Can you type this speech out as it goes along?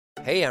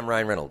Hey, I'm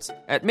Ryan Reynolds.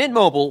 At Mint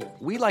Mobile,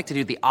 we like to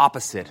do the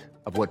opposite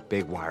of what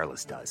Big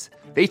Wireless does.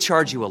 They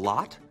charge you a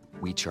lot,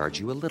 we charge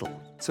you a little.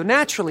 So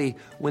naturally,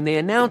 when they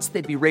announced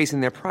they'd be raising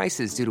their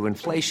prices due to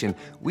inflation,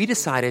 we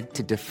decided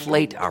to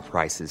deflate our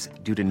prices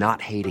due to not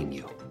hating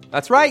you.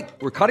 That's right.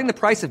 We're cutting the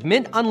price of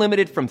Mint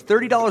Unlimited from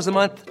 $30 a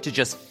month to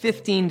just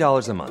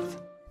 $15 a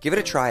month. Give it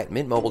a try at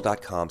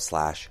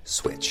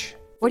mintmobile.com/switch.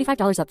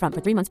 $45 up front for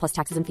 3 months plus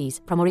taxes and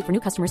fees. Promo rate for new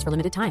customers for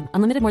limited time.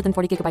 Unlimited more than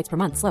 40 gigabytes per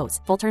month. Slows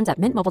full terms at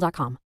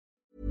mintmobile.com.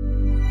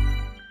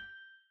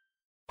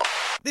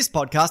 This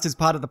podcast is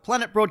part of the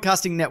Planet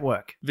Broadcasting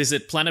Network.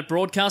 Visit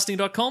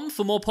planetbroadcasting.com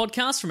for more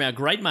podcasts from our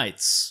great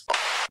mates.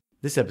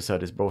 This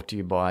episode is brought to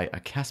you by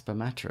a Casper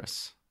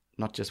mattress.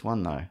 Not just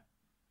one, though.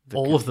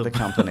 All of them. The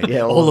company.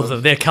 Yeah, all of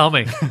them. They're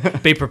coming.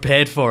 Be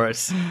prepared for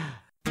it.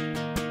 Red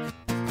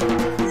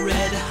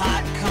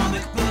hot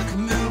comic book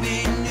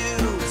movie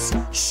news,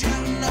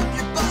 shooting up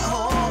your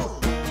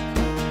butthole.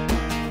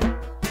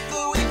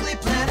 The Weekly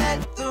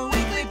Planet, the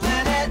Weekly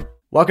Planet.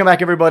 Welcome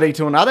back, everybody,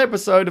 to another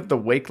episode of The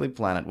Weekly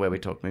Planet, where we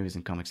talk movies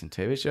and comics and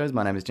TV shows.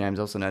 My name is James,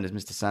 also known as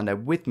Mr. Sunday.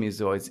 With me, as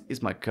always,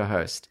 is my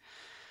co-host,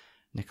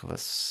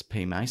 Nicholas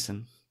P.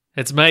 Mason.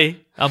 It's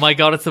me. Oh my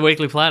God, it's the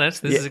Weekly Planet.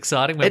 This is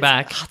exciting. We're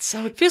back.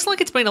 It feels like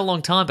it's been a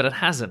long time, but it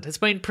hasn't. It's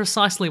been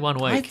precisely 1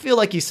 week. I feel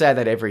like you say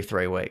that every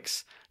 3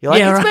 weeks. You're like,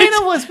 Yeah, it's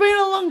right. been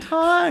a long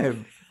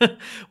time. Well,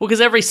 because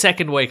every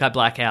second week I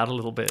black out a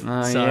little bit.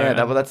 Oh, so, yeah.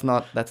 That's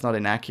not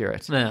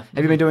inaccurate. Yeah.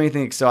 Have you been doing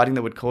anything exciting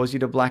that would cause you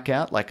to black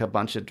out, like a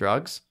bunch of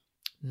drugs?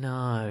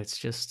 No, it's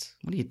just...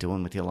 What are you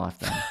doing with your life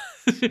then?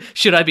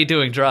 Should I be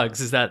doing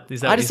drugs? Is that I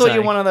just what thought you're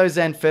you're one of those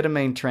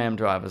amphetamine tram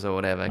drivers or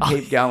whatever.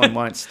 Keep going,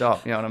 won't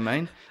stop. You know what I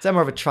mean? Is that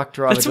more of a truck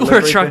driver? It's more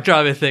a truck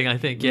driver thing, I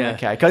think, yeah.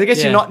 Okay, because I guess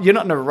Yeah. you're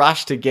not in a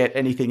rush to get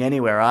anything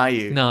anywhere, are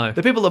you? No.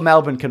 The people of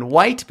Melbourne can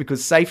wait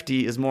because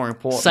safety is more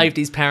important.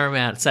 Safety's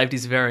paramount.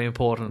 Safety's very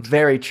important.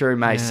 Very true,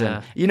 Mason.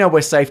 Yeah. You know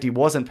where safety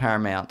wasn't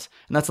paramount,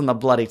 and that's on the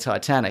bloody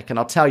Titanic. And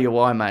I'll tell you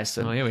why,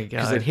 Mason. Oh, here we go.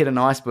 Because it hit an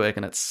iceberg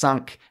and it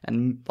sunk,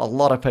 and a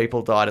lot of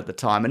people died at the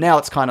time. And now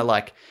it's kind of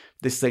like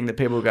this thing that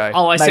people go,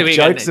 Oh, I see make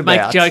where jokes you're about.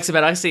 going. Make jokes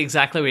about. I see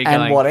exactly where you're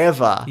and going.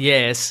 whatever.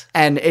 Yes.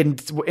 And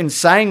in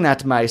saying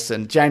that,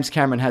 Mason, James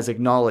Cameron has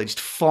acknowledged,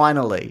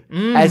 finally,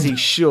 as he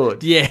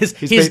should, Yes,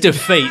 He's his been-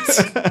 defeat.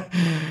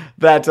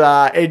 that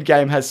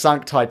Endgame has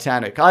sunk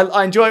Titanic.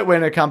 I enjoy it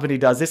when a company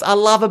does this. I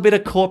love a bit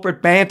of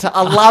corporate banter.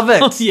 I love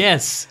it.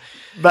 Yes.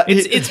 But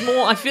It's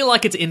more, I feel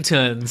like it's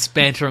interns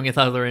bantering with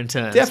other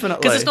interns.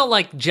 Definitely. Because it's not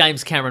like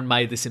James Cameron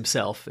made this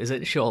himself, is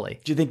it? Surely.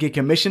 Do you think he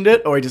commissioned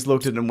it, or he just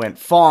looked at it and went,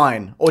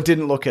 fine, or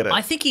didn't look at it?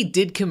 I think he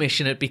did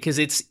commission it because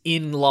it's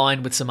in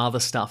line with some other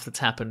stuff that's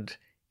happened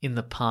in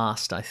the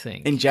past, I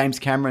think. In James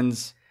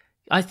Cameron's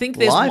I think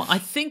there's life? one, I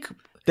think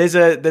There's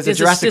a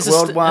Jurassic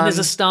World one. and there's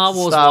a Star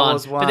Wars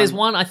one. But there's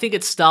one, I think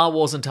it's Star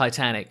Wars and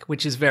Titanic,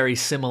 which is very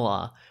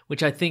similar,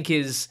 which I think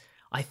it's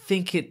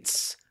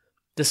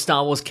the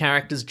Star Wars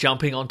characters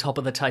jumping on top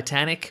of the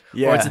Titanic, or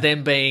Yeah. it's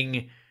them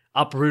being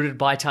uprooted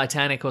by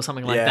Titanic or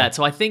something like Yeah. that.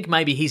 So I think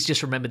maybe he's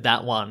just remembered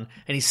that one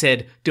and he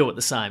said, do it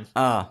the same.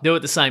 Do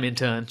it the same,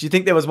 intern. Do you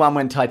think there was one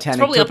when Titanic It's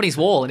probably took- up on his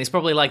wall and he's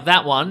probably like,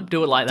 that one,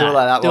 do it like that. Do it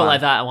like that Do one. it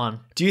like that one.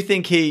 Do you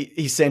think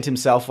he sent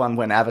himself one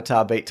when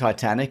Avatar beat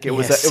Titanic? It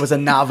Yes. was a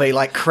Na'vi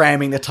like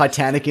cramming the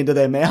Titanic into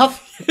their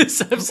mouth?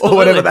 Yes, absolutely. Or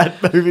whatever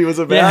that movie was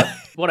about. Yeah.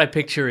 What I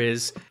picture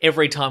is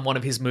every time one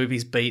of his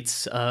movies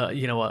beats,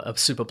 a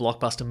super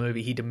blockbuster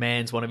movie, he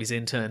demands one of his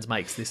interns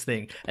makes this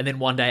thing. And then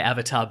one day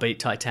Avatar beat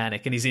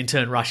Titanic and his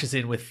intern rushes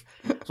in with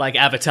like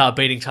Avatar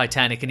beating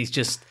Titanic and he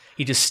just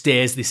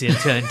stares this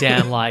intern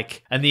down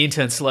and the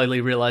intern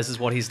slowly realizes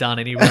what he's done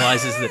and he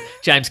realizes that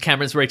James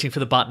Cameron's reaching for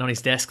the button on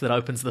his desk that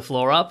opens the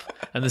floor up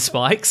and the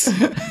spikes.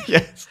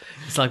 Yes.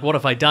 It's like, what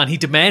have I done? He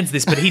demands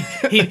this, but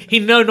he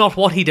know not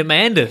what he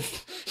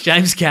demandeth.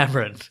 James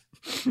Cameron.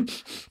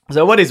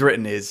 So what he's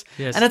written is,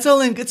 Yes. and it's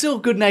all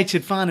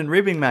good-natured fun and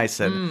ribbing,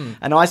 Mason.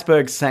 An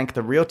iceberg sank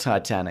the real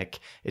Titanic.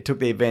 It took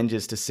the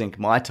Avengers to sink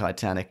my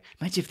Titanic.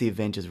 Imagine if the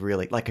Avengers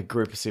really, like a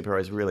group of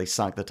superheroes, really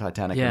sunk the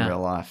Titanic in real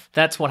life.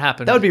 That's what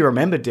happened. That would be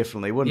remembered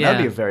differently, wouldn't it? Yeah. That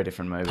would be a very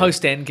different movie.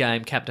 Post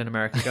Endgame, Captain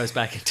America goes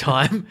back in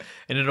time,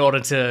 and in order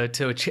to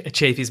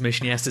achieve his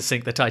mission, he has to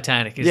sink the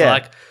Titanic. He's Yeah.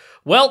 like,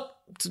 well,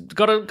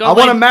 gotta I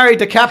want to marry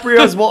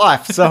DiCaprio's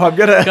wife, so I'm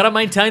gonna. gotta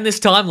maintain this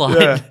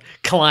timeline. Yeah.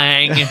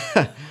 Clang.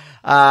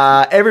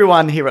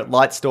 Everyone here at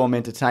Lightstorm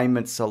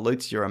Entertainment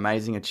salutes your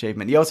amazing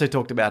achievement. He also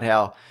talked about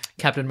how,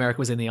 Captain America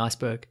was in the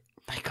iceberg.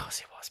 because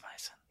he was,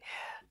 Mason. Yeah.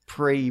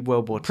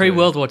 Pre-World War II.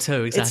 Pre-World War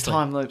II, exactly. It's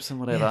time loops and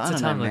whatever. Yeah, it's I don't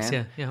a time know, lapse,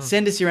 man. yeah.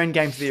 Send us your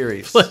endgame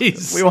theories.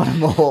 Please. We want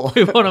them all.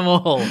 We want them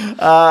all.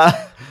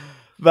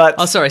 But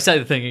Oh, sorry, say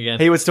the thing again.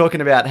 he was talking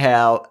about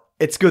how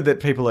it's good that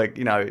people are,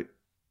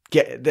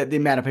 get the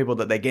amount of people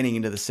that they're getting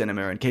into the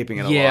cinema and keeping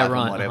it alive Yeah,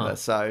 right, and whatever. uh-huh.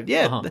 So,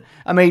 yeah, Uh-huh.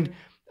 I mean,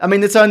 I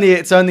mean, it's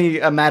only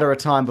a matter of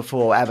time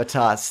before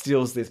Avatar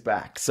steals this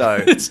back. So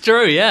It's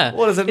true, yeah.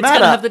 What does it It's matter?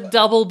 going to have the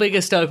double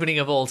biggest opening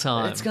of all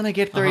time. it's going to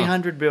get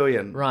 300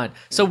 billion. Right.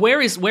 So where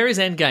is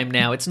Endgame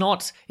now? It's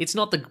not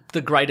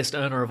the greatest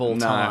earner of all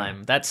No.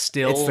 time. That's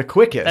still It's the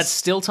quickest. That's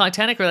still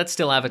Titanic or that's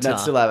still Avatar?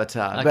 That's still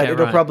Avatar, Okay, but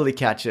it'll right. probably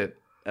catch it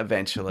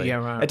eventually. Yeah,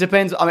 right. It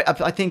depends. I mean,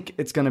 I think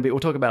it's going to be. We'll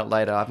talk about it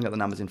later. I haven't got the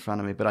numbers in front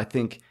of me, but I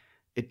think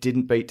it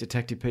didn't beat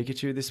Detective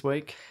Pikachu this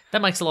week.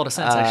 That makes a lot of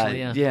sense, actually.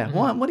 Yeah. Yeah.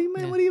 What do you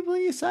mean? What are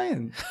you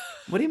saying?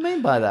 What do you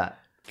mean by that?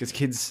 Because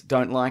kids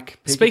don't like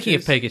Pikachus? Speaking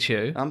of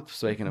Pikachu, I'm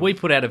speaking of. we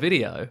put out a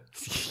video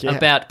Yeah.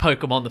 about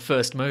Pokemon the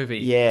first movie.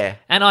 Yeah.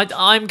 And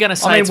I'm going to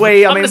say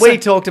I mean, we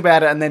talked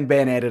about it and then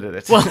Ben edited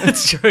it. Well,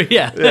 that's true,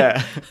 yeah.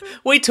 Yeah.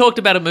 We talked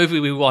about a movie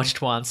we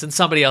watched once and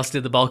somebody else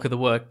did the bulk of the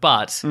work,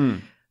 but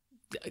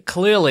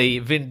clearly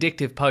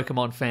vindictive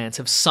Pokemon fans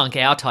have sunk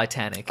our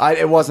Titanic.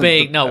 It wasn't.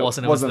 It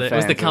wasn't. It was the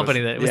fans,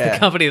 company the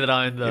company that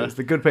owned It was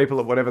the good people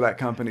at whatever that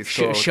company's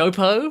called.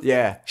 Showpo?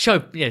 Yeah.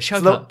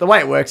 Showpo. So the way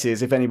it works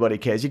is, if anybody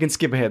cares, you can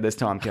skip ahead. There's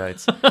time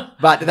codes,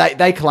 but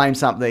they claim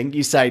something.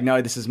 You say,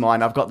 no, this is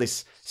mine. I've got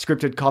this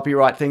scripted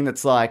copyright thing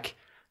that's like,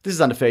 this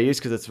is under fair use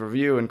because it's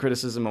review and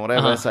criticism or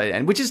whatever.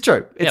 And which is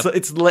true.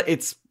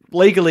 It's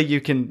legally you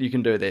can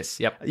do this.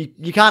 Yep.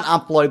 You can't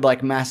upload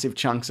like massive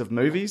chunks of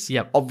movies.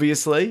 Yep.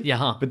 Obviously.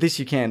 Yeah. But this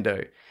you can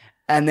do.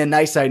 And then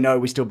they say, no,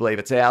 we still believe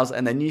it's ours.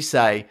 And then you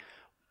say,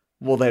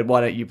 well, then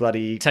why don't you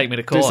bloody Take me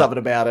to do court. something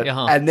about it?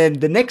 Yeah. And then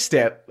the next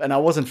step, and I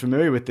wasn't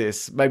familiar with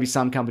this, maybe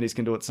some companies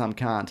can do it, some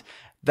can't.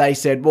 They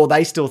said, well,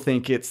 they still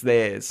think it's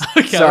theirs.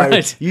 Okay, so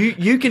right.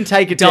 you can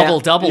take it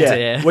down. Double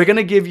dare. We're going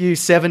to give you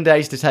 7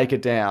 days to take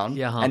it down.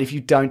 Yeah. And if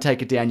you don't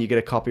take it down, you get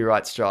a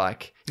copyright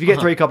strike. If you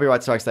get 3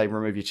 copyright strikes, they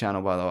remove your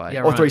channel, by the way.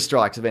 Yeah, or right. 3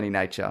 strikes of any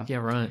nature. Yeah,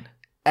 right.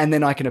 And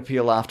then I can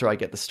appeal after I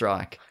get the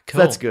strike. Cool.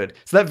 So that's good.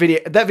 So that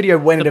video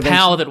when The it eventually...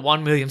 power that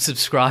 1 million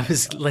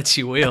subscribers lets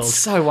you wield. It's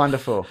so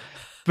wonderful.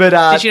 But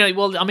Did you know?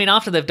 Well, I mean,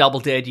 after they've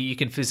double dared you, you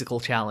can physical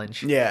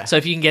challenge. Yeah. So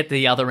if you can get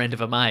the other end of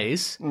a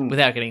maze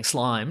without getting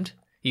slimed,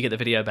 you get the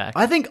video back.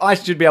 I think I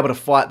should be able to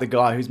fight the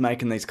guy who's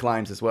making these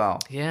claims as well.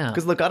 Yeah.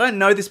 Because look, I don't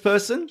know this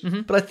person,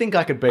 but I think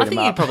I could beat I him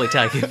think up. you'd probably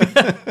take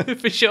it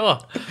for sure.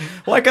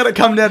 Why can't it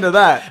come down to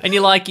that? And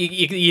you're like,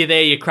 you're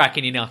there, you're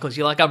cracking your knuckles.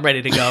 You're like, I'm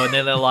ready to go. And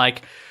then they're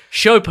like,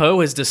 Showpo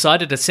has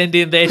decided to send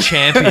in their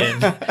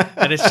champion.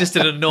 And it's just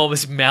an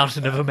enormous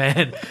mountain of a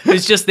man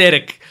who's just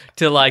there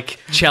to like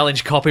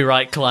challenge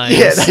copyright claims.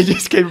 Yeah, they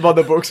just keep him on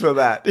the books for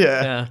that.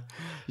 Yeah.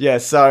 Yeah,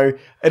 so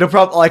it'll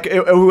probably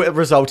it will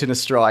result in a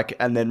strike,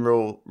 and then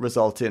will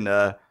result in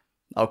a.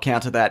 I'll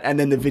counter that, and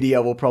then the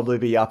video will probably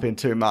be up in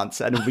 2 months,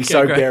 and it'll be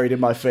so great. buried in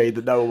my feed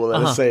that no one will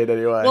ever see it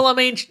anyway. Well, I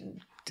mean,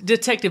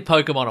 Detective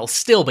Pokemon will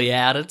still be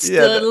out.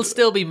 It'll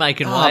still be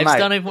making waves. Mate,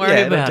 Don't even worry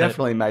it'll about it.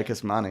 definitely make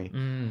us money.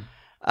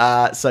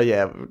 So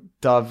yeah,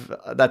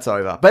 that's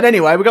over. But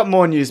anyway, we got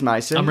more news,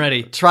 Mason. I'm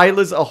ready.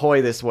 Trailers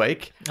ahoy this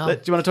week. Oh.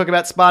 Do you want to talk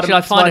about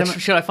Spider-Man?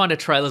 Should I find a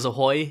Trailers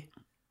Ahoy?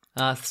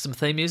 Some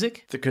theme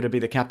music? Could it be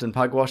the Captain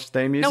Pugwash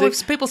theme music? No,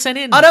 if people sent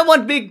in. I don't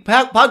want big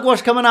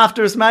Pugwash coming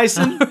after us,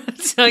 Mason.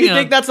 Hang You on.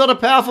 think that's not a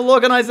powerful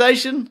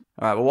organisation?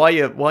 All right.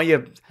 Well, while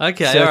you're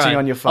Okay, searching all right.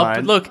 on your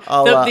phone, Look,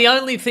 I'll, the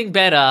only thing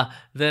better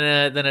than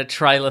a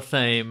trailer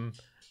theme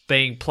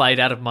being played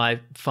out of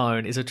my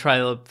phone is a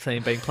trailer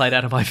theme being played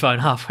out of my phone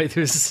halfway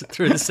through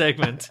the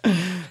segment.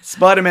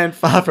 Spider-Man: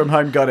 Far From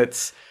Home got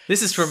its.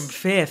 This is from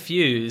Fair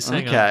Fuse.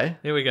 Hang on. Okay.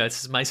 Here we go.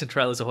 This is Mason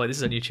Trailers Ahoy. This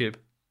is on YouTube.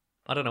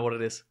 I don't know what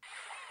it is.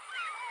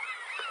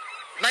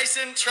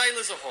 Mason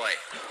Trailers Ahoy.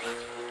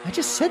 I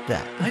just said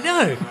that. I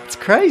know. It's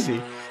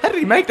crazy. How did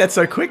he make that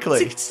so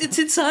quickly? It's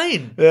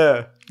insane.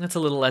 Yeah. That's a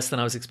little less than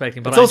I was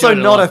expecting. But It's I also enjoyed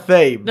it not lot. a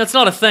theme. No, it's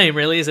not a theme,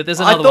 really, is it? There's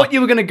I another thought one.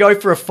 you were going to go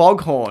for a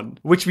foghorn,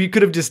 which we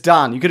could have just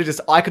done.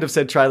 I could have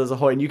said Trailers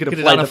Ahoy, and you could have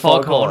Could played have the done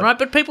a foghorn. foghorn, right?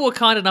 But people were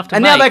kind enough to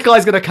And make. now that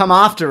guy's going to come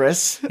after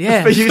us for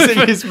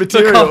using his For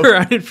material.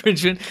 copyright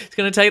infringement. It's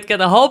going to get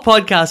the whole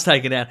podcast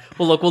taken out.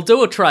 Well, look, we'll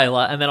do a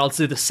trailer, and then I'll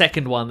do the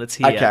second one that's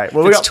here. Okay,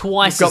 well, it's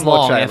twice we've got as more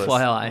long, trailers.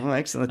 FYI. Oh,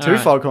 excellent. All 2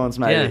 right. foghorns,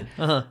 maybe.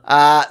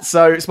 Yeah,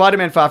 So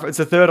Spider-Man Far From... It's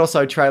the third or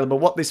so trailer, but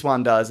what this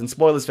one does, and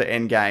spoilers for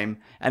Endgame,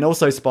 and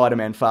also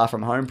Spider-Man Far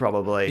From Home,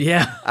 probably.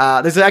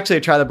 Yeah. There's actually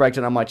a trailer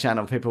breakdown on my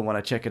channel. If people want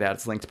to check it out,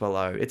 it's linked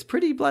below. It's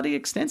pretty bloody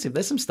extensive.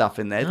 There's some stuff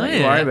in there. Don't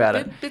you worry about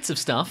it. Bits of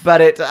stuff.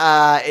 But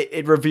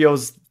it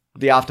reveals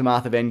the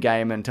aftermath of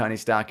Endgame, and Tony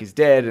Stark is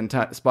dead, and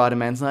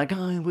Spider-Man's like,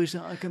 I wish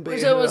I could be a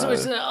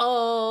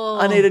hero.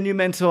 I need a new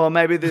mentor.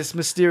 Maybe this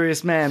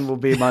mysterious man will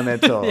be my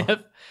mentor.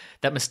 Yep.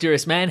 That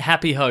mysterious man,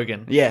 Happy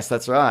Hogan. Yes,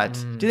 that's right.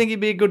 Do you think he'd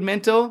be a good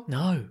mentor?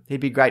 No. He'd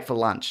be great for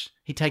lunch.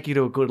 He'd take you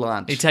to a good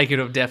lunch. He'd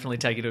definitely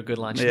take you to a good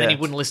lunch. And Yeah. then he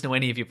wouldn't listen to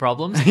any of your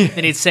problems.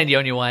 Then he'd send you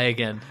on your way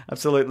again.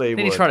 Absolutely he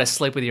Then would. he'd try to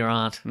sleep with your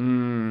aunt.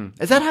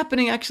 Is that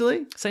happening,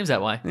 actually? Seems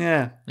that way.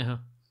 Yeah. Uh-huh.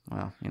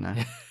 Well,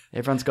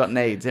 everyone's got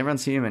needs.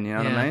 Everyone's human, you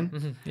know what I mean?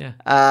 Mhm,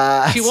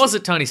 yeah. She She was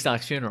at Tony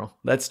Stark's funeral.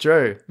 That's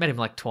true. Met him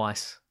like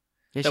twice.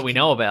 Yeah, That we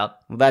know about.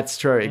 Well, that's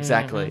true,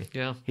 exactly.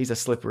 Yeah. He's a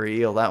slippery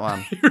eel, that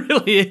one. It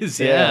really is,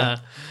 yeah.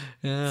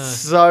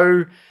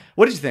 So,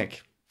 what did you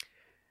think?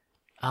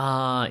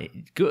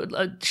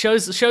 Good.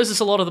 Shows us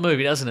a lot of the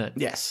movie, doesn't it?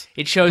 Yes.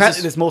 It shows Apparently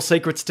us. there's more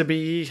secrets to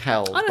be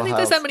held. I don't think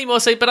there's that many more.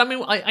 But I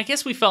mean, I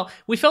guess we felt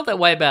that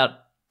way about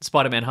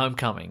Spider-Man: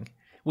 Homecoming.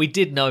 We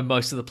did know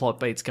most of the plot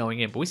beats going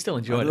in, but we still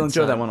enjoyed it. I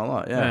enjoyed that one a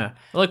lot. Yeah.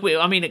 Like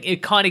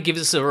it kind of gives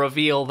us a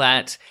reveal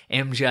that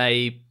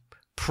MJ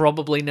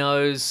probably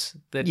knows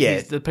that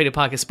he's the Peter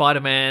Parker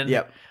Spider-Man.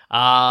 Yep.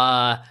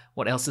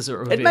 What else does it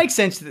reveal? It makes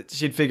sense that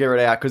she'd figure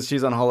it out because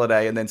she's on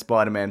holiday and then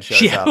Spider-Man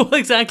shows Yeah, up. well,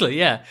 exactly.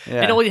 Yeah.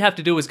 And all you have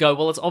to do is go,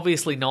 well, it's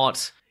obviously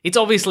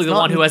the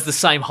one who has the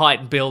same height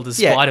and build as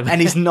Spider-Man. And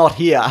he's not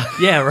here.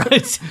 Yeah,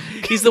 right.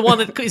 He's the one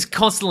that is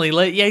constantly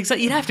late. Yeah,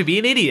 exactly. You'd have to be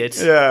an idiot.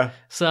 Yeah.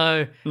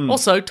 So,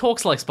 also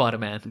talks like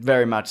Spider-Man.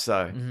 Very much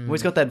so. Well,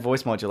 he's got that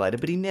voice modulator,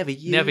 but he never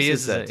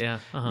uses it. Yeah.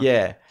 Uh-huh.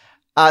 Yeah.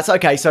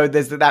 So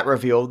there's that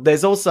reveal.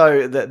 There's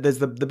also there's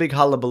the big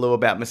hullabaloo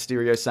about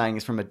Mysterio saying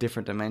he's from a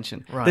different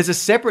dimension. Right. There's a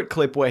separate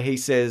clip where he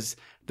says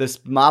this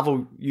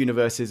Marvel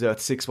universe is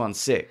Earth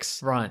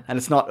 616. Right. And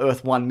it's not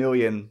Earth 1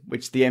 million,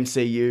 which the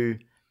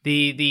MCU...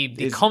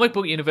 The comic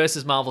book universe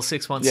is Marvel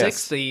 616.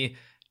 Yes. The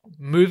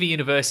movie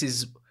universe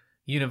is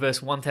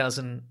Universe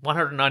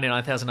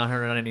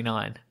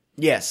 199,999.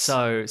 Yes.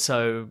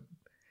 So,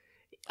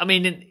 I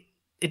mean,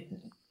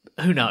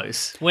 who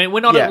knows? We're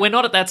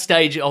not at that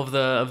stage of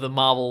the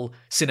Marvel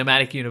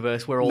Cinematic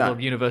Universe where all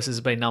the universes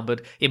have been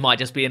numbered. It might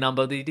just be a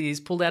number that he's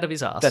pulled out of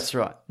his ass. That's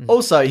right.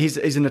 Also, he's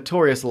a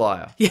notorious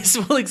liar. Yes,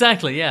 well,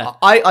 exactly. Yeah,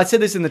 I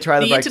said this in the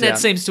trailer. the internet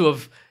seems to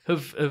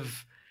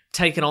have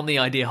taken on the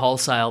idea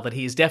wholesale that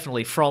he is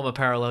definitely from a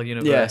parallel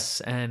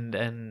universe,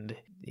 and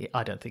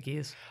I don't think he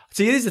is.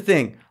 See, here's the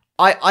thing.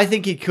 I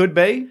think he could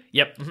be.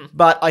 Yep.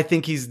 But I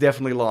think he's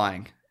definitely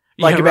lying.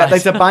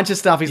 There's a bunch of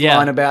stuff he's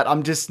lying about.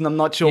 I'm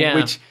not sure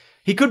which.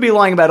 He could be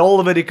lying about all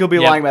of it. He could be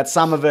lying about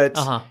some of it.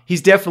 Uh-huh.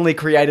 He's definitely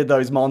created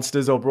those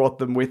monsters or brought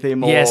them with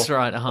him.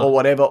 Or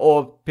whatever.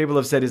 Or people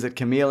have said, is it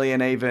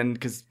Chameleon even?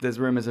 Because there's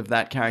rumors of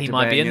that character. He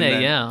might be in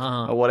there,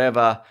 or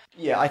whatever.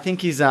 Yeah, I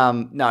think he's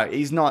no,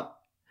 he's not.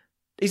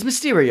 He's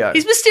Mysterio.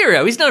 He's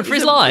Mysterio. He's known for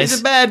his lies.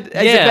 He's a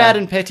bad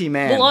and petty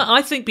man. Well,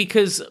 I think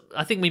because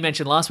I think we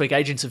mentioned last week,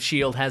 Agents of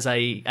S.H.I.E.L.D. has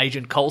a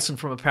Agent Coulson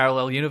from a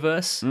parallel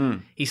universe.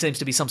 He seems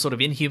to be some sort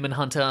of Inhuman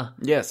hunter.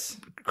 Yes.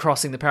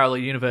 Crossing the parallel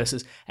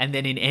universes. And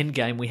then in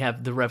Endgame, we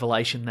have the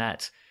revelation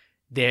that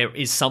there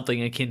is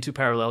something akin to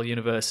parallel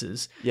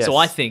universes. Yes. So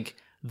I think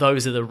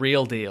those are the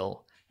real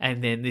deal.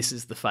 And then this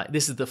is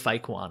the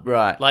fake one,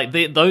 right? Like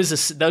those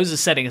are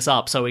setting us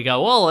up. So we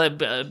go, well,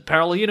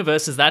 parallel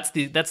universes. That's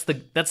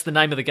the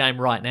name of the game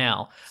right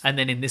now. And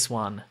then in this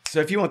one, so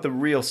if you want the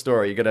real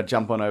story, you got to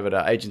jump on over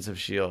to Agents of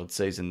S.H.I.E.L.D.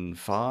 season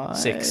 5,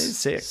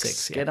 6. Yeah.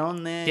 Get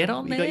on there. Get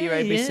on there. You got your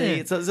ABC.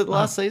 Yeah. Is it the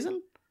last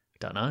season?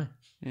 Don't know.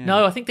 Yeah.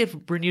 No, I think they've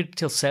renewed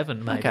till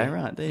 7. Maybe. Okay,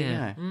 right there you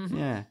go. Mm-hmm.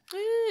 Yeah.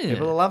 Yeah.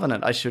 People are loving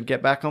it. I should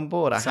get back on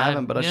board. I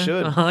haven't, but I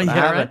should. Oh, I yeah,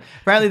 haven't. right.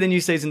 Apparently, the new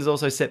season is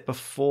also set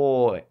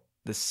before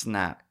the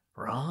snap.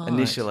 Right.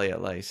 Initially,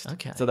 at least.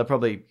 Okay. So they'll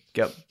probably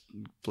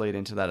bleed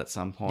into that at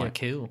some point.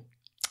 Yeah, cool.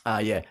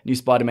 New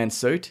Spider-Man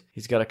suit.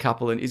 He's got a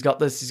couple, and he's got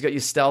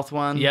your stealth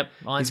one. Yep,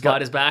 Iron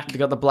Spider's back. He's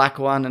got the black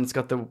one, and it's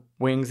got the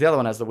wings. The other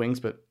one has the wings,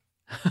 but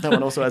that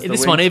one also has the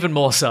wings. This one even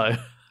more so.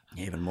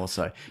 Even more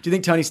so. Do you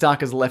think Tony Stark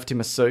has left him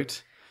a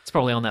suit? It's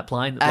probably on that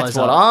plane. That's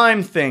what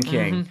I'm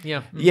thinking. Mm-hmm.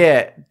 Yeah. Mm-hmm.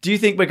 Yeah. Do you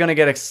think we're going to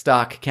get a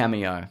Stark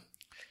cameo?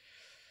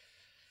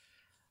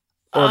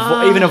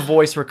 Or even a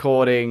voice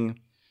recording?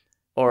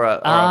 Or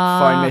a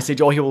phone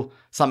message, or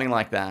something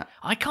like that.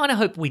 I kind of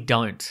hope we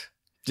don't.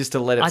 Just to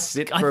let it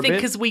sit for a bit? I think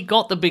because we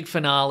got the big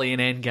finale in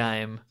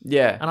Endgame.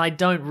 Yeah. And I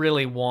don't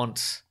really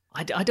want...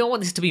 I don't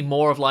want this to be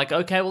more of like,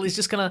 okay, well, he's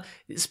just going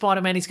to...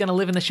 Spider-Man, he's going to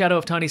live in the shadow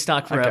of Tony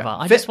Stark forever. Okay.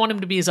 I just want him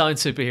to be his own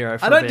superhero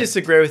for I a don't bit.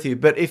 disagree with you,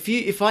 but if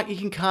you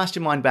can cast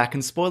your mind back,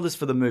 and spoilers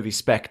for the movie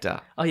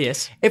Spectre. Oh,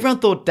 yes. Everyone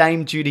thought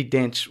Dame Judi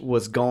Dench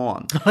was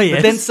gone. Oh, yes.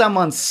 But then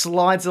someone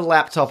slides a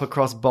laptop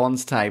across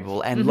Bond's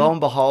table, and lo and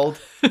behold,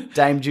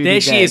 Dame Judi Dench.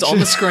 There she is on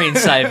the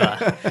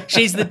screensaver.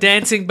 She's the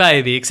dancing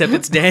baby, except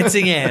it's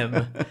dancing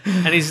M.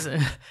 And he's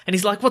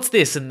like, what's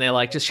this? And they're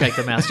like, just shake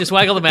the mouse. Just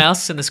waggle the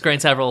mouse, and the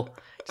screensaver will...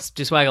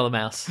 Just waggle the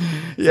mouse.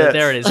 Yeah, so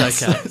there it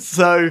is. Okay.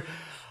 So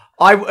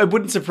it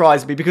wouldn't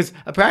surprise me because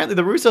apparently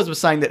the Russos were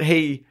saying that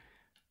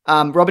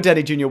Robert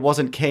Downey Jr.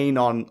 wasn't keen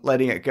on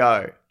letting it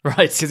go.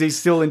 Right. Because he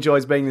still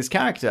enjoys being this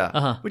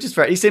character, which is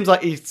fair. He seems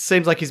like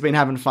he's been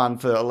having fun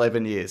for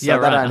 11 years. So yeah,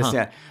 right. I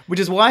understand. Which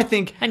is why I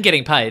think... And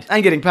getting paid.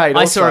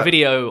 I saw a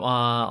video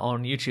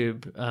on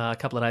YouTube a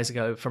couple of days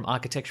ago from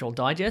Architectural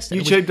Digest.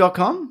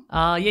 YouTube.com?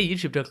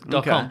 YouTube.com.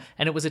 Okay.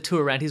 And it was a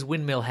tour around his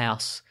windmill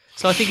house.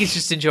 So I think he's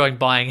just enjoying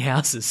buying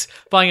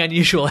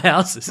unusual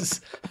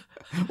houses.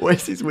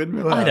 Where's his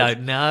windmill house? I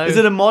don't know. Is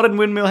it a modern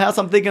windmill house?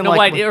 I'm thinking no,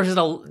 like... wait, or is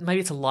it maybe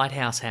it's a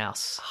lighthouse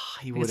house.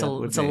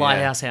 It's a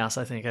lighthouse house,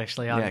 I think,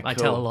 actually. I cool.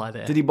 tell a lie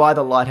there. Did he buy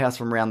the lighthouse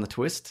from Round the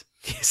Twist?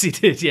 Yes, he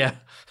did, yeah.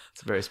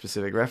 It's a very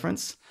specific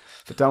reference.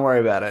 But don't worry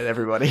about it,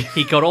 everybody.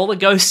 He got all the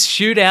ghosts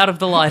shoot out of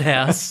the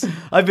lighthouse.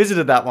 I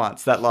visited that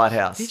once, that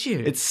lighthouse. Did you?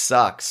 It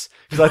sucks.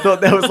 because I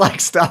thought there was like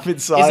stuff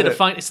inside.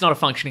 It's not a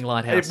functioning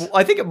lighthouse.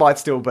 I think it might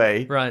still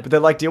be. Right. But they're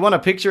like, do you want a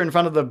picture in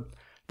front of the...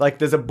 Like,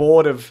 there's a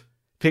board of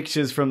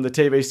pictures from the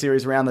TV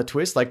series Round the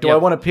Twist. Like, do I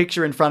want a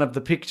picture in front of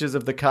the pictures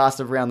of the cast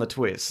of Round the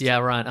Twist? Yeah,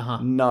 right.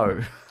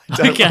 No.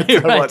 Okay, I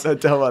don't right.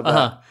 want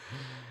that.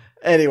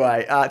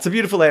 Anyway, it's a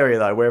beautiful area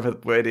though,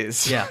 where it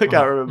is. Yeah. I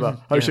can't remember.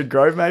 Ocean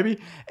Grove, maybe.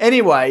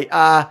 Anyway,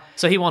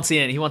 so he wants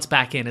in. He wants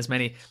back in as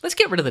many. Let's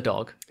get rid of the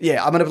dog.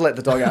 yeah, I'm going to let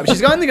the dog out.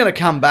 She's only going to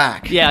come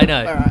back. Yeah, I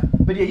know. All right.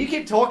 But yeah, you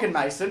keep talking,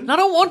 Mason. I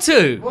don't want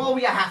to. Well,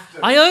 you have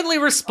to. I only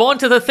respond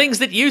to the things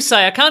that you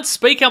say. I can't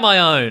speak on my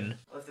own.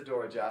 Left the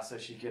door ajar so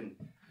she can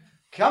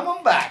come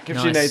on back if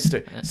she Nice. needs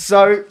to. Yeah.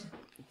 So,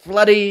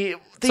 bloody...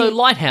 So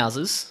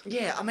lighthouses,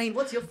 yeah, I mean,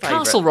 what's your favourite?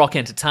 Castle Rock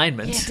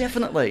Entertainment. Yeah,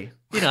 definitely.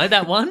 You know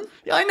that one?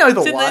 Yeah, I know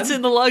the one. It's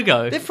in the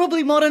logo. They've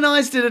probably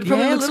modernised it. It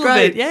probably yeah, a looks little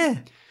great. bit. Yeah,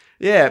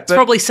 Yeah, but... it's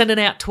probably sending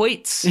out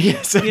tweets.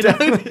 Yes, it you know,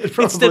 definitely- it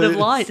instead probably of is.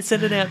 light, it's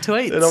sending out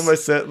tweets. It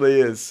almost certainly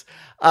is.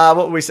 What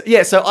were we say?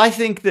 Yeah, so I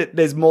think that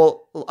there's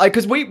more...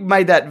 Because we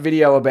made that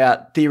video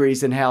about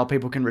theories and how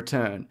people can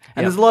return.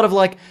 And there's a lot of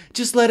like,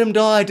 just let them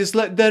die. They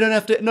don't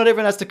have to... Not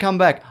everyone has to come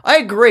back. I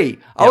agree.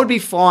 I would be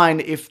fine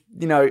if,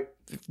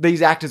 if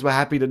these actors were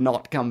happy to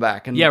not come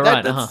back. And Yeah,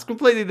 right, That's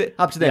completely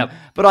up to them. Yep.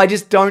 But I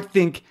just don't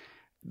think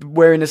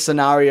we're in a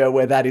scenario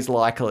where that is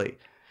likely.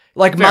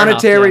 Like, Fair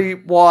enough,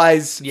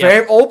 monetary-wise,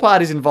 Yeah. for all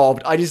parties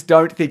involved, I just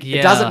don't think... Yeah.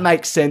 It doesn't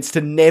make sense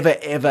to never,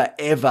 ever,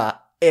 ever,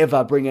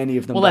 ever bring any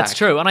of them Well, back. that's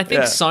true. And I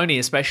think Yeah. Sony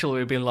especially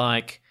would be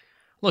like,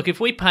 look,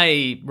 if we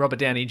pay Robert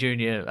Downey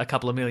Jr. a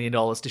couple of $1 million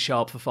to show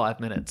up for 5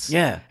 minutes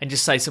Yeah. and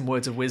just say some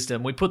words of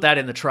wisdom, we put that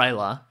in the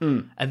trailer,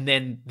 and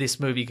then this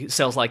movie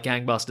sells like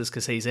gangbusters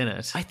because he's in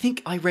it. I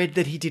think I read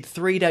that he did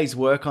 3 days'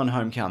 work on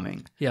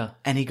Homecoming. Yeah.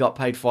 And he got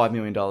paid $5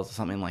 million or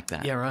something like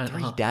that. Yeah, right.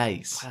 3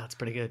 days. Wow, that's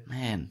pretty good.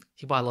 Man,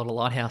 You buy a lot of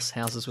lighthouse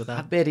houses with I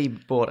that. bet he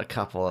bought a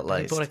couple at He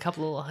least. bought a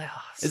couple of...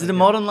 Is it a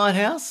modern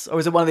lighthouse? Or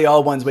is it one of the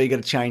old ones where you got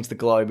to change the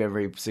globe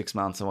every 6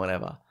 months or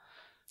whatever?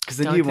 Because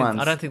the new ones...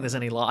 I don't think there's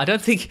any light. I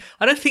don't think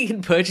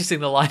in purchasing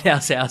the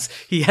lighthouse house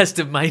he has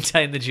to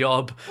maintain the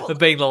job of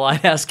being the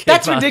lighthouse keeper.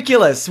 That's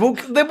ridiculous. Well,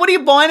 then what are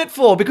you buying it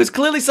for? Because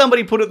clearly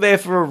somebody put it there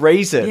for a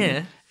reason.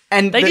 Yeah.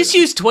 And They just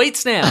use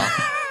tweets now.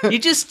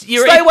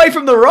 You're Stay away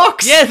from the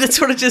rocks. Yeah, that's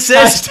what it just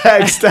says.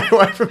 Hashtag stay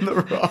away from the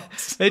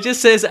rocks. It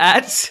just says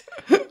at.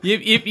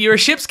 You're a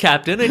ship's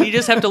captain, and you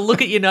just have to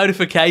look at your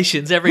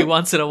notifications every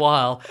once in a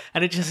while,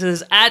 and it just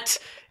says at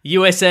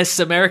USS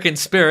American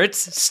Spirits,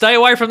 stay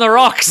away from the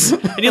rocks.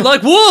 And you're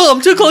like, whoa,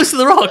 I'm too close to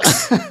the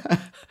rocks.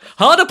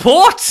 Hard to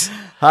port.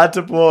 Hard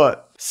to port.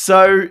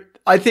 So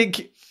I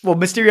think, well,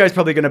 Mysterio's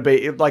probably going to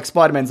be, like,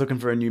 Spider-Man's looking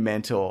for a new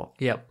mentor.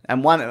 Yep.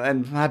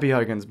 And Happy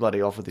Hogan's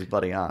bloody off with his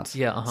bloody aunt.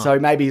 Yeah, uh-huh. So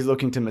maybe he's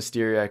looking to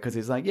Mysterio because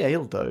he's like, yeah,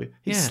 he'll do.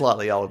 He's Yeah.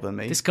 slightly older than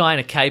me. This guy in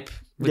a cape.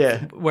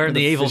 Wearing With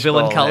the a evil fishbowl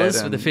villain colours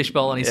head with the and-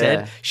 fishbowl on his yeah.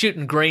 head,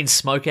 shooting green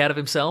smoke out of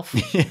himself.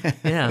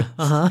 Yeah.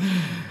 Uh-huh.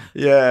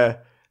 Yeah.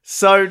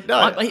 So, no.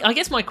 I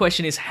guess my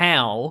question is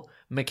how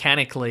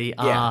mechanically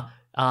are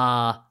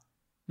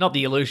not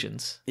the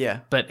illusions,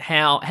 yeah. but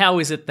how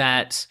is it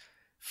that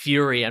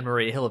Fury and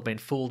Maria Hill have been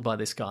fooled by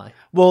this guy?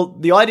 Well,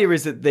 the idea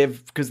is that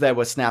because they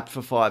were snapped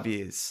for 5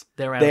 years.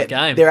 They're out of the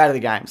game. They're out of the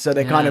game. So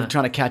they're kind Yeah. of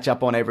trying to catch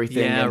up on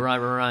everything. Yeah, and,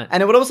 right.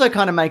 And it would also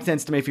kind of make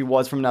sense to me if he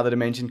was from another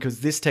dimension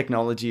because this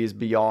technology is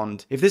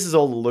beyond... If this is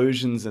all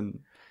illusions and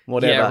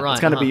whatever, Yeah, right,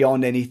 it's kind of uh-huh.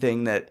 beyond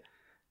anything that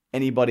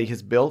anybody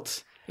has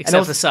built. Except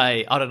also, for,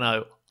 say, I don't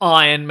know,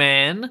 Iron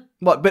Man.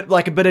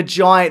 but a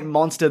giant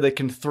monster that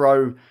can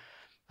throw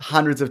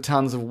hundreds of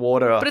tons of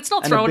water. But it's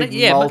not and a throwing it. big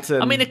Yeah, molten...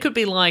 but, I mean, it could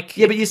be like...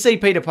 Yeah, but you see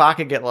Peter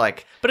Parker get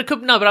like... But it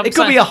could... No, but I'm It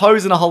could saying... be a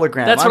hose and a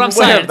hologram. That's what I'm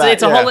aware saying. of that,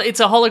 It's yeah.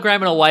 it's a hologram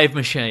and a wave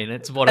machine.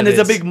 It's what And it is.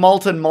 there's a big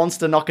molten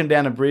monster knocking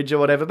down a bridge or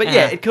whatever. But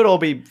yeah, it could all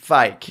be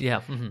fake.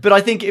 Yeah. Mhm. But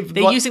I think if...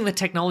 They're using the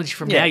technology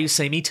from Yeah. Now You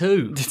See Me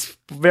too. It's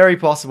very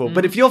possible. Mm.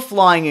 But if you're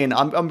flying in,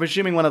 I'm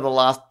presuming one of the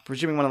last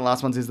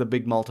ones is the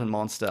big molten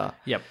monster.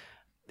 Yep.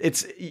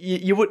 It's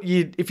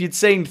if you'd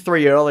seen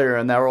 3 earlier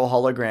and they were all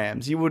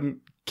holograms, you wouldn't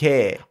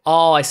care.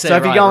 Oh, I see. So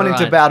if you're right, going right.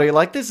 into battle, you're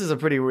like, this is a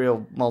pretty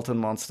real molten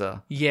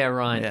monster. Yeah,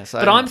 right. Yeah, so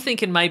but I I'm don't-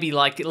 thinking maybe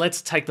like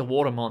let's take the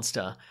water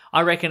monster.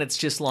 I reckon it's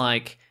just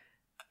like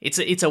it's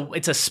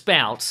a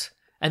spout,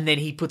 and then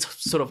he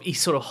sort of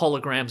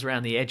holograms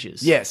around the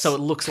edges. Yes. So it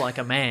looks like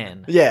a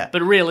man. Yeah.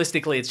 But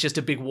realistically, it's just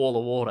a big wall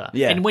of water.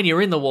 Yeah. And when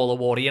you're in the wall of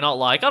water, you're not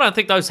like, I don't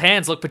think those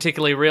hands look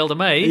particularly real to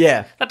me.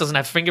 Yeah. That doesn't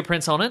have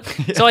fingerprints on it.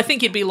 So I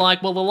think you'd be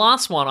like, well, the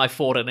last one I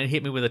fought it and it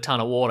hit me with a ton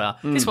of water.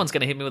 This one's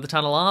going to hit me with a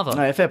ton of lava.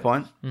 No, fair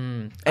point.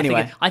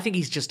 Anyway. I think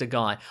he's just a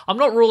guy. I'm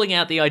not ruling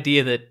out the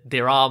idea that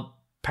there are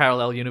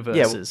parallel Yeah,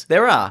 universes.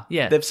 there are.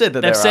 Yeah, They've said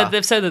that there are.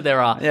 They've said that there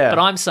are. Yeah. But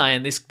I'm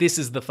saying this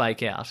is the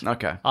fake out.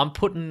 Okay. I'm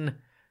putting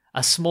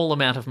a small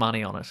amount of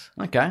money on it.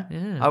 Okay.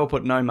 Yeah. I will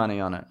put no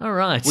money on it. All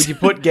right. Would you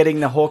put getting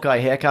the Hawkeye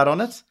haircut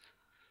on it?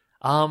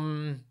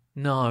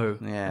 No,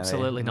 Yeah,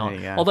 absolutely there not.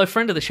 you go. Although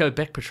friend of the show,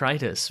 Beck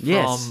Petratus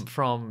Yes.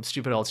 from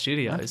Stupid Old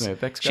Studios, That's me,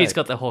 Beck's she's great.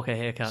 got the Hawker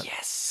haircut.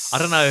 Yes. I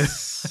don't know.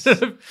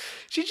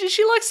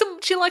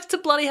 she likes to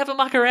bloody have a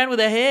muck around with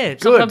her hair.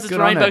 Sometimes it's good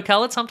on rainbow her.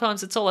 coloured,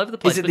 sometimes it's all over the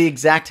place. Is it but- the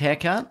exact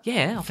haircut?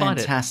 Yeah, I'll find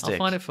it. Fantastic. I'll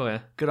find it for you.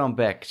 Good on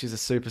Beck. She's a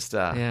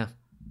superstar. Yeah.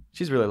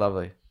 She's really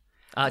lovely.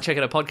 Check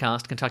out our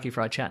podcast, Kentucky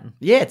Fried Chattin'.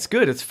 Yeah, it's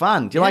good. It's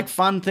fun. Do you Yeah. like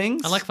fun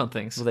things? I like fun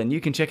things. Well, then you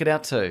can check it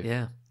out too.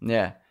 Yeah.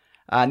 Yeah.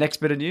 Next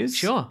bit of news?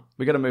 Sure.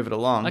 We got to move it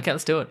along. Okay,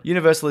 let's do it.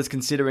 Universal is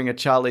considering a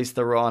Charlize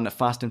Theron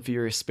Fast and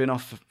Furious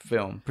spin-off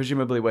film,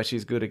 presumably where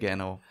she's good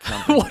again or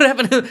something. What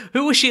happened?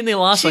 Who was she in the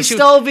last one? She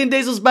stole Vin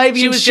Diesel's baby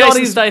she and was shot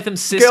Jason his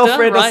Statham's sister,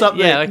 girlfriend or right?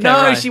 something. Yeah, okay, no,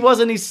 right. she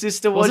wasn't his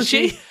sister, was Wasn't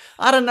she?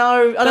 I don't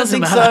know. I don't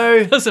Doesn't think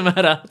matter. so. Doesn't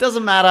matter.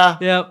 Doesn't matter.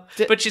 Yeah,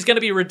 but she's going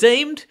to be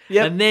redeemed,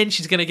 Yep. and then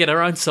she's going to get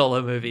her own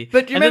solo movie.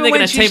 But you and then remember they're when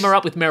going to she's- team her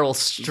up with Meryl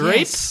Streep.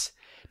 Yes.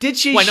 Did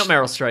she? Wait, not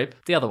Meryl Streep.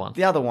 The other one.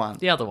 The other one.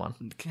 The other one.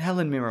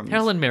 Helen Mirren.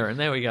 Helen Mirren.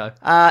 There we go.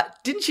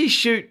 Didn't she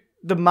shoot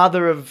the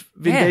mother of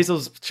Vin Yeah.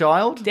 Diesel's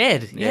child?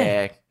 Dead.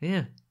 Yeah.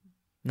 Yeah.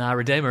 Nah,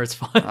 Redeemer, it's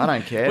fine. I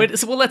don't care.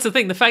 Well, that's the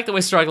thing. The fact that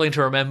we're struggling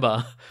to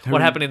remember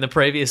what happened in the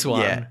previous one.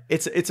 Yeah,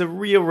 it's a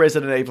real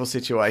Resident Evil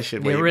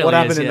situation. Where It really what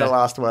happened is, in yeah. the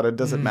last one? It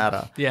doesn't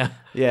matter. Yeah.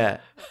 Yeah,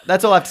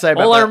 that's all I have to say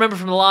about All that. I remember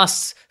from the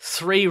last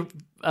three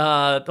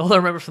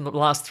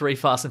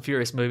Fast and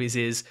Furious movies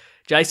is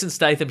Jason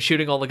Statham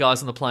shooting all the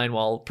guys on the plane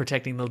while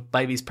protecting the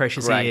baby's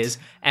precious Great. ears,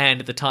 and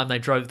at the time they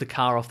drove the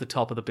car off the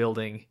top of the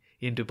building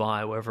in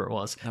Dubai, wherever it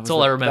was. That's was all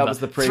the- I remember. that was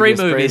the three previous-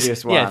 movies.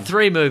 previous Yeah, one.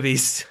 3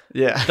 movies.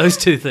 Yeah. Those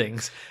 2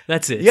 things.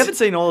 That's it. You haven't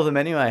seen all of them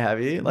anyway,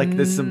 have you? Like,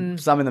 there's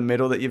some in the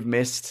middle that you've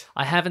missed.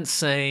 I haven't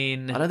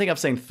seen. I don't think I've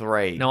seen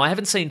 3. No, I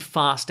haven't seen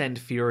Fast and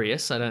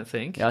Furious. I don't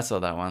think. Yeah, I saw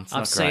that one. It's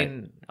not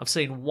great. I've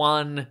seen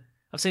one.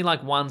 I've seen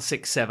like 1,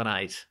 6, 7,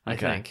 8. I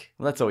Okay. think.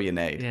 Well, that's all you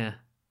need. Yeah.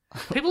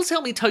 People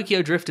tell me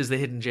Tokyo Drift is the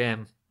hidden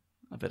gem.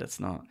 I bet it's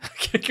not.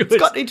 Okay, good.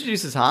 Scott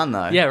introduces Han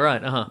though. Yeah.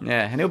 Right. Uh huh.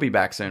 Yeah, and he'll be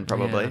back soon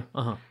probably. Yeah.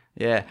 Uh huh.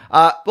 Yeah.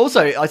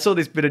 Also, I saw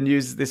this bit of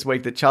news this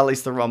week that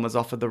Charlize Theron was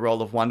offered the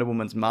role of Wonder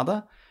Woman's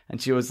mother,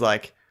 and she was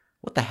like,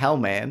 "What the hell,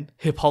 man?"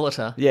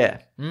 Hippolyta. Yeah.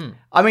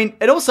 I mean,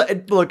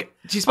 look,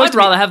 she's supposed I'd to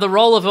rather have the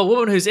role of a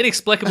woman who's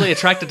inexplicably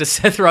attracted to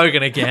Seth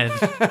Rogen again.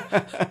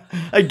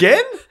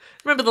 again.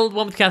 Remember the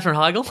one with Katherine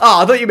Heigl?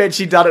 Oh, I thought you meant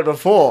she'd done it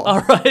before. All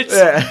right.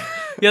 Yeah.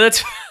 Yeah,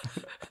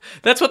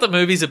 that's what the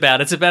movie's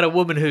about. It's about a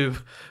woman who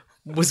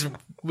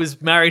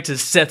was married to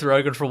Seth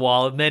Rogen for a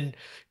while and then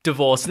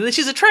divorced, and then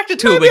she's attracted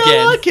to Maybe him I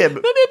again. like him.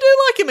 Maybe I do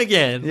like him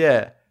again.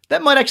 Yeah.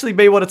 That might actually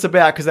be what it's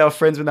about because they were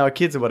friends when they were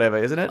kids or whatever,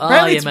 isn't it? Oh,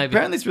 Apparently, yeah, it's, maybe.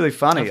 apparently it's really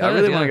funny. I've I heard,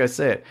 really yeah. want to go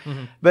see it.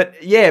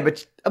 But yeah,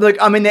 but look,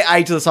 I mean, they're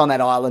ageless on that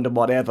island and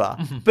whatever.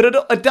 But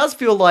it does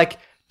feel like,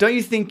 don't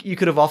you think you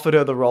could have offered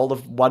her the role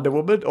of Wonder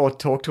Woman or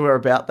talked to her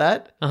about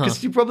that?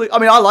 Because you probably, I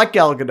mean, I like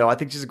Gal Gadot. I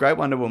think she's a great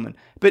Wonder Woman.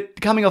 But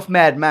coming off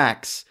Mad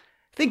Max,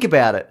 think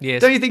about it.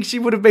 Yes. Don't you think she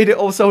would have been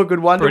also a good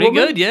Wonder Pretty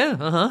Woman? good, yeah.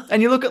 Uh-huh.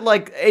 And you look at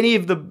like any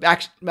of the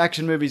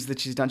action movies that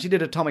she's done. She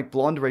did Atomic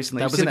Blonde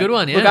recently. That You've was seen a good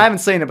one, Look, yeah. I haven't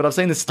seen it, but I've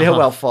seen the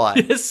stairwell fight.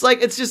 Yes. It's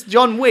like it's just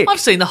John Wick. I've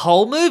seen the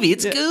whole movie.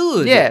 It's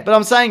good. Yeah, but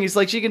I'm saying it's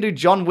like she can do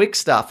John Wick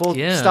stuff or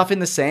Yeah. stuff in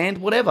the sand,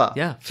 whatever.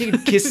 Yeah. She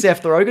can kiss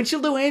Seth Rogen.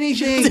 She'll do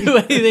anything. Do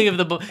anything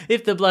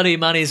if the bloody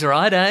money's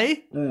right, eh?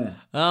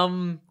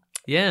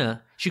 Yeah.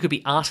 She could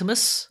be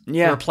Artemis,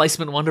 Yeah. the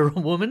replacement Wonder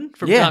Woman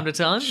from Yeah, time to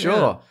time.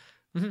 Sure.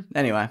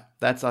 Anyway,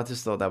 I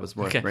just thought that was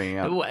worth Okay. bringing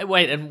up.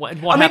 Wait, and what I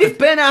mean, happened? if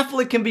Ben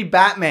Affleck can be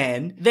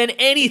Batman, Then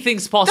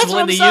anything's that's possible what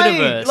in I'm the saying.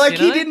 universe. Like, you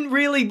he know? didn't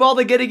really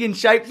bother getting in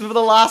shape for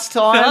the last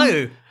time.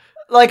 No.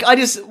 Like,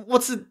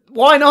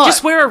 why not?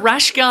 Just wear a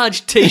rash guard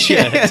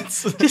t-shirt.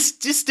 Yes.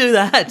 Just do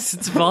that.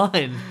 It's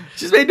fine.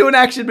 She's been doing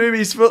action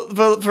movies for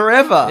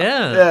forever.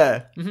 Yeah.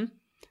 Yeah. Mm-hmm.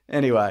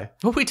 Anyway.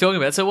 What are we talking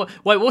about? So,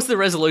 what's the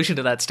resolution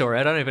to that story?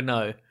 I don't even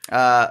know.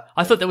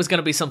 I thought there was going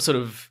to be some sort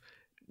of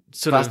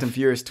Fast and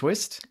Furious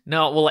twist?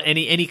 No, well,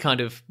 any kind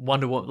of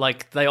Wonder Woman.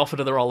 Like, they offered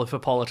her the role of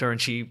Hippolyta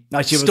and she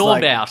No, she was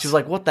stormed like, out. She was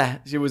like, what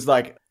the... She was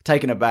like,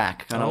 taken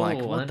aback. Kind of Oh, like,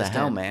 I what the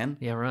hell, understand. man?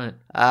 Yeah, right.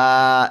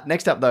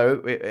 Next up,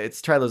 though,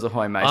 it's Trailers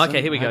Ahoy, Mason.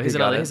 Okay, here we I go. hope Here's you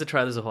got another. it. Here's the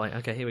Trailers Ahoy.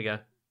 Okay, here we go.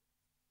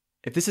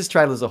 If this is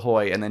Trailers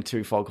Ahoy and then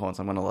 2 foghorns,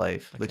 I'm going to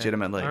leave,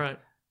 legitimately. All right.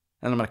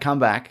 And I'm going to come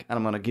back and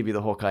I'm going to give you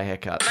the Hawkeye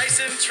haircut.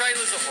 Mason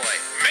Trailers Ahoy.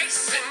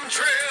 Mason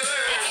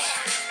Trailers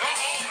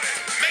Ahoy.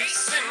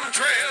 Mason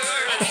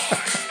Trailers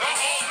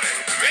Ahoy.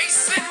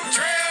 Mason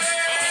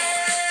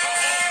Trailers.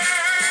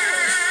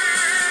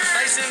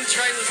 Mason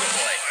Trailers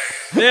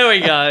Ahoy. There we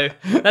go.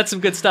 That's some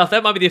good stuff.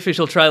 That might be the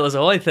official Trailers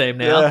Ahoy theme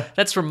now. Yeah.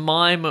 That's from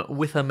Mime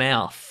with a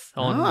Mouth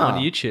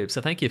on YouTube. So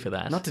thank you for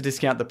that. Not to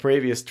discount the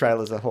previous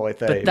Trailers Ahoy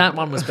theme. But that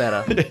one was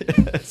better.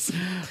 Yes.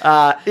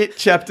 It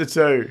Chapter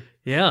 2.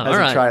 Yeah, As all a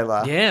right.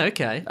 trailer. Yeah,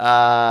 okay.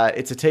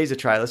 It's a teaser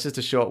trailer. It's just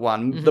a short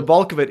one. Mm-hmm. The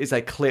bulk of it is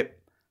a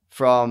clip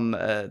from...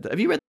 have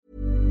you read...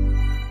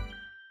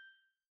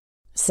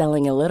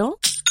 Selling a little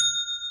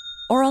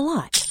or a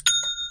lot?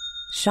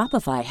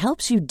 Shopify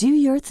helps you do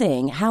your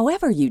thing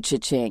however you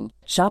cha-ching.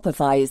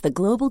 Shopify is the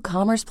global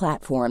commerce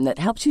platform that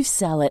helps you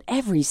sell at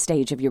every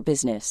stage of your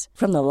business.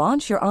 From the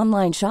launch your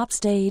online shop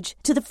stage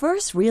to the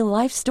first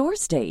real-life store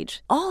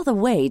stage, all the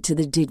way to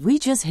the did we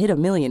just hit a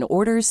million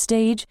orders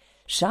stage.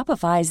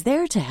 Shopify is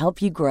there to help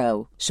you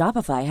grow.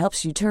 Shopify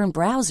helps you turn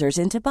browsers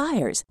into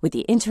buyers with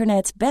the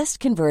internet's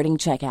best converting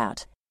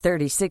checkout.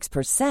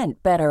 36%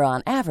 better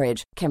on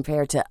average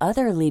compared to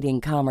other leading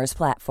commerce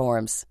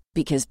platforms.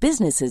 Because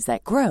businesses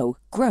that grow,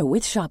 grow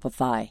with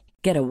Shopify.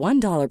 Get a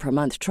 $1 per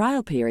month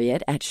trial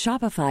period at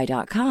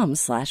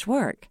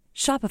shopify.com/work.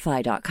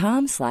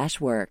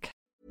 Shopify.com/work.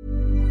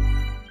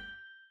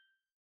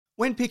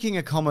 When picking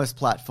a commerce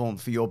platform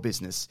for your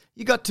business,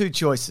 you got two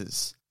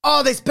choices.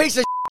 Oh, this piece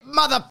of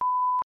mother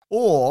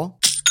or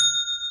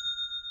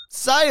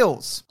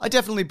sales. I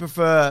definitely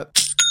prefer,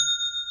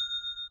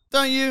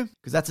 don't you?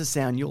 Because that's a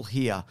sound you'll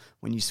hear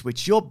when you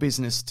switch your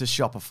business to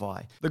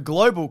Shopify, the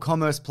global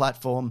commerce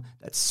platform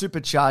that's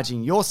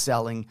supercharging your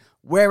selling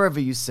wherever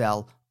you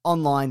sell,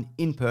 online,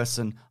 in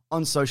person,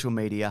 on social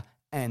media,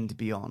 and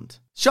beyond.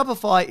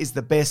 Shopify is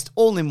the best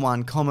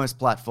all-in-one commerce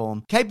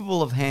platform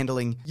capable of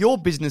handling your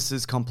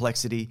business's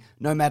complexity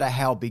no matter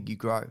how big you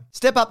grow.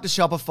 Step up to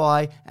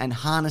Shopify and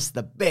harness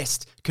the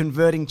best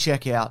converting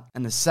checkout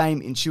and the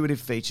same intuitive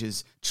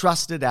features,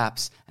 trusted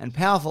apps, and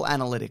powerful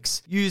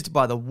analytics used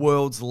by the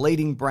world's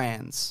leading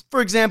brands. For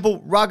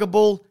example,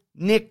 Ruggable,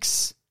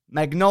 Nix,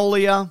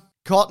 Magnolia,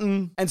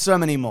 Cotton, and so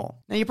many more.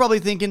 Now you're probably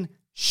thinking,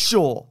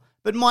 sure,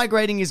 but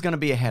migrating is going to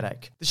be a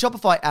headache. The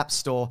Shopify App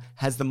Store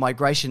has the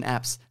migration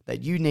apps that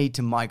you need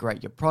to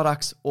migrate your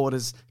products,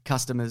 orders,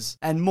 customers,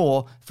 and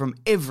more from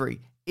every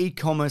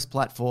e-commerce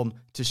platform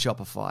to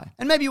Shopify.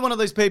 And maybe you're one of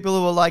those people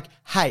who are like,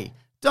 hey,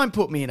 don't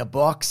put me in a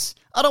box.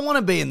 I don't want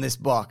to be in this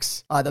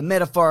box, either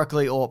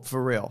metaphorically or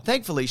for real.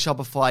 Thankfully,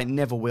 Shopify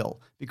never will,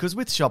 because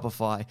with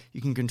Shopify,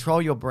 you can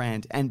control your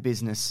brand and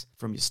business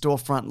from your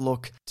storefront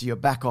look to your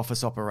back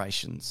office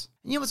operations.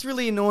 And you know what's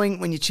really annoying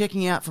when you're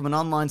checking out from an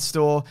online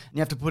store and you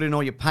have to put in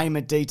all your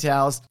payment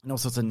details and all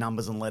sorts of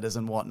numbers and letters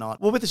and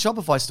whatnot? Well, with the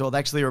Shopify store, they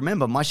actually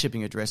remember my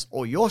shipping address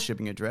or your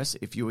shipping address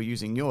if you were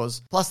using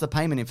yours, plus the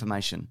payment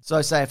information.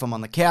 So say if I'm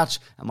on the couch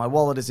and my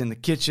wallet is in the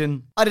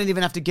kitchen, I don't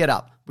even have to get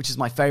up, which is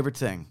my favorite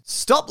thing.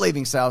 Stop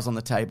leaving sales on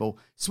the table,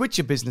 switch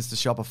your business to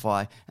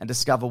Shopify, and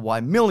discover why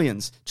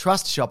millions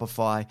trust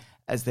Shopify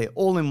as their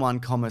all-in-one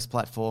commerce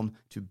platform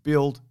to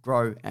build,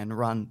 grow, and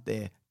run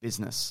their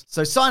business.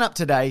 So sign up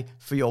today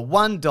for your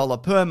 $1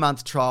 per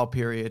month trial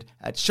period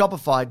at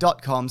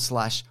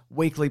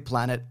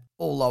shopify.com/weeklyplanet,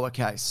 all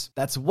lowercase.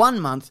 That's 1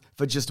 month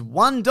for just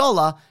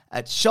 $1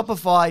 at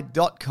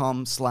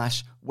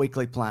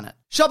shopify.com/weeklyplanet.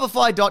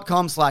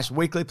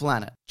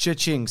 Shopify.com/weeklyplanet.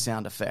 Cha-ching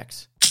sound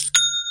effect.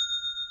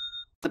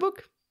 The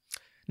book?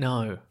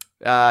 No.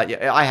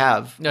 Yeah, I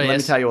have. No, Let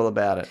yes. me tell you all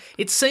about it.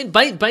 It seemed,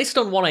 based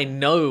on what I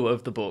know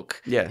of the book,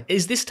 Yeah.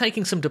 is this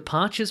taking some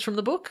departures from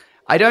the book?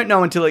 I don't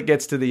know until it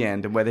gets to the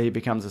end and whether he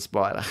becomes a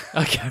spider.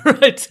 Okay,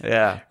 right.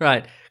 Yeah.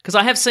 Right. Because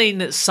I have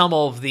seen some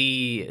of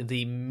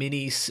the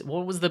mini,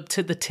 what was the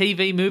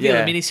TV movie or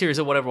Yeah. the miniseries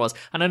or whatever it was,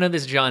 and I know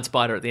there's a giant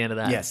spider at the end of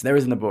that. Yes, there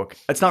is in the book.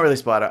 It's not really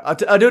spider. I'll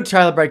do a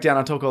trailer breakdown.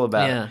 I'll talk all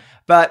about Yeah. it.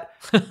 But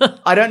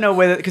I don't know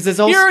whether, because there's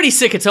also... You're already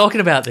sick of talking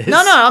about this. No,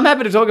 I'm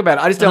happy to talk about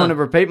it. I just don't want to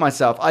repeat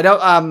myself. I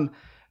don't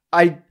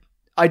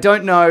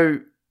know...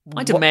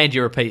 I demand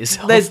you repeat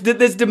yourself.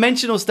 There's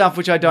dimensional stuff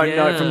which I don't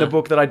know Yeah. from the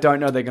book that I don't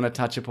know they're going to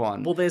touch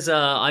upon. Well, there's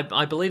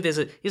I believe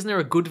isn't there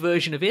a good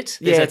version of it?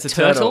 Yeah, There's it's a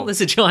turtle.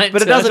 There's a giant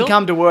But it turtle. doesn't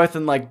come to Earth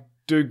and like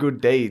do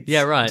good deeds.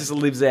 Yeah, right. It just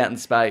lives out in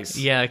space.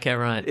 Yeah, okay,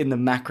 right. In the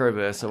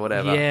macroverse or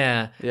whatever.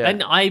 Yeah. Yeah.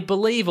 And I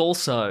believe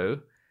also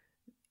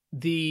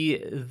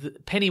the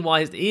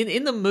Pennywise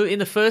in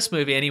the first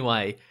movie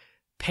anyway,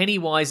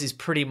 Pennywise is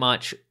pretty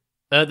much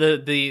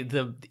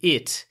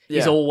is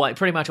Yeah. always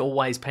pretty much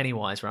always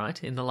Pennywise, right?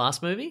 In the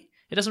last movie,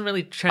 it doesn't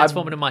really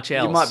transform into much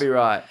else. You might be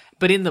right.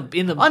 But in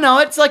the I know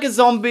it's like a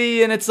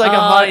zombie and it's like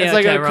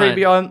a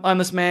creepy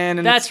homeless man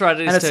and that's right.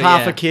 It is and it's too,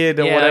 half yeah. a kid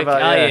or Yeah, whatever.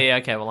 Okay. Yeah.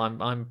 Okay. Well,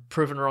 I'm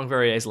proven wrong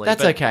very easily.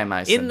 That's But okay,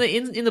 Mason.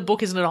 In the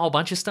book, isn't it a whole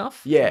bunch of stuff?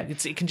 Yeah.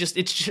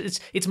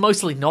 It's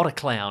mostly not a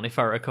clown, if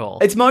I recall.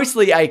 It's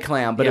mostly a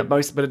clown, but Yep.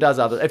 it does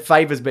other. It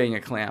favors being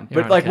a clown.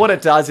 But right, like okay. what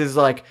it does is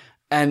like.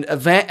 And a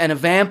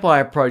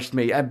vampire approached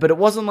me, but it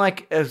wasn't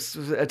like a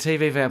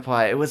TV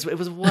vampire. It was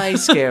way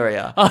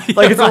scarier. Oh, yeah,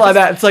 like it's not right. like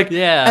that. It's like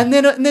Yeah. And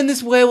then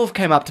this werewolf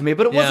came up to me,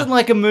 but it Yeah. wasn't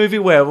like a movie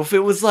werewolf. It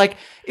was much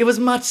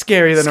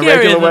scarier than a Scarier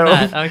regular than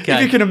werewolf. that, okay.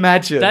 If you can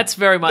imagine, That's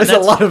very much. There's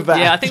a lot of that.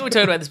 Yeah, I think we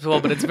talked about this before,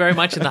 but it's very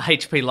much in the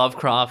H.P.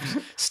 Lovecraft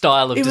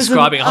style of It was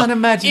describing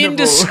unimaginable.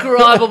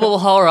 indescribable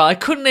horror. I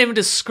couldn't even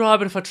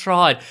describe it if I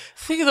tried.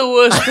 Think of the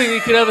worst thing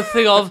you could ever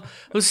think of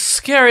was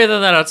scarier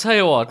than that. I'll tell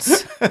you what.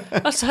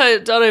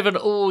 Don't even.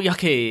 Oh,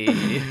 yucky,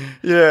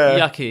 yeah.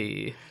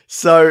 yucky.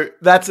 So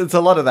it's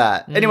a lot of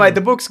that. Mm. Anyway, the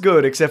book's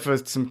good except for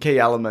some key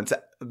elements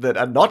that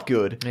are not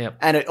good. Yep.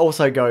 And it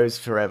also goes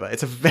forever.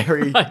 It's a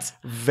very, Right.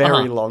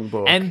 very Uh-huh. long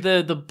book. And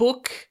the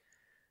book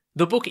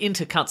The book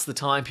intercuts the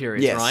time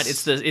periods, Yes. right?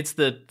 It's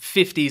the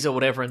 50s or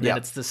whatever, and then Yep.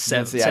 it's the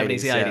Then it's the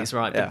 70s, the 80s, 80s, yeah.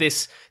 right? Yeah.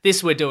 But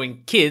this we're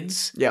doing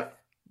kids Yep.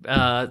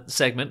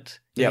 segment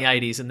in Yep. the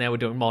 80s, and now we're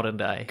doing modern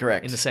day.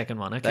 Correct. In the second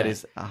one, okay. That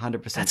is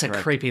 100% That's correct.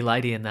 a creepy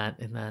lady in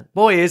that.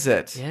 Boy, is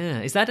it. Yeah,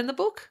 is that in the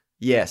book?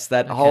 Yes,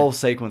 that whole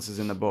sequence is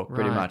in the book,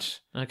 pretty Right. much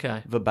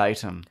Okay.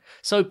 verbatim.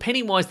 So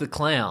Pennywise the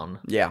clown.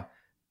 Yeah.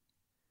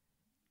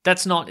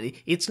 That's not.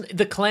 It's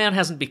the clown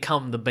hasn't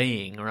become the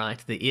being, right?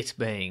 The it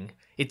being.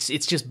 It's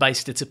just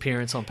based its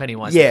appearance on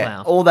Pennywise the Yeah,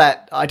 clown. all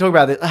that. I talk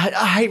about this.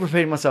 I hate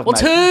repeating myself, Well, mate.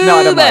 too No,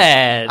 I don't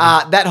bad.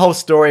 mind. That whole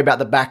story about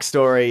the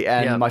backstory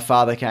and Yeah. my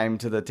father came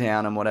to the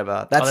town and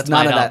whatever. Oh, That's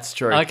none made of up. that's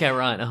true. Okay,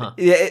 right. Uh-huh.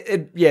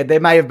 Yeah, there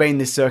may have been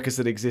this circus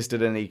that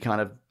existed and he kind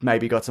of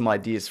maybe got some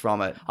ideas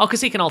from it. Oh, because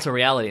he can alter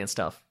reality and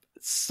stuff.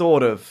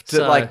 Sort of,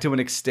 to an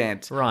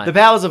extent. Right. The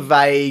powers are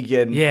vague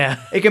and Yeah.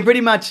 it can pretty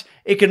much,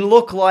 it can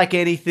look like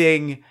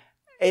anything.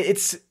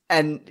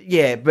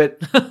 But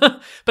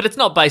But it's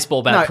not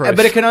baseball bat no, proof.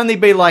 but it can only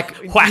be like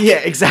Whack, yeah,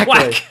 exactly.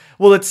 whack.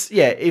 Well, it's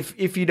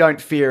if you don't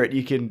fear it,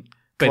 you can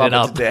Beat club it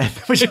up. to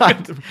death, which I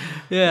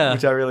Yeah.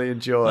 which I really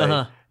enjoy.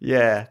 Uh-huh.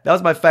 Yeah, that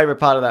was my favorite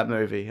part of that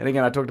movie. And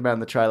again, I talked about it in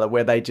the trailer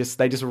where they just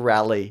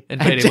rally And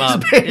beat him just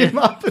up. beat him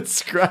up.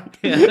 It's great.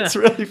 It's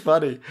really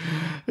funny.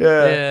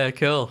 Yeah. Yeah,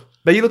 cool.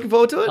 But are you looking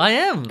forward to it? I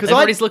am. 'Cause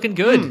Everybody's looking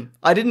good.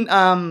 I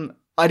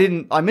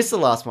missed the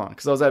last one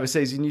because I was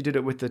overseas and you did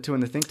it with the Two in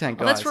the Think Tank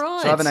guys. Oh, that's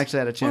right. So I haven't actually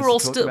had a chance We're all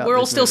to talk still about we're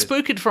all these still movies.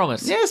 spooked from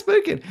it. Yeah,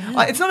 spooking.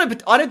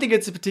 I don't think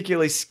it's a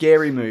particularly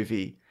scary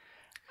movie.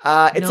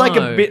 It's like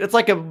No. it's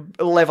like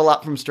a level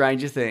up from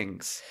Stranger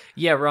Things,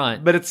 Yeah,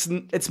 right. but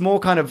it's more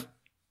kind of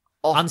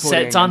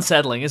off-putting. It's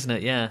unsettling, isn't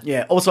it? Yeah.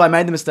 Yeah. Also, I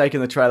made the mistake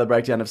in the trailer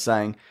breakdown of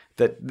saying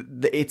that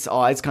its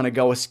eyes kind of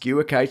go askew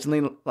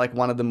occasionally. Like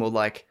one of them will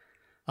like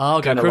Oh,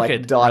 go kind of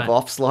crooked. like dive Right.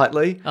 off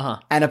slightly. Uh-huh.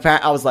 And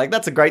apparently, I was like,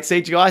 "That's a great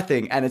CGI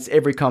thing." And it's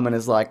every comment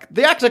is like,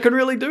 "The actor can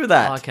really do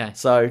that." Oh, okay.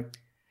 So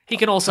He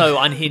can also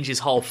unhinge his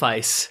whole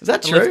face. Is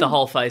that and lift true? the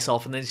whole face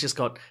off, and then he's just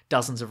got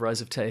dozens of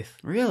rows of teeth.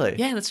 really,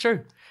 Yeah, that's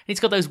true. He's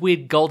got those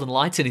weird golden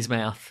lights in his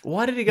mouth.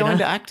 Why did he go You know?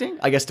 into acting?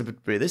 I guess to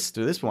do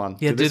this one.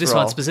 Yeah, do this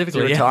role. one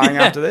specifically. Is he yeah. retiring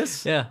after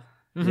this. Yeah.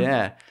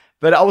 Yeah,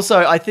 but also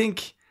I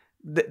think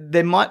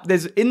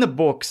there's in the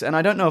books, and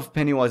I don't know if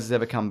Pennywise has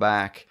ever come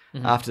back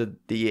after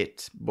the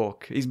It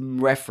book. He's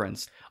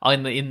referenced. Oh,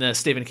 in the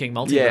Stephen King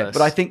multiverse. Yeah,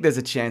 but I think there's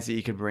a chance that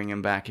you could bring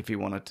him back if you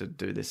wanted to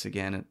do this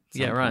again at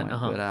some Yeah, right, point.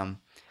 uh-huh. But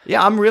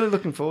yeah, I'm really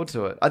looking forward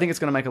to it. I think it's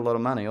going to make a lot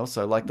of money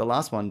also, like the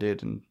last one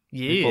did, and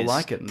people Yes.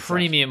 like it. And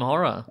Premium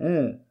horror.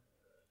 such.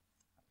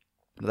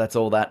 But that's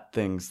all that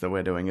things that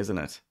we're doing, isn't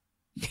it?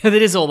 That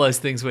is all those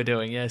things we're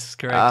doing. Yes,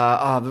 correct.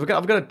 I've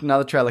got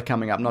another trailer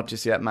coming up, not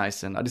just yet,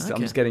 Mason. I'm Okay.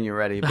 just getting you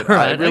ready. But All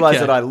I right, realized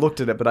okay. that I looked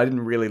at it, but I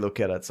didn't really look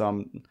at it. So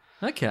I'm.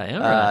 okay, all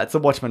right. It's a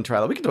Watchmen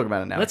trailer. We can talk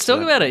about it now. Let's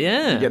talk about it,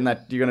 yeah. You're going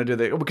to do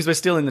the because we're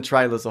still in the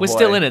trailers. We're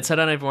still in it, so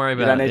don't even worry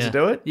about it. don't need yeah. to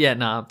do it? Yeah,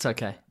 no, it's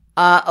okay.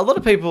 A lot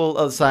of people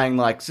are saying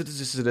like, is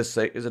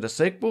it a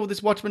sequel?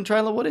 This Watchmen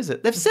trailer? What is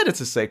it? They've said it's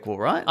a sequel,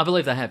 right? I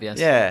believe they have, yes.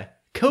 Yeah,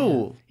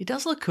 cool. He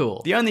does look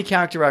cool. The only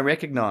character I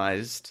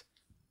recognised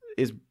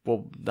is the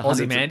hundreds of-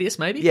 Ozymandias,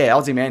 maybe? Yeah,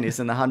 Ozymandias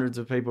and the hundreds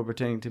of people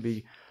pretending to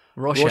be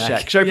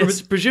Rorschach. So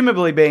Yes.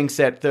 presumably being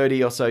set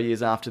 30 or so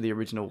years after the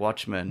original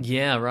Watchmen.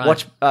 Yeah,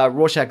 right.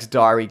 Rorschach's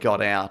diary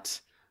got out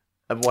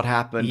of what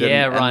happened.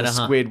 Yeah, and right, the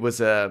uh-huh. squid was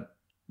a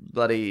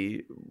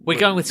bloody... We're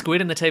going with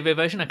Squid in the TV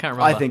version? I can't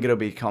remember. I think it'll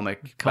be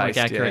comic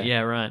accurate, yeah,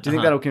 right. Do you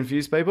think that'll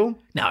confuse people?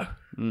 No.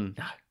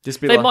 Just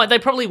be They like... They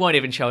probably won't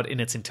even show it in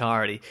its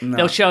entirety.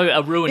 They'll show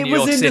a ruined It New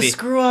was York City.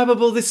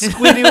 indescribable, this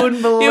squid, you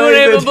wouldn't believe You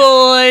wouldn't even it.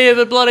 believe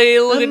it, bloody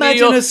look at New Imagine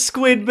York. a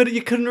squid, but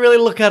you couldn't really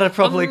look at it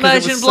properly because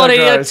it Imagine was bloody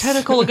so a gross.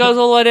 tentacle that goes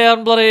all the way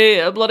down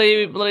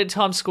bloody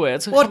Times Square.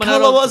 It's What coming out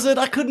colour of- was it?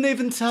 I couldn't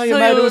even tell you, Tell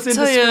mate. you- It was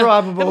tell you,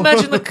 indescribable.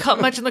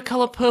 Imagine the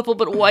colour purple,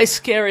 but way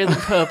scarier than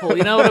purple.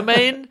 You know what I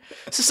mean?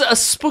 It's just a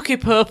spooky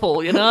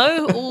purple. You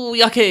know? Ooh,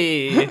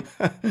 yucky.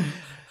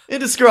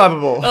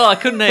 Indescribable. Oh, I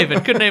couldn't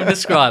even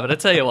describe it. I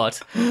tell you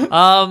what.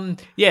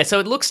 Yeah. So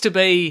it looks to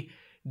be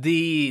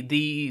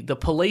the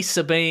police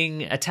are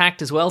being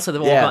attacked as well. So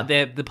they've all Yeah.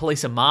 got the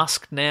police are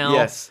masked now.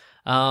 Yes.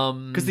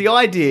 Because the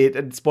idea,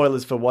 and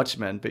spoilers for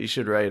Watchmen, but you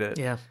should read it,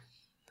 Yeah.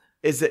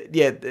 is that,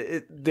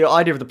 the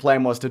idea of the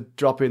plan was to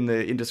drop in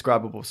the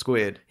indescribable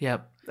squid. Yeah.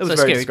 It was So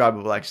very scary.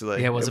 describable, actually.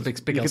 Yeah, it was a big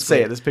You old could see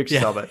squid. it. There's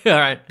pictures Yeah. of it. All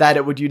right. That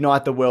it would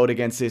unite the world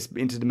against this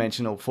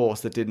interdimensional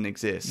force that didn't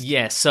exist.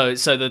 Yes, so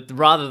that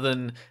rather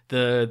than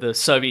the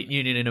Soviet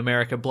Union and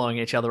America blowing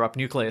each other up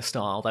nuclear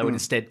style, they would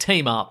instead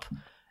team up,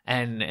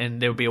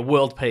 and there would be a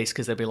world peace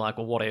because they'd be like,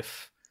 well, what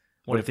if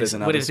there's this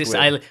another squid?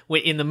 alien,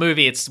 in the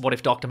movie it's what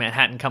if Dr.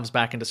 Manhattan comes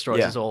back and destroys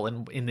Yeah. us all,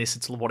 and in this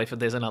it's what if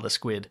there's another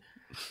squid.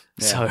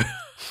 Yeah. So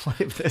What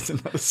if there's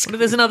another what squid? if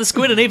there's another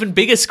squid, an even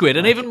bigger squid,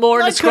 and even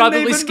more I couldn't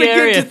indescribably even begin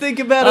scarier. to think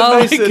about it, Oh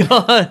Mason. my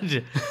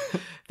god!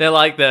 They're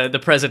like the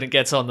president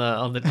gets on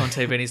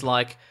TV and he's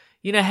like,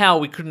 you know how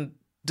we couldn't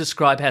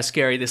describe how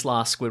scary this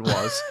last squid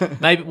was.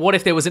 Maybe what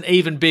if there was an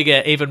even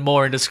bigger, even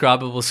more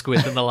indescribable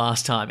squid than the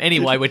last time?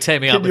 Anyway, we're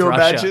teaming up with you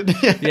Russia.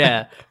 imagine?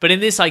 Yeah. But in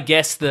this, I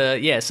guess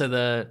so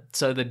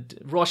the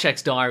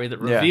Rorschach's diary that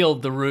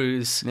revealed the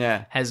ruse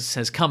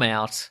has come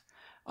out.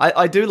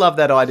 I do love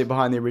that idea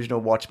behind the original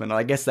Watchmen.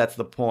 I guess that's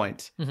the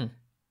point. Mm-hmm.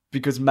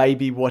 Because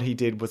maybe what he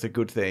did was a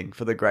good thing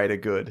for the greater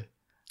good.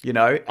 You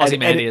know?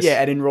 Ozymandias.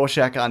 And in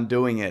Rorschach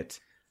undoing it,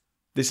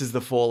 this is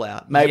the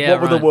fallout. Maybe Yeah,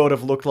 what would right. the world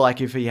have looked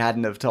like if he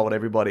hadn't have told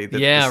everybody that,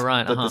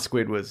 that the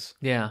squid was...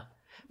 Yeah.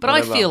 But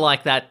Whatever. I feel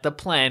like that the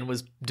plan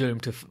was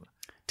doomed to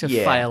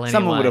fail anyway.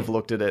 Someone would have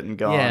looked at it and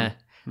gone... Yeah.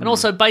 And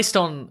also, based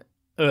on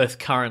Earth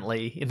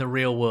currently in the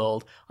real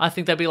world, I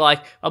think they'd be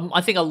like,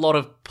 I think a lot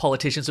of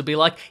politicians would be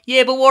like,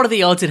 yeah, but what are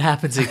the odds it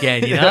happens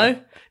again, you know?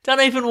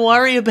 Don't even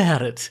worry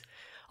about it.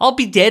 I'll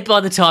be dead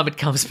by the time it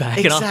comes back.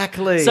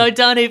 Exactly. So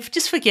don't even,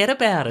 just forget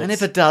about it. And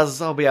if it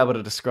does, I'll be able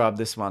to describe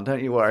this one.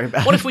 Don't you worry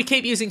about it. What if we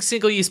keep using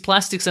single-use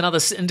plastics and other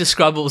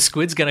indescribable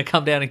squid's going to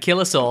come down and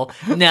kill us all?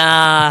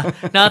 Nah,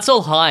 it's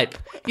all hype.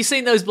 You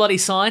seen those bloody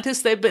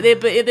scientists? They're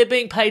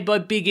being paid by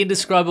big,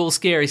 indescribable,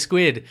 scary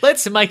squid.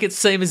 Let's make it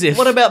seem as if...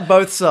 What about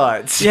both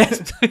sides?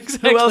 Yes,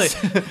 exactly. Who else?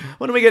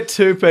 What do we get?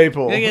 Two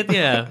people.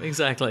 Yeah,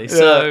 exactly.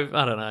 So,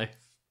 I don't know.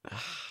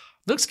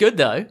 Looks good,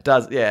 though.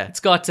 Does, yeah.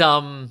 It's got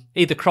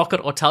either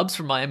Crockett or Tubbs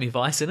from Miami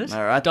Vice in it.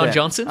 All right, Don then.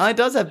 Johnson. Oh, it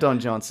does have Don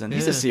Johnson.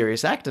 He's a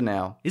serious actor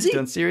now. Is He's he?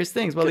 doing serious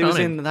things. Well, Good he was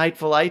on him. in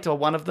Hateful Eight or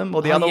one of them,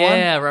 or the Oh, other one.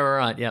 Yeah,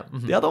 right, yeah.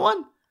 Mhm. The other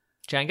one?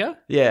 Django?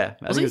 Yeah,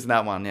 I think he? it was in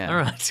that one, yeah. All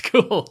right,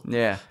 cool.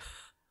 Yeah.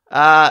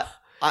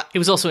 He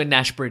was also in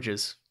Nash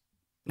Bridges.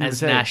 was As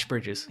he? Nash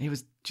Bridges. He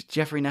was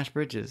Jeffrey Nash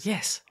Bridges.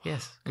 Yes.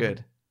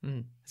 Good.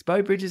 Is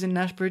Bo Bridges in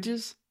Nash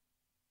Bridges?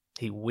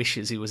 He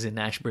wishes he was in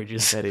Nash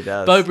Bridges. I bet he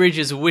does. Bo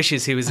Bridges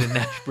wishes he was in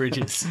Nash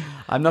Bridges.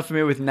 I'm not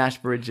familiar with Nash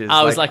Bridges.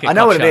 Oh, it was like a I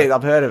know cop what show. it is.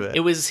 I've heard of it.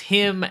 It was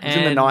him and... It was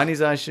in the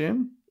 90s, I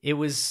assume? It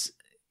was...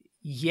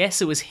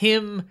 Yes, it was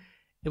him.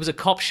 It was a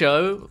cop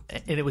show,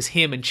 and it was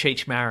him and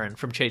Cheech Marin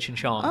from Cheech and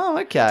Chong. Oh,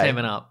 okay.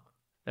 Teaming up.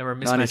 They were a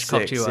mismatched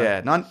cop 96, duo.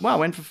 yeah. Wow,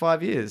 went for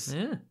 5 years.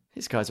 Yeah.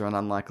 These guys are an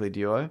unlikely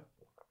duo.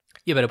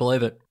 You better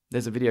believe it.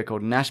 There's a video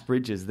called Nash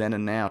Bridges, Then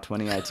and Now,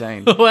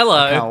 2018. Oh, hello.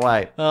 I can't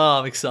wait. Oh,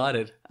 I'm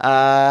excited.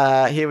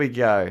 Here we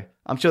go.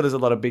 I'm sure there's a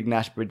lot of big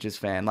Nash Bridges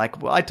fan.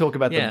 Like, I talk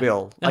about the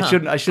bill. I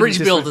shouldn't Bridge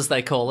just builders,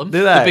 they call them. Do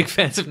The they? big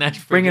fans of Nash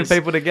Bridges. bringing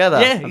people together.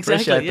 Yeah, I exactly.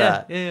 appreciate Yeah,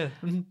 that. yeah.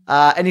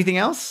 Mhm. Anything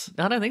else?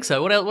 I don't think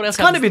so. What else? It's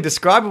kind of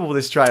indescribable,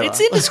 this trailer. It's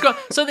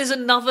indescribable. So there's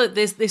another.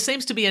 There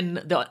seems to be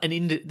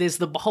there's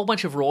the whole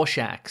bunch of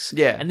Rorschachs.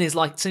 Yeah. And there's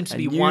seems to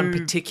be one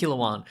particular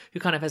one who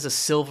kind of has a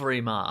silvery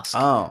mask.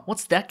 Oh.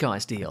 What's that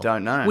guy's deal?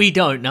 Don't know. We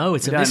don't know.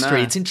 It's a don't mystery.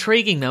 know. It's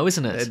intriguing though,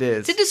 isn't it? It is.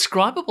 It's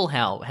indescribable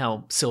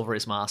how silver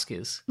his mask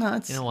is. No,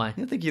 it's, in a way.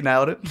 I think you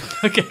nailed it.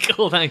 Okay,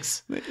 cool.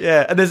 Thanks.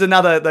 Yeah, and there's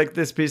another, there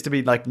appears to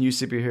be new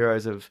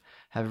superheroes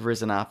have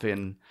risen up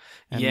and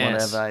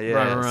Yes. whatever.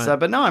 Yeah. Right. So,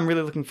 but no, I'm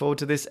really looking forward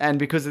to this. And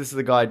because this is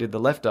the guy who did The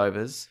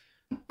Leftovers,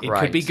 It great.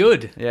 could be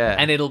good. Yeah.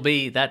 And it'll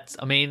be that.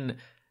 I mean,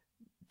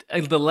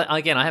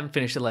 again, I haven't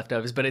finished The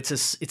Leftovers, but it's a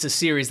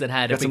series that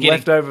had Got a some beginning.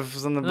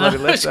 leftovers on the bloody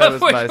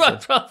leftovers, Mason.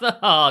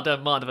 Oh,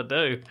 don't mind if I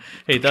do.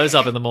 Heat those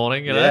up in the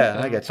morning, you know.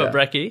 Yeah, I get for ya.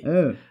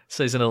 brekkie.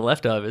 Season of The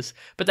Leftovers,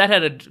 but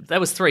that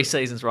was 3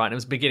 seasons, right? And it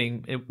was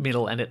beginning,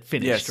 middle, and it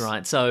finished, Yes.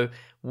 right? So,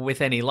 with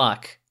any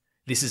luck,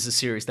 this is a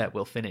series that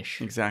will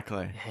finish.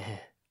 Exactly.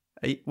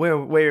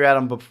 Where you're at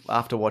on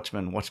after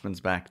Watchmen? Watchmen's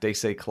back.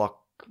 DC clock.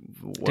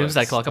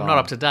 Doomsday Clock. I'm not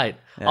up to date.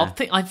 Yeah.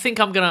 I think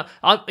I'm gonna.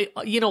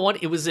 You know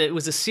what? It was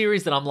a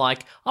series that I'm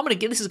like, I'm gonna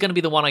get. This is gonna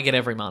be the one I get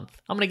every month.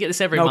 I'm gonna get this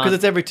every No, month. because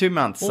it's every 2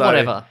 months. Well, so.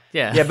 whatever.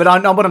 Yeah. Yeah, but I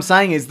know what I'm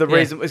saying is the Yeah.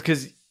 reason is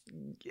because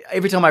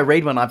every time I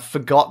read one, I've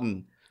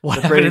forgotten What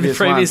the happened in the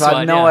previous, previous one. So I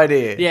one, have no yeah.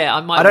 idea. Yeah,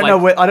 I might I don't know.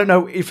 wait- I don't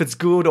know if it's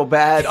good or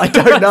bad. I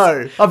don't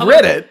know. I've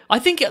read it. I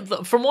think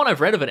from what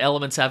I've read of it,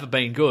 elements have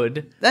been good.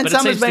 And but it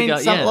some seems has to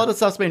been, go- a lot of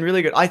stuff's been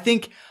really good. I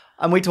think,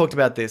 and we talked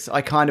about this.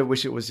 I kind of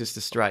wish it was just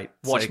a straight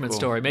Watchmen sequel.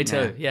 story. Me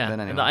too. Yeah. But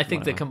anyway, And I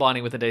think that whatever.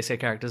 combining with the DC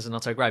characters is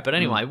not so great. But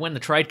anyway, when the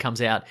trade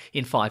comes out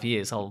in 5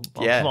 years, I'll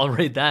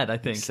read that. I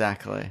think.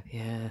 Exactly.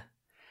 Yeah.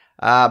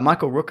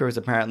 Michael Rooker is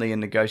apparently in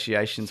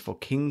negotiations for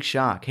King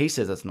Shark. He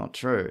says that's not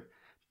true,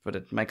 but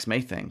it makes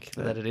me think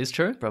That it is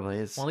true. probably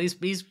is. Well, he's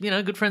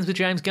good friends with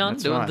James Gunn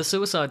That's doing right. the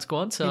Suicide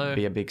Squad. So He'd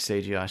be a big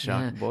CGI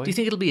shark Yeah. boy. Do you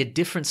think it'll be a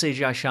different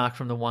CGI shark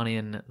from the one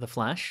in The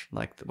Flash?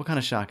 Like, what kind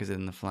of shark is it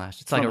in the Flash?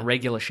 It's like not a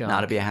regular shark. No,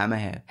 it'd be a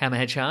hammerhead.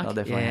 Hammerhead shark? They'll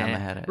definitely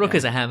hammerhead it,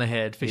 Rooker's yeah. a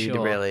hammerhead for He sure.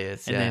 really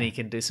is, And yeah. then he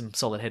can do some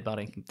solid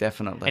headbutting.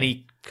 Definitely. And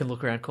he can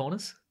look around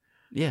corners?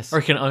 yes. Or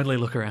he can only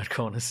look around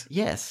corners?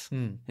 Yes.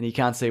 And you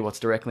can't see what's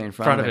directly in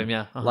front, Front of him,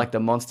 yeah. Uh-huh. Like the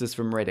monsters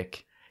from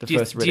Riddick. The Do you,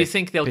 first Riddick. do you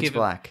think they'll Pitch give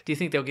Black. him? Do you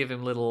think they'll give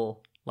him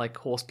little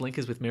horse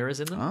blinkers with mirrors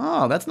in them,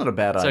 Oh, that's not a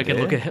bad so idea.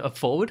 he can look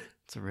forward?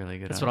 It's a really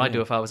good That's idea. what I'd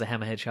do if I was a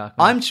hammerhead shark.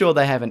 Man. I'm sure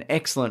they have an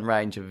excellent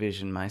range of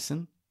vision,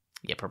 Mason.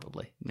 Yeah,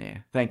 probably. Yeah.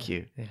 Thank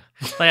you. Yeah,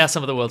 they are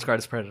some of the world's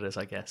greatest predators,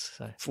 I guess.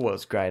 So.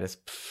 World's greatest.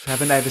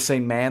 Haven't they ever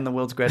seen Man, the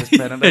world's greatest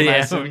predator,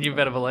 Yeah, Mason? you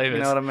better believe it.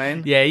 You know what I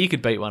mean? Yeah, you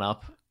could beat one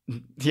up.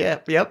 Yeah,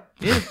 yep.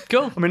 Yeah,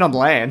 cool. I mean, on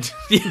land.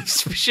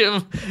 Yes,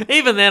 sure.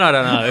 Even then, I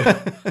don't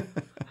know.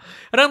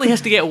 It only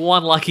has to get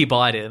one lucky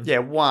bite in. Yeah,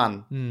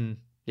 one.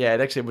 Yeah,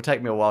 it actually would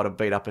take me a while to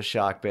beat up a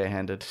shark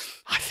barehanded.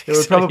 I think It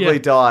would so, probably yeah.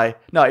 die.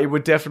 No, it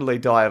would definitely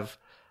die of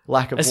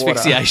lack of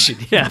Asphyxiation,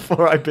 water. yeah.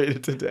 Before I beat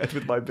it to death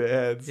with my bare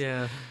hands.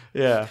 Yeah.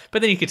 Yeah.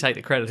 But then you could take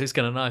the credit. Who's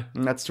going to know?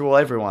 And that's to all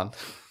everyone.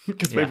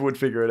 Because Yeah. people would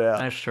figure it out.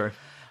 That's true.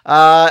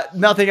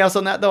 Nothing else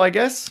on that, though, I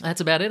guess.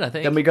 That's about it, I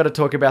think. Then we got to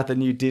talk about the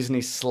new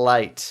Disney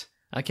slate.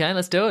 Okay,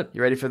 let's do it.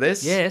 You ready for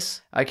this?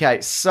 Yes.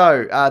 Okay,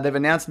 so they've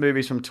announced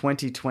movies from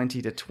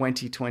 2020 to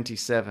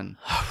 2027.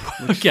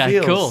 Okay,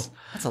 cool.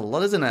 That's a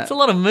lot, isn't it? It's a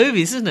lot of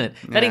movies, isn't it?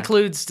 That Yeah.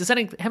 includes,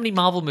 how many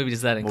Marvel movies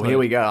does that include? Well, here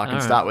we go. I can All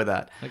right. start with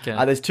that. Okay.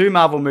 There's 2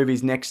 Marvel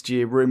movies next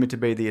year, rumored to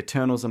be The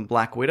Eternals and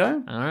Black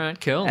Widow. All right,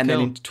 cool. And cool.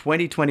 then in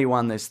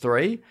 2021, there's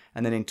 3.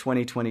 And then in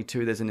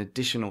 2022, there's an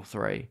additional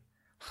 3.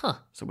 Huh.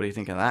 So what do you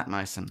think of that,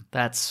 Mason?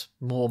 That's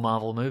more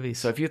Marvel movies.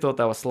 So if you thought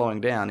they were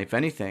slowing down, if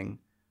anything,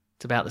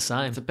 it's about the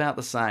same. it's about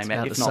the same,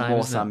 about if the not same, more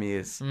isn't it? some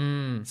years.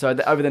 Mm. So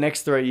over the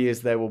next 3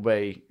 years, there will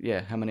be,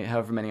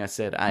 however many I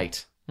said,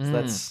 8. So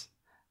that's...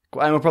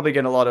 And we'll probably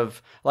get a lot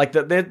of... Like,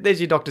 there's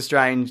your Doctor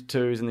Strange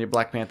 2s and your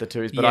Black Panther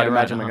 2s, but Yeah, I'd right,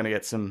 imagine uh-huh. we're going to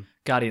get some...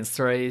 Guardians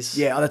 3s.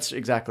 Yeah, that's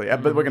exactly.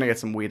 But we're going to get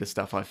some weirder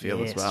stuff, I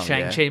feel, as well.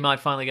 Shang-Chi Yeah. might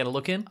finally get a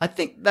look in. I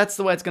think that's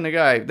the way it's going to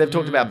go. They've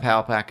talked about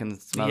Power Pack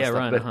and some other Yeah, stuff.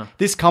 right, But uh-huh.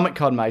 this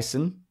Comic-Con,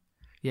 Mason,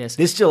 Yes.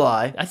 this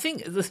July... I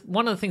think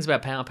one of the things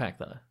about Power Pack,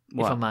 though,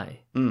 What? if I may,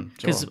 Sure.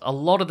 because a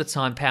lot of the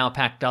time Power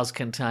Pack does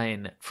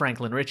contain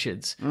Franklin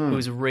Richards, who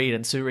is Reed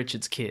and Sue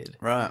Richards' kid.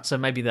 Right. So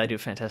maybe they do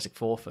Fantastic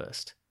Four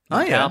first. Oh,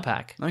 then yeah. Power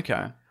Pack.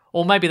 Okay.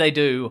 Or maybe they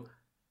do...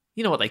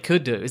 You know what they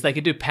could do is they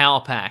could do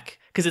Power Pack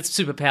because it's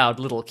superpowered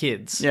little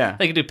kids. Yeah.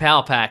 They could do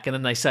Power Pack and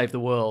then they save the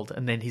world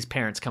and then his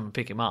parents come and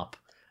pick him up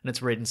and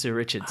it's Reed and Sue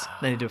Richards.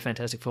 Then they do a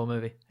Fantastic Four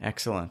movie.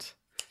 Excellent.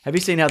 Have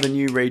you seen how the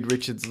new Reed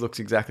Richards looks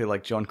exactly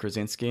like John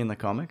Krasinski in the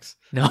comics?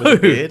 No. With a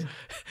beard?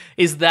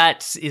 Is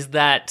that Is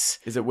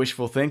it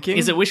wishful thinking?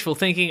 is it wishful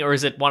thinking or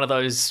is it one of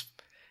those?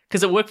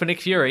 Because it worked for Nick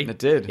Fury. It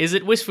did. Is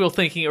it wishful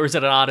thinking or is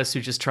it an artist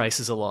who just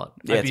traces a lot?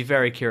 Yeah, I'd be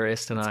very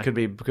curious to know. Could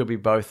be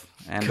both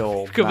and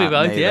all. Could be Nah,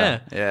 both. neither. Yeah.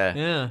 Yeah.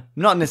 Yeah.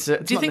 Not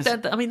necessarily. Do you think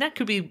that? I mean, that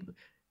could be.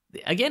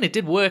 Again, it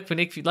did work for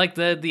Nick. Like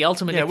the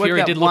ultimate Yeah, it Nick worked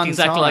Fury out did look one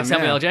exactly like time,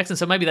 Samuel yeah. L. Jackson.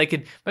 So maybe they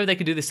could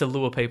do this to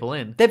lure people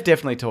in. They've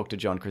definitely talked to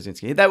John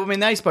Krasinski.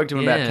 They spoke to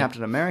him about Yeah.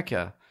 Captain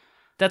America.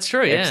 That's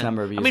true. X Yeah.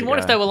 number of I years mean, what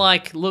ago. if they were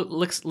like, look,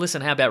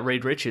 listen, how about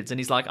Reed Richards? And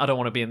he's like, I don't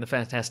want to be in the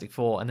Fantastic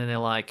Four. And then they're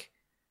like,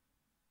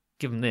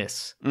 give him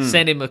this.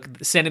 Send him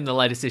the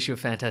latest issue of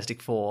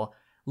Fantastic Four.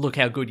 Look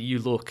how good you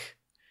look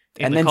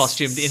in the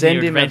costume in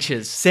your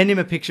adventures. Send him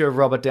a picture of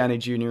Robert Downey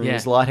Jr. in Yeah.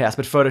 his lighthouse,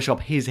 but Photoshop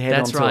his head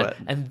That's onto right. it.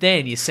 And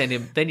then you send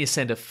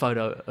a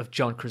photo of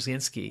John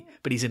Krasinski,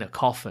 but he's in a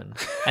coffin.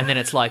 And then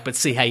it's like, but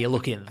see how you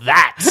look in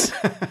that.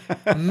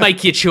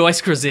 Make your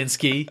choice,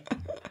 Krasinski.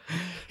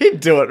 He'd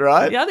do it,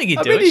 right? Yeah, I think he'd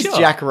do I mean, it, he's sure.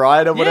 Jack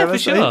Ryan or Yeah, whatever, for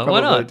so he'd sure. Why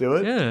probably not? do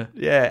it. Yeah.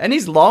 Yeah, and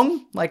he's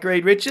long, like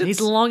Reed Richards. He's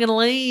long and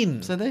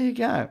lean. So there you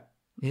go.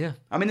 Yeah.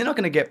 I mean, they're not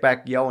going to get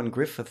back Yoan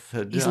Griffith.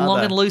 He's long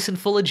and loose and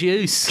full of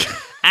juice.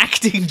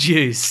 Acting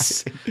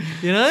juice.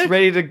 You know?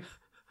 Ready to...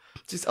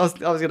 I was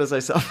going to say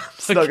something. I'm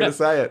just not going to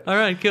say it. All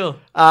right, cool.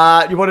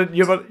 You want to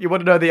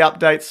know the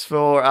updates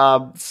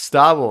for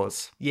Star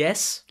Wars?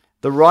 Yes.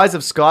 The Rise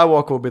of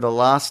Skywalker will be the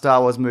last Star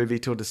Wars movie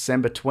till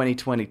December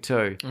 2022.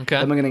 Okay.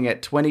 Then we're going to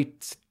get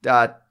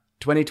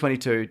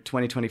 2022,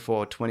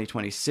 2024,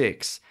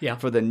 2026 Yeah.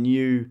 for the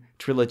new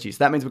trilogy. So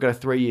that means we've got a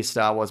 3-year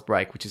Star Wars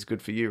break, which is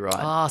good for you, right?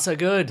 Ah, so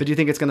good. But do you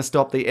think it's going to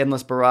stop the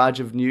endless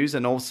barrage of news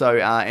and also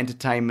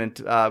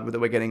entertainment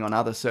that we're getting on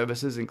other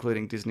services,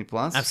 including Disney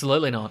Plus?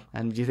 Absolutely not.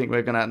 And do you think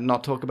we're going to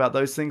not talk about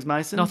those things,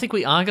 Mason? No, I think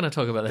we are going to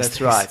talk about this. That's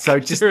right. So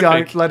just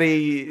Terrific.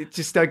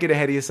 don't get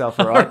ahead of yourself,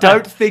 all right?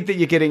 Don't think that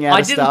you're getting out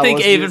I of didn't Star think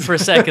Wars even news. for a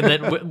second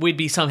that we'd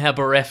be somehow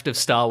bereft of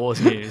Star Wars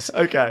news.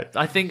 Okay.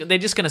 I think they're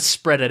just going to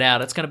spread it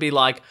out. It's going to be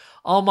like,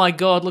 oh my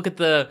god, look at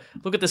the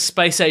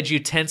space age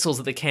utensils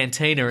at the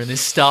cantina in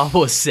this Star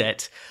Wars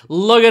set.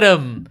 Look at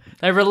them.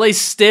 They release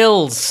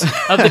stills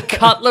of the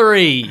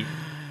cutlery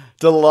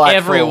Delightful.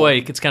 every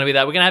week. It's going to be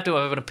that. We're going to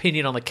have an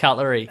opinion on the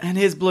cutlery. And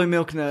here's Blue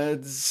Milk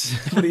Nerds.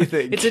 What do you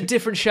think? It's a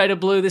different shade of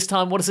blue this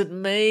time. What does it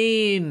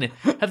mean?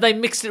 Have they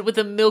mixed it with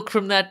the milk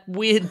from that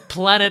weird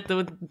planet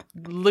that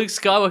Luke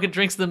Skywalker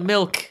drinks the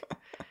milk?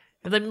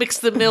 Have they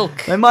mixed the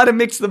milk? They might have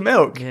mixed the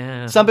milk.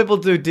 Yeah. Some people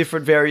do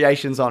different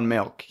variations on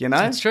milk, you know?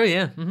 That's true,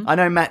 yeah. Mhm. I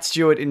know Matt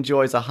Stewart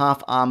enjoys a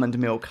half almond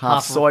milk,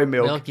 half soy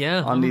milk,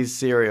 yeah. on his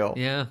cereal.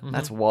 Yeah. Mhm.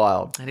 That's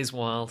wild. That is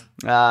wild.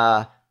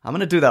 I'm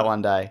going to do that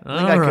one day. I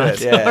think I All right.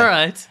 could,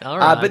 yeah. All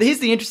right. But here's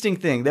the interesting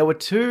thing. There were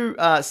 2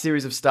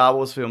 series of Star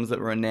Wars films that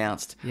were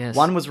announced. Yes.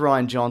 One was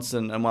Rian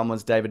Johnson and one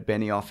was David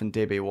Benioff and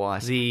Debbie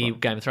Weiss. The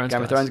Game of Thrones Game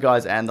guys. of Thrones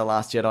guys and The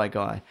Last Jedi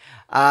guy.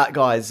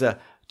 Guys,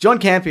 John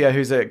Campea,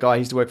 who's a guy who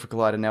used to work for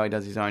Collider, now he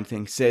does his own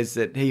thing, says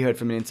that he heard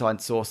from an inside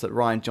source that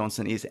Rian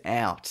Johnson is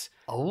out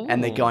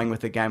and they're going with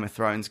the Game of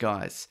Thrones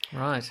guys.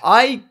 Right.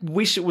 I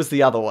wish it was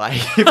the other way,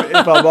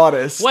 if I'm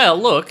honest. Well,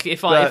 look,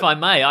 if I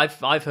may,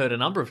 I've heard a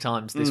number of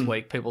times this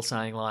week people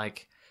saying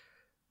like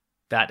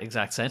that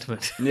exact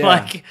sentiment. Yeah.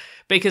 Like,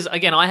 because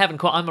again, I'm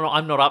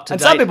not up to and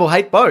date. some people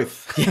hate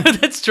both. Yeah,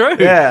 that's true.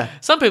 Yeah.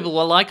 Some people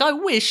were like, I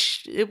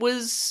wish it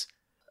was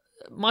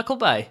Michael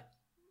Bay.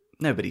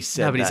 Nobody's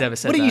Ever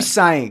said What are you that.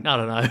 saying? I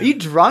don't know. Are you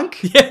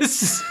drunk?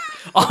 Yes.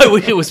 I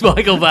wish it was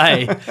Michael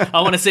Bay.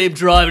 I want to see him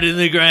driving in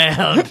the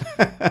ground.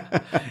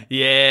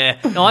 Yeah.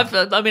 No,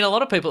 I mean, a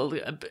lot of people,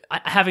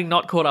 having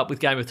not caught up with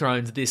Game of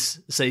Thrones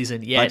this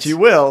season yet. But you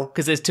will.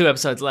 Because there's 2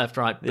 episodes left,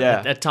 right?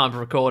 Yeah. At time of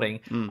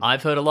recording.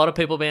 I've heard a lot of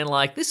people being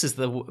like, this is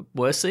the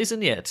worst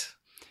season yet.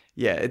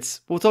 Yeah,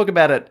 we'll talk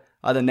about it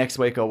either next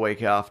week or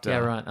week after. Yeah,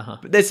 right. Uh-huh.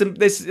 But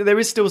there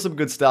is still some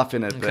good stuff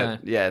in it. Okay.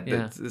 But yeah,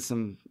 Yeah. there's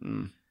some...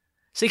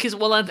 See, because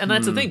and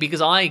that's the thing,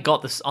 because I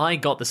got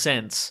the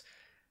sense,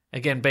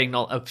 again, being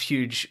not a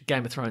huge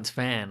Game of Thrones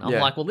fan, I'm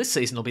Yeah. like, well, this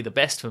season will be the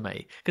best for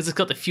me because it's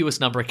got the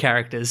fewest number of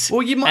characters.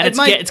 Well, you might. and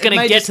it's going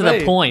to get to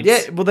the point.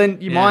 Yeah. Well, then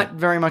you Yeah. might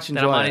very much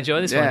enjoy. Then I might it. enjoy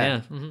this one,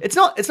 yeah. Mhm.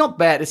 It's not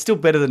bad. It's still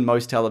better than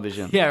most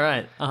television. Yeah,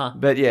 right. Uh-huh.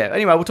 But yeah.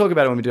 Anyway, we'll talk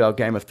about it when we do our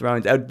Game of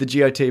Thrones. The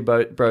GOT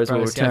bros will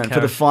return okay. for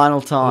the final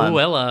time. Ooh,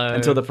 hello.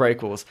 Until the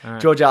prequels.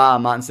 George R. R.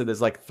 Martin said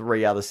there's like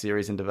 3 other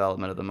series in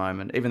development at the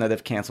moment, even though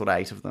they've cancelled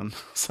 8 of them.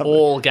 Something.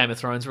 All Game of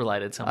Thrones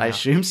related somehow. I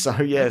assume so.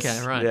 Yes.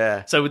 Okay, right.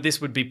 Yeah. So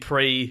this would be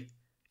pre-winter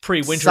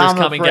is Some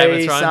are coming free, Game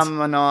of Thrones.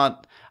 Some are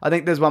not. I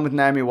think there's one with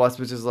Naomi Watts,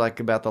 which is like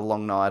about the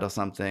long night or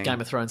something. Game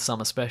of Thrones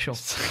summer special.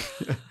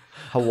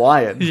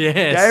 Hawaiian.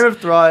 Yes. Game of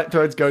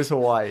Thrones goes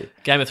Hawaii.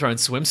 Game of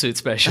Thrones swimsuit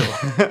special.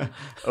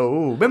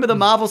 Oh, remember the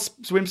Marvel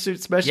swimsuit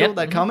special? Yep.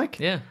 That comic?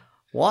 Yeah.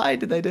 Why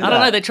did they do that? I don't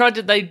know.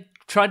 They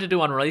tried to do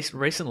one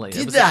recently.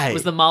 Did It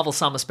was the Marvel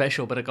Summer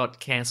Special, but it got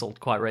cancelled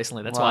quite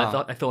recently. That's why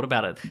Wow. I thought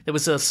about it. There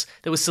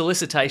was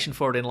solicitation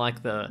for it in like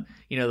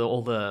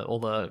all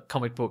the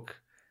comic book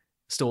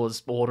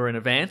stores order in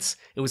advance.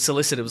 It was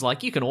solicited. It was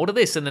like, you can order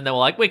this, and then they were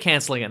like, we're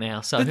cancelling it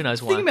now. So who knows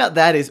The why? thing about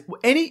that is,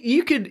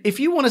 if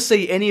you want to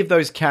see any of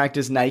those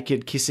characters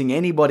naked kissing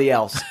anybody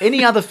else,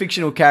 any other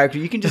fictional character,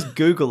 you can just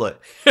Google it.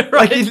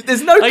 Like,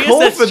 there's no I guess call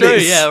that's for true.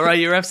 this. Yeah, right.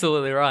 You're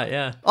absolutely right.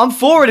 Yeah. I'm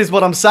for it, is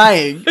what I'm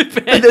saying.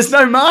 But there's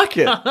no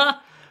market.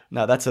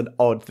 No, that's an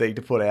odd thing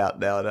to put out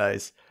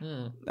nowadays.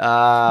 But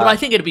I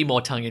think it'd be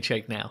more tongue in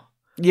cheek now.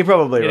 You're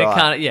probably It right.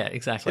 can't, yeah,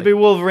 exactly. It'd be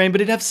Wolverine,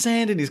 but he'd have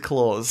sand in his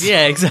claws.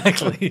 Yeah,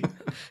 exactly.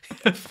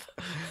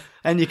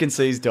 And you can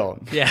see his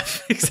dong. Yeah,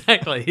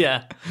 exactly.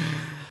 Yeah.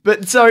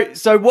 But so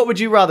what would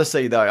you rather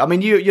see, though? I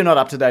mean, you're not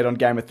up to date on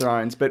Game of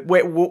Thrones, but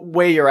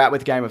where you're at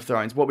with Game of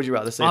Thrones, what would you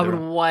rather see?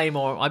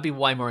 I'd be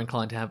way more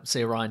inclined to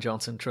see a Rian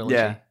Johnson trilogy.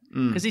 Yeah.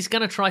 Because he's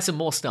going to try some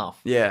more stuff.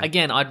 Yeah.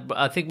 Again,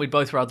 I think we'd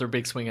both rather a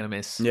big swing and a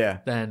miss. Yeah.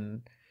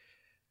 Than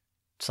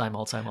same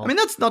old. I mean,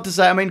 that's not to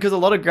say, because a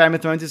lot of Game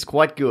of Thrones is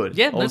quite good.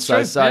 Yeah, that's also,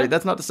 true. So Yeah.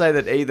 that's not to say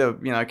that either,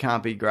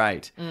 can't be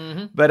great.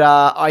 Mm-hmm. But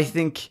I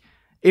think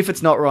if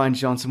it's not Rian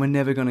Johnson, we're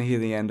never going to hear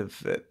the end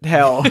of it.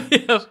 How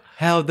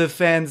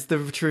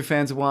the true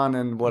fans won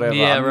and whatever.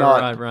 Yeah,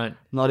 I'm right.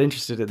 Not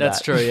interested in That's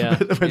that. true, yeah.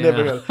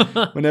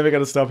 We're never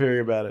going to stop hearing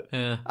about it.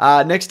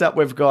 Yeah. Next up,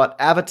 we've got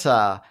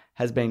Avatar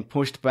has been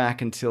pushed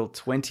back until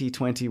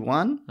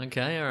 2021.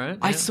 Okay, all right.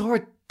 I yeah. saw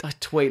a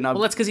tweet. And Well,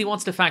 that's because he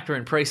wants to factor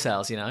in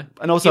pre-sales,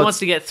 And also he wants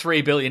to get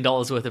 $3 billion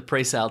worth of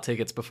pre-sale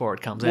tickets before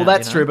it comes out. Well,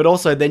 that's true, but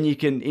also then you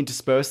can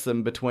intersperse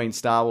them between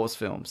Star Wars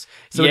films.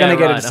 So we're Yeah, going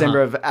to get a right,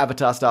 December of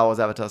Avatar,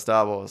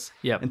 Star Wars,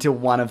 Yep. until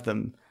one of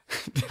them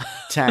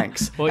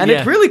tanks. Well, and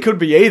yeah. it really could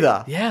be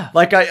either. Yeah.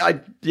 Like,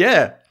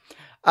 yeah.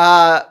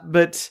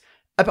 But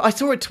I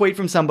saw a tweet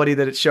from somebody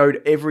that it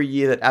showed every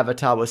year that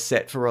Avatar was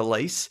set for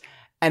release.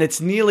 And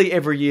it's nearly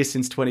every year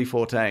since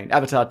 2014,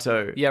 Avatar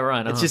 2. Yeah,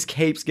 right, It uh-huh. just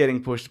keeps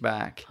getting pushed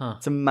back.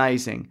 It's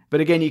amazing.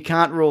 But again, you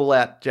can't rule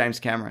out James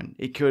Cameron.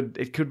 It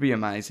could be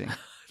amazing.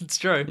 It's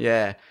true.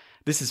 Yeah,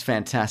 this is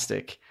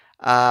fantastic.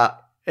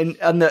 And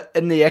on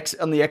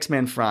the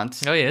X-Men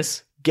front, Oh,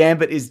 yes.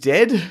 Gambit is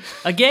dead.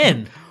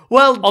 Again.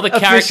 Well, Oh, the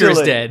character is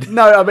officially. dead.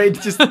 No, I mean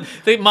just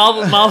The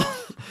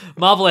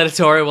Marvel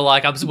editorial were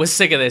like, we're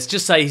sick of this.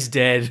 Just say he's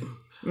dead.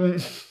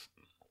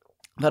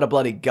 not a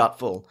bloody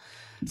gutful.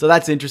 So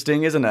that's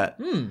interesting, isn't it?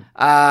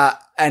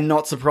 And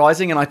not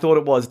surprising. And I thought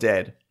it was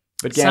dead.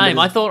 But Gambit Same.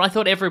 is- I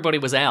thought everybody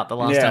was out the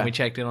last Yeah. time we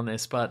checked in on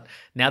this, but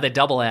now they're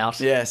double out.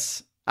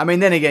 Yes. I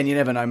mean, then again, you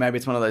never know. Maybe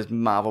it's one of those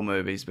Marvel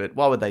movies. But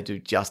why would they do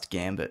just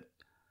Gambit?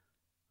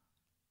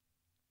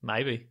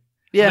 Maybe.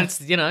 Yeah.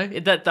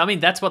 I mean,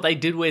 that's what they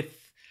did with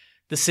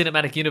the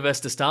cinematic universe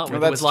to start with.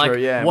 Well, It was that's like,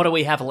 true, yeah. what do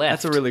we have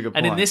left? That's a really good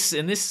And in point. this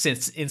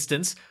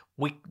instance,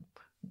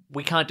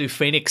 we can't do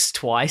Phoenix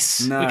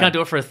twice. No. We can't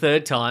do it for a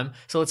third time.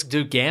 So let's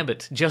do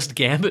Gambit. Just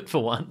Gambit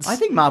for once. I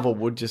think Marvel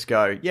would just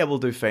go, yeah, we'll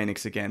do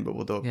Phoenix again, but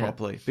we'll do it Yeah.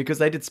 properly. Because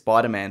they did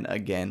Spider-Man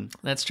again.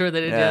 That's true.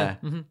 They did, yeah.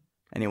 Mhm.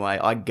 Anyway,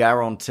 I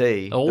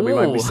guarantee that we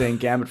won't be Oh. seeing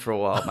Gambit for a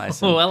while,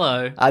 Mason. Oh,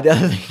 hello. The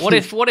other thing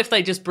What if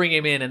they just bring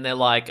him in and they're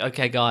like,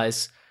 okay,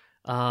 guys,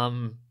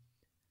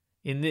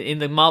 In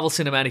the Marvel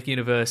Cinematic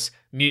Universe,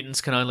 mutants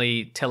can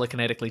only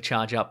telekinetically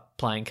charge up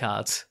playing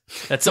cards.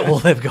 That's all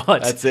they've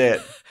got. That's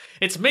it.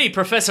 It's me,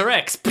 Professor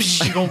X.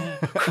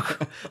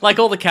 Like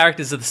all the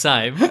characters are the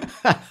same.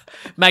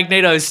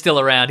 Magneto's still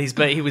around.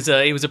 he was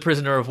a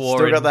prisoner of war.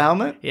 Still got the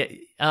helmet?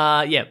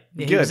 Yeah. Yeah.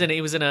 He Good. was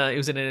in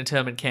an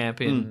internment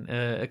camp in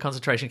a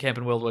concentration camp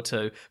in World War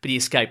II, but he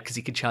escaped because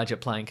he could charge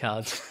up playing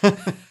cards.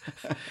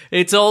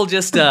 It's all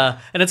just and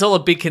it's all a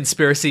big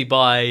conspiracy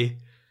by.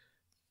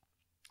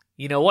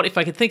 You know what? If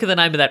I could think of the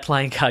name of that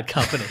playing card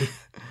company.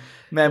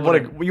 Man,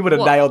 you would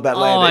have nailed that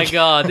landing. Oh my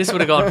god, this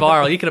would have gone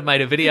viral. You could have made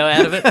a video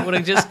out of it. It would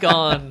have just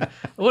gone. It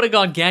would have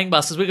gone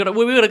gangbusters. We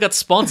would have got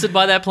sponsored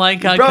by that playing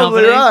card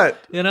Probably company. right.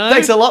 You know?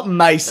 Thanks a lot,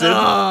 Mason.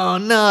 Oh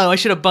no, I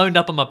should have boned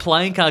up on my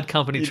playing card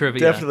company You trivia.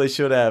 definitely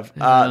should have.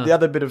 The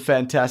other bit of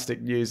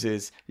fantastic news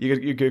is you're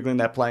googling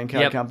that playing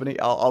card Yep. company.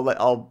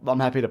 I'm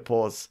happy to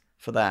pause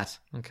for that.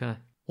 Okay.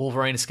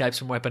 Wolverine escapes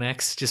from Weapon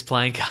X, just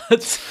playing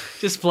cards.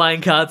 Just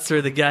playing cards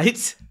through the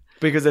gate.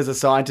 Because there's a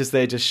scientist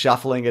there just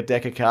shuffling a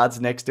deck of cards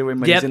next to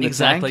him when he's in the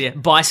exactly. tank.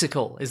 Yeah.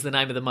 Bicycle is the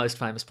name of the most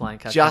famous playing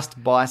card.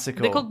 Just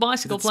bicycle. They're called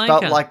bicycle Is it playing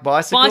spelt cards. like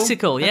bicycle?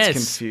 Bicycle, That's yes.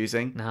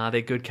 confusing. Nah, they're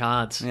good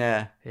cards.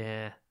 Yeah.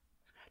 Yeah.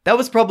 That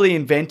was probably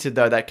invented,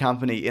 though, that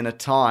company, in a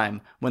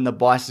time when the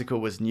bicycle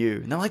was new.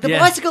 And they're like, the Yeah.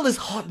 bicycle is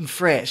hot and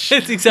fresh.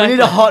 It's exactly. We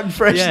need a hot and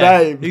fresh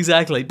name.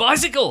 Exactly.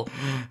 Bicycle.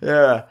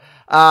 Yeah.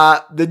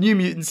 The New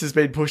Mutants has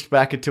been pushed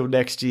back until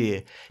next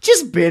year.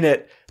 Just bin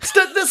it.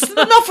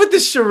 Enough with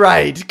this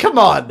charade. Come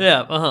on.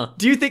 Yeah, uh-huh.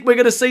 Do you think we're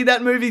going to see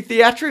that movie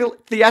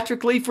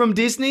theatrically from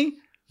Disney?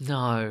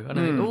 No, I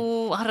don't know.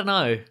 Ooh, I don't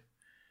know.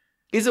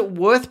 Is it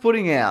worth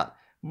putting out?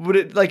 Would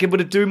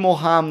it do more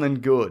harm than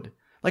good?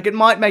 Like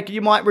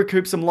you might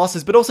recoup some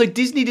losses, but also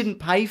Disney didn't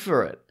pay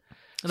for it.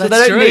 So That's they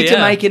don't true, need to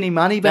yeah. make any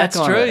money back That's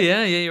on true, it.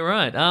 yeah, you're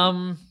right.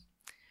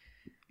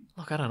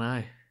 Look, I don't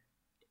know.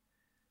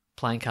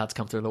 Playing cards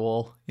come through the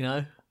wall, you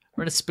know?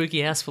 We're in a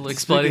spooky house full of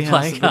exploding Spooky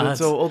playing house, but cards.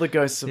 It's all the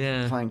ghosts of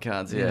Yeah. playing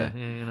cards, yeah.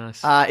 Yeah,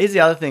 nice. Here's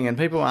the other thing, and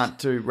people aren't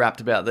too rapt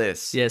about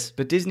this. Yes.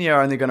 But Disney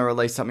are only going to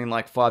release something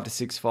like 5 to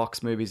 6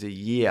 Fox movies a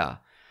year.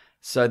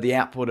 So the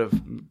output of,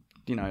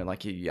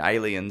 like your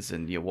Aliens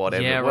and your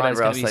whatever, Yeah, right, whatever it's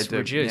gonna else be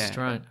they do. reduced,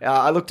 right.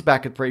 I looked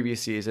back at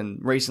previous years, and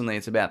recently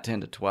it's about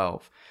 10 to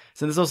 12.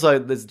 So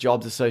there's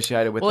jobs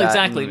associated with Well, that.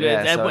 exactly. and,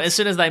 yeah, so as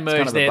soon as they it's kind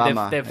merge, of a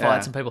bummer, they've yeah.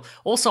 fired some people.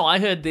 Also, I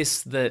heard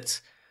this that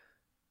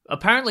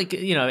apparently,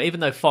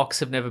 even though Fox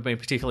have never been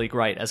particularly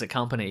great as a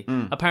company,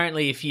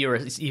 apparently if you're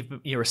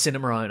a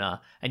cinema owner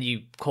and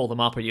you call them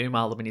up or you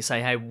email them and you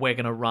say, "Hey, we'd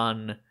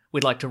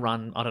like to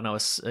run, I don't know, a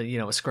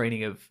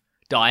screening of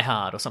Die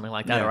Hard or something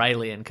like that, Yeah. or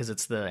Alien because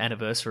it's the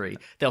anniversary,"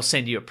 they'll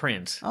send you a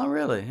print. Oh,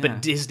 really? Yeah.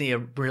 But Disney are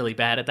really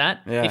bad at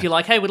that. Yeah. If you're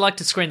like, "Hey, we'd like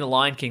to screen The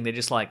Lion King," they're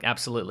just like,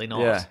 "Absolutely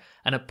not." Yeah.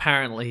 And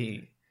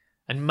apparently,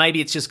 and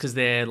maybe it's just because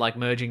they're like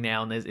merging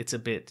now and it's a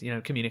bit,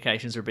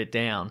 communications are a bit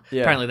down.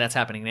 Yeah. Apparently that's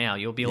happening now.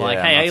 You'll be Yeah, like,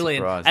 I'm "Hey, not Alien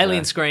surprised, Alien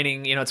yeah.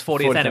 screening, it's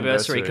 40th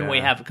anniversary. Can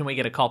yeah. can we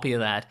get a copy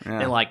of that?" Yeah.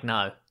 They're like,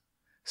 "No."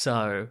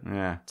 So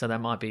Yeah. that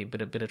might be a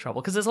bit of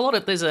trouble because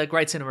there's a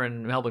great cinema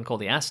in Melbourne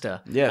called the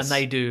Astor. Yes.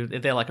 And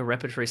they're like a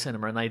repertory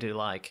cinema and they do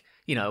like,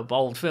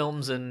 old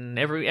films and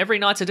every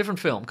night's a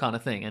different film kind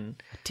of thing.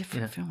 And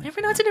Different film.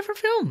 every night's a different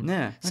film.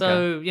 Yeah,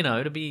 So,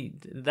 to be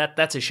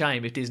that's a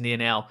shame if Disney are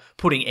now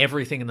putting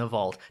everything in the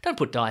vault. Don't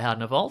put Die Hard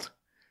in a vault.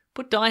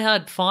 Put Die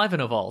Hard 5 in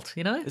a vault,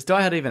 Is Die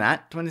Hard even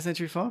at 20th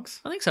Century Fox?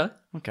 I think so.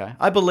 Okay.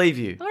 I believe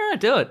you. All right,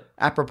 do it.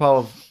 Apropos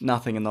of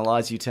nothing and the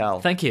lies you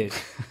tell. Thank you.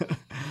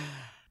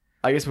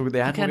 I guess we'll the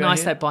ad. Look how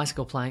nice that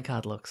bicycle playing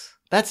card looks.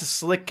 That's a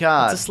slick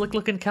card. It's a slick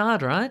looking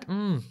card, right?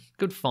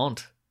 Good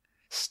font.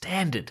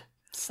 Standard.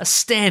 A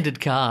standard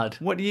card.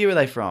 What year are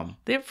they from?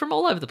 They're from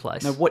all over the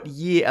place. No, what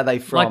year are they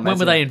from? Like, when as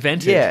were in- they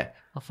invented? Yeah.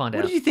 I'll find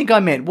What out. did you think I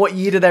meant? What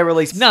year did they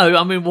release? No,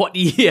 I mean, what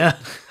year?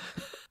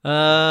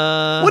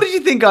 What did you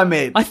think I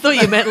meant? I thought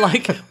you meant,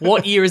 like,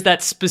 what year is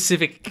that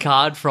specific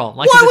card from?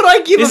 Like, Why is it- would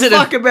I give is a it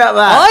fuck about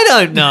that? I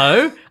don't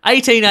know.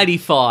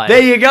 1885.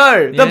 There you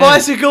go. The Yeah.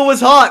 bicycle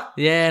was hot.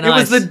 Yeah, It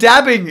was nice. the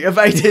dabbing of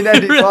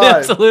 1885. Really,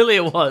 absolutely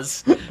it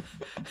was.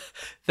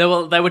 They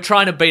were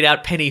trying to beat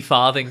out Penny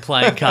Farthing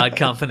Playing Card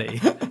Company.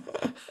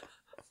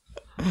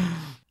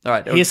 All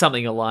right. Here's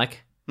something you'll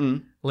like.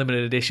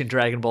 Limited edition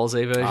Dragon Ball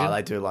Z version. Oh,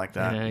 they do like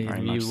that. Yeah,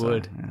 Very you much so.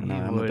 would. Yeah, no,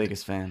 You I'm would. the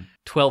biggest fan.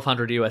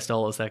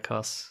 $1,200 that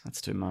costs.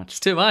 That's too much. It's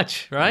too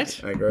much,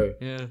 right? I agree.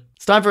 Yeah.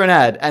 It's time for an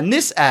ad. And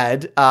this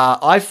ad,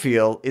 I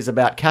feel, is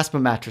about Casper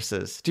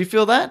mattresses. Do you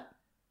feel that?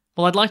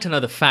 Well, I'd like to know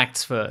the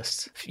facts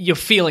first. Your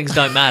feelings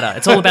don't matter.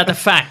 It's all about the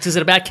facts. Is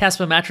it about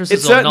Casper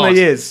mattresses It or not?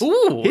 certainly is.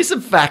 Ooh. Here's some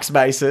facts,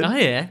 Mason. Oh,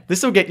 yeah.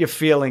 This will get your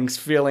feelings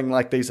feeling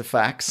like these are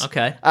facts.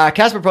 Okay.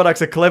 Casper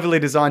products are cleverly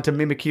designed to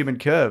mimic human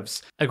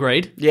curves.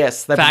 Agreed.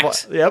 Yes. They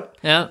Fact. Yep.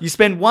 Yeah. You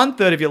spend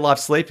 1/3 of your life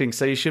sleeping,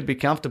 so you should be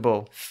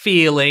comfortable.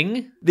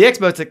 Feeling. The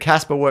experts at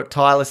Casper work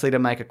tirelessly to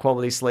make a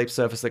quality sleep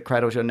surface that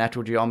cradles your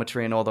natural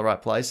geometry in all the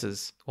right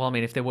places. Well, I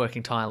mean, if they're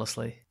working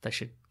tirelessly, they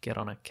should get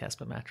on a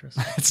Casper mattress.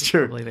 That's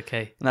true. Probably the key.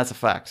 And that's a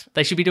fact.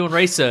 They should be doing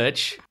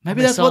research. Maybe on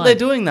the that's what side. they're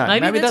doing, though.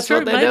 Maybe that's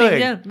what true. they're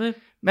doing. Yeah.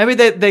 Maybe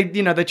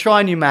they try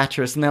a new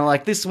mattress and they're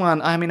like, this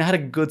one, I mean, I had a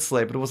good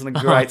sleep, but it wasn't a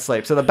great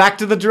sleep. So they're back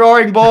to the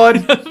drawing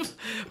board.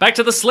 Back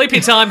to the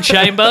sleepy time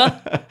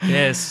chamber.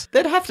 Yes.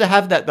 They'd have to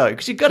have that, though,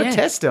 because you've got to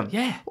test them.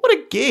 Yeah. What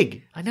a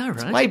gig. I know,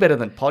 right? It's way better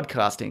than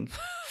podcasting.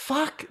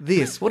 Fuck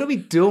this. What are we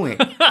doing?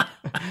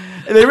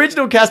 The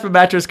original Casper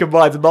mattress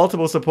combines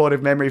multiple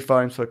supportive memory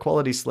foams for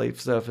quality sleep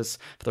surface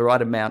for the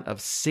right amount of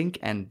sink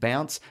and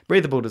bounce.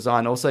 Breathable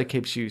design also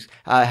helps you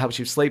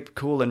sleep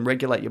cool and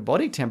regulate your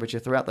body temperature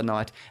throughout the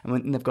night.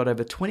 And they've got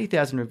over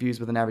 20,000 reviews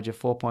with an average of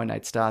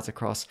 4.8 stars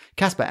across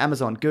Casper,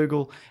 Amazon,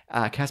 Google.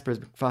 Casper is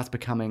fast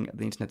becoming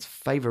the internet's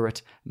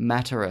favorite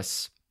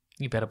mattress.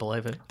 You better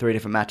believe it. 3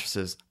 different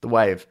mattresses: the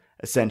Wave,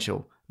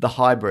 Essential, the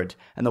Hybrid,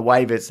 and the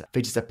Wave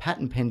features a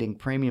patent-pending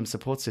premium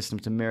support system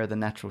to mirror the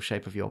natural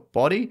shape of your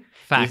body.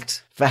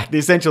 Fact. The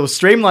Essential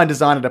streamlined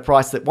design at a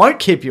price that won't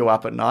keep you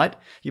up at night.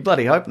 You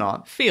bloody hope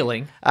not.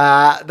 Feeling.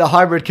 The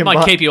Hybrid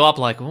Might keep you up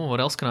like, oh, what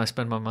else can I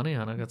spend my money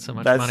on? I've got so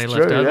much money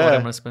left over. What am I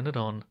going to spend it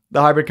on?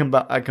 The Hybrid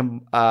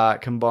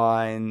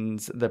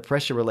combines the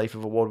pressure relief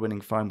of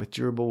award-winning foam with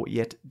durable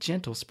yet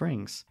gentle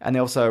springs. And they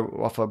also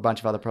offer a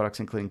bunch of other products,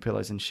 including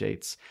pillows and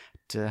sheets,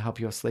 to help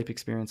your sleep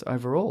experience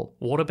overall.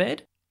 Waterbed?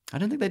 I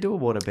don't think they do a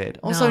waterbed.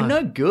 Also,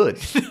 no good.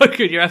 No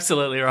good, you're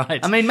absolutely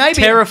right. I mean, maybe...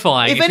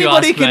 Terrifying, if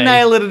anybody can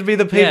nail it, it'd be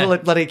the people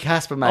at bloody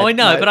Casper, mate. Oh, I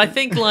know, but I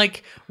think,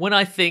 like, when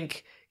I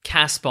think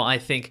Casper, I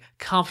think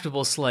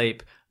comfortable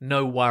sleep,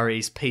 no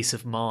worries, peace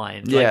of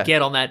mind. Yeah. Like,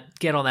 get on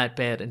that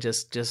bed and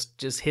just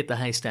hit the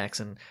haystacks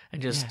and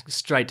just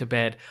straight to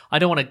bed. I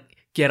don't want to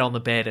get on the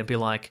bed and be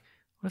like,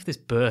 what if this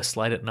bursts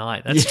late at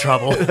night? That's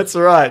trouble. That's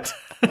right.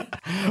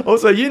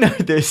 Also, you know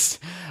this.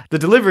 The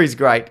delivery's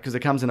great because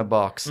it comes in a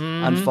box,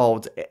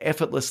 unfolds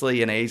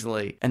effortlessly and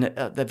easily. And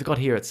they've got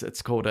here,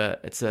 it's called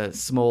it's a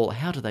small,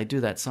 how do they do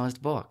that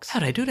sized box? How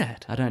do they do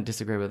that? I don't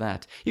disagree with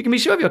that. You can be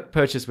sure of your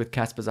purchase with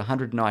Casper's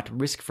 100-night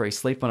risk-free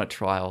sleep on it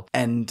trial.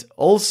 And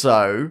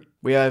also,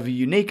 we have a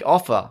unique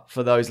offer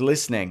for those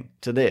listening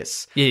to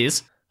this.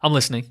 Yes, I'm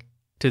listening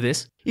to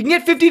this. You can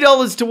get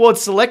 $50 towards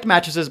select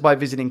mattresses by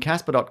visiting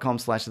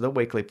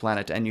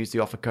casper.com/theweeklyplanet and use the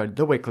offer code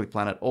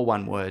theweeklyplanet, all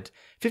one word.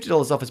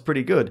 $50 off is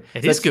pretty good.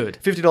 It is good.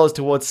 $50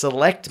 towards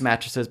select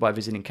mattresses by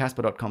visiting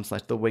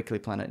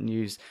casper.com/theweeklyplanet and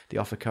use the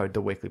offer code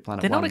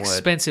theweeklyplanet, They're one not word.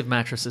 expensive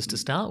mattresses to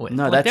start with.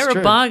 No, like, that's they're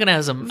true. a bargain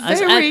as a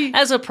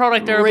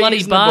product. They're a bloody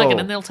reasonable. bargain,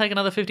 and they'll take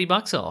another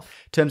 $50 off.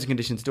 Terms and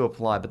conditions do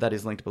apply, but that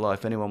is linked below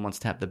if anyone wants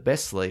to have the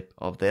best sleep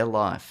of their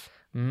life.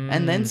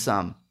 And then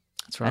some.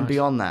 That's right. And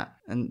beyond that,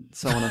 and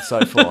so on and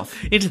so forth.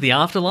 Into the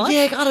afterlife.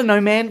 Yeah, I don't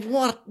know, man.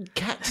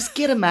 Just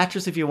get a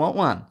mattress if you want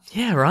one.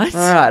 Yeah, right.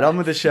 All right, on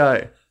with the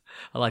show.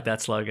 I like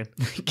that slogan.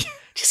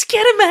 Just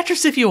get a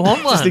mattress if you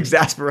want one. Just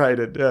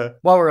exasperated. Yeah.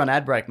 While we're on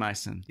ad break,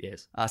 Mason.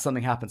 Yes.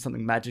 Something happened,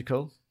 something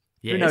magical.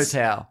 Yes. Who knows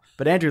how?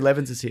 But Andrew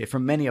Levins is here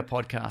from many a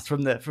podcast,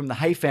 from the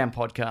Hey Fam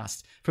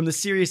podcast, from the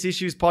Serious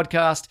Issues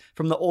podcast,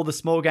 from the All the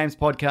Small Games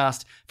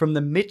podcast, from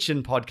the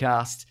Mitchin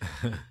podcast.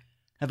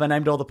 Have I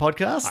named all the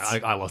podcasts?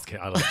 I lost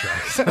track.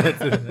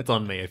 It's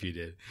on me if you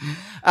did.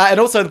 And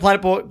also the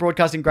Planet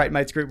Broadcasting Great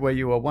Mates group, where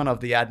you were one of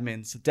the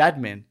admins,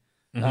 dadmin,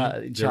 in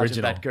charge of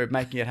original. that group,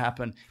 making it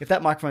happen. If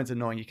that microphone's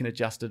annoying, you can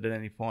adjust it at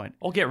any point.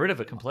 Or get rid of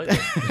it completely.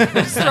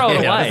 Just throw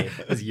it away.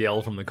 Just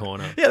yell from the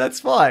corner. Yeah, that's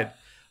fine.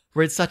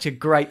 We're in such a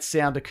great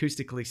sound,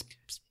 acoustically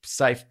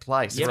safe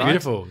place. It's right?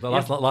 beautiful. The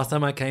last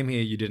time I came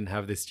here, you didn't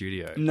have this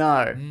studio.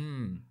 No,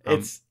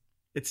 it's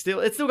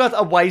still got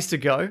a ways to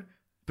go.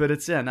 But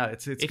it's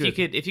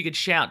good. If you could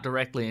shout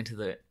directly into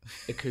the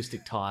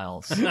acoustic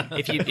tiles,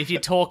 if you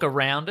talk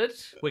around it,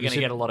 we're going to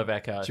get a lot of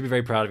echo. You should be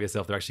very proud of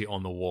yourself. They're actually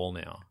on the wall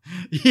now.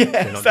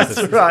 Yes,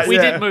 that's right. We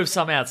yeah. did move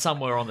some out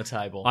somewhere on the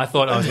table. I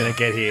thought I was going to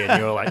get here and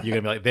you're going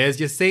to be like, there's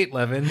your seat,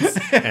 Levins.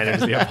 And it'd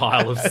just be a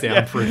pile of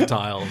soundproof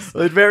tiles.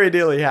 It very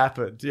nearly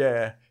happened,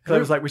 yeah. Claire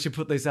was like, we should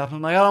put these up.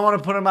 I'm like, I don't want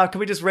to put them up. Can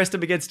we just rest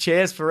them against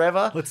chairs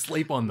forever? Let's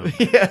sleep on them.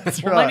 Yeah,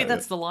 that's right. Maybe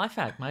that's the life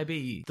hack.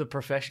 Maybe the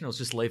professionals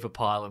just leave a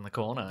pile in the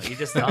corner. You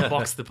just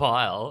unbox the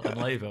pile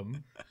and leave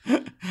them.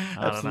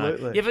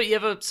 Absolutely. You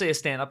ever see a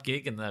stand-up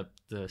gig and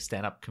the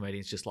stand-up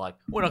comedian's just like,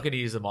 we're not going to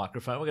use the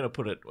microphone. We're going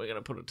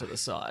to put it to the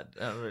side.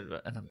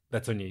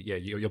 That's when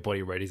your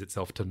body readies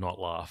itself to not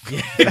laugh.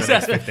 Yeah, for the next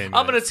exactly. 15 I'm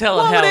going to minutes. tell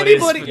it how it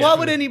is. Why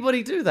would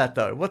anybody do that,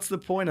 though? What's the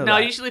point of that? No,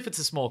 usually if it's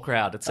a small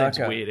crowd, it seems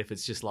Okay. weird if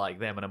it's just like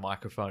them and a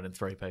microphone and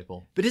 3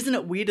 people. But isn't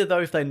it weirder,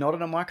 though, if they're not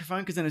on a microphone?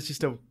 Because then it's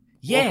just a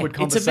Yeah, awkward it's a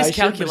conversation.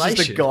 miscalculation. It's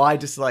just a guy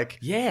just like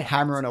Yeah.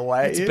 hammering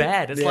away. It's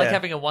bad. It's Yeah. like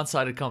having a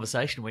one-sided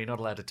conversation where you're not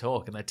allowed to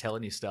talk and they're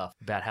telling you stuff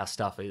about how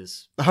stuff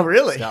is Oh,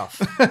 really? stuff,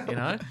 you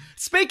know?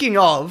 Speaking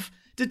of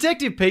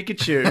Detective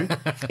Pikachu,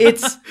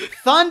 it's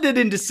thundered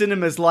into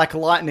cinemas like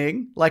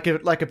lightning, like a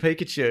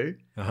Pikachu.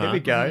 Here we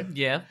go.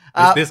 Yeah.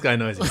 This guy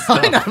knows his I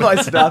stuff. know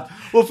my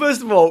stuff. Well,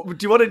 first of all, do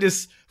you want to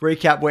just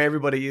recap where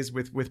everybody is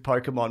with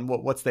Pokemon?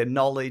 What's their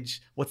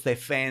knowledge? What's their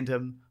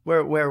fandom?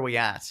 Where are we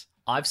at?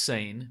 I've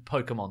seen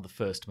Pokemon the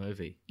first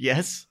movie.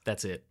 Yes.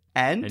 That's it.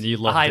 And And you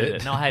loved I hated it.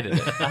 it. No, I hated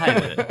it. I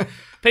hated it.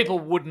 People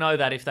would know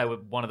that if they were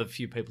one of the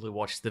few people who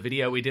watched the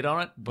video we did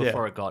on it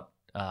before it got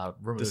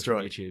removed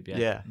destroyed. from YouTube.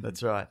 Yeah,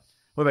 that's right.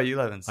 What about you,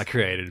 Levins? I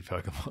created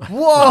Pokemon.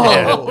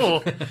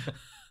 Whoa!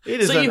 It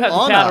is So you an have the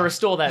honor. power to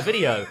restore that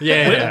video.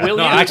 Yeah. Will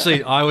No, you?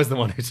 actually, I was the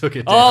one who took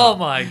it down. Oh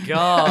my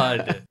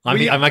god.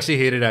 I'm actually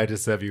here today to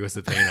serve you a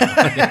subpoena.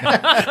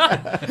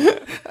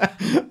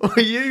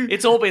 Were you?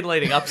 It's all been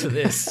leading up to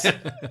this.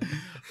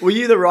 Were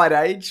you the right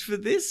age for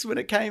this when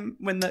it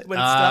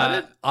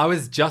started? I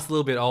was just a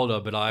little bit older,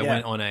 but I Yeah.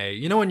 went on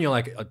when you're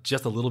like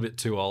just a little bit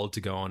too old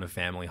to go on a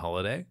family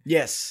holiday.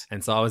 Yes.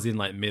 And so I was in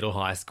like middle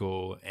high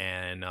school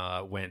and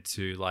went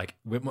to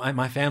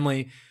my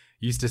family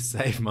used to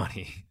save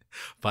money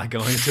by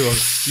going to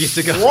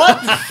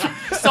What?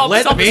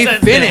 Let me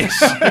finish.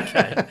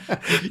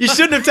 You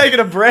shouldn't have taken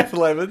a breath,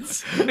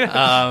 Levins.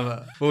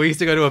 Well, we used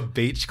to go to a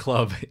beach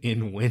club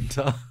in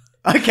winter.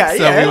 Okay,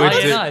 So yeah. we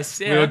would, nice,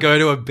 we would go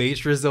to a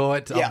beach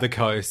resort Yeah. up the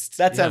coast.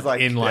 That sounds like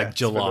in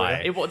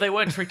July. They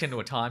weren't tricked into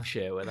a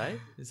timeshare, were they?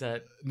 Is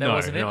that No,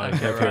 wasn't it? no, Okay,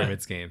 no right.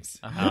 pyramid schemes.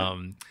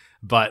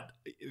 But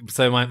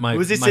so my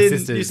Was this my in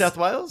sisters, New South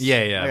Wales?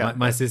 Yeah, yeah. Okay.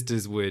 My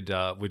sisters would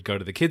go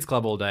to the kids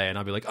club all day, and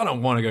I'd be like, I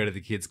don't want to go to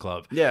the kids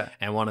club. Yeah.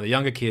 And one of the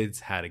younger kids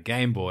had a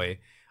Game Boy,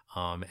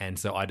 and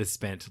so I just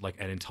spent like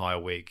an entire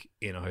week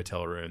in a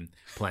hotel room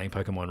playing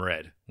Pokemon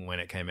Red when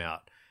it came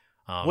out.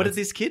 What did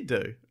this kid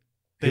do?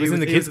 He was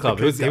in the kids club.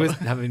 He was club.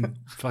 having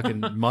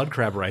fucking mud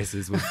crab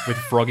races with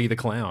Froggy the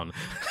Clown.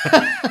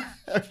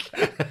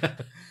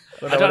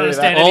 I don't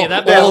understand any of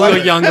that. All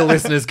your younger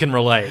listeners can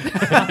relate.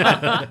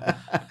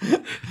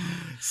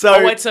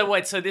 So,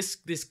 Wait. So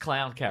this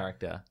clown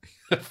character,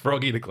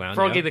 Froggy the Clown.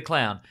 Froggy yeah. the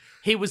Clown,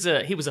 he was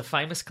a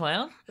famous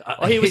clown,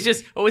 or he was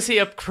just, or was he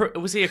a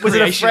was it a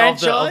creation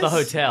franchise of the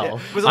hotel? Yeah.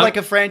 Was it like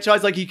a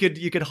franchise? Like you could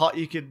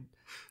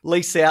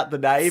lease out the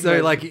name. So,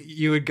 and- like,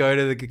 you would go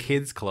to the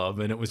kids' club,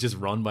 and it was just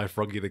run by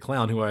Froggy the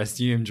Clown, who I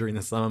assumed during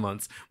the summer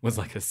months was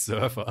like a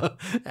surfer.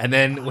 And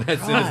then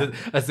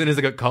as soon as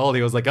it got cold,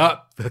 he was like, "Oh,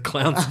 the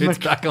clown suit's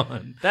back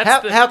on."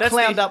 how that's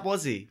clowned up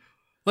was he?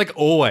 Like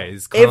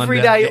always, Every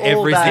day, all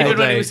every day. single Even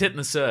when day. he was hitting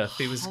the surf,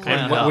 he was And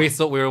clowned what up. we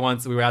thought we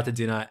were out to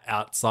dinner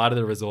outside of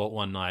the resort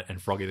one night,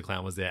 and Froggy the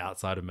Clown was there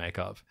outside of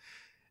makeup,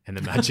 and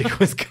the magic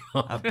was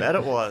I gone. bet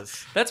it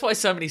was. That's why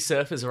so many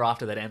surfers are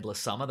after that endless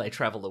summer. They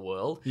travel the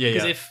world. Yeah,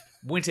 Because yeah. if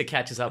winter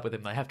catches up with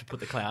them, they have to put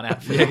the clown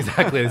out. For Yeah,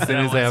 exactly. As soon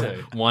don't as they want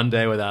have one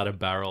day without a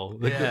barrel,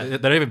 Yeah. they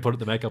don't even put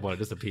the makeup on; it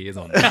just appears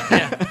on.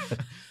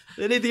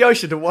 They need the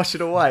ocean to wash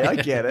it away. I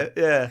get it.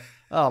 Yeah.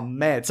 Oh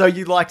man. So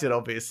you liked it,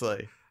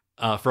 obviously.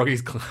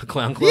 Froggy's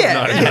Clown Club. Yeah,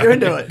 no, yeah, no. you're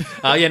into it.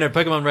 No.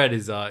 Pokemon Red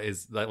is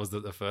that was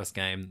the first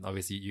game.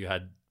 Obviously, you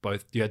had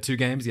both. You had two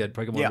games. You had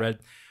Pokemon Yeah. Red,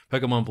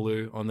 Pokemon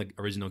Blue on the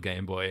original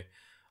Game Boy,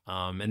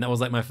 and that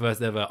was like my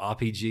first ever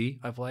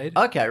RPG I played.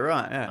 Okay.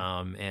 Right.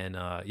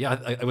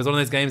 Yeah. It was one of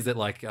those games that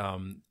like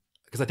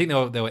because I think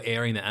they were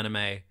airing the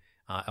anime.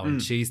 On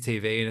Cheese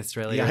TV in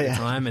Australia Yeah, at yeah. the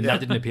time, and Yeah. that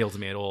didn't appeal to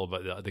me at all.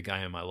 But the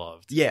game I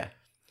loved. Yeah.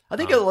 I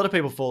think a lot of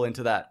people fall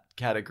into that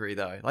category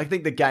though. Like, I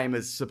think the game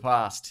has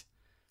surpassed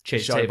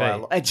Cheese the show TV. by a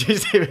lot.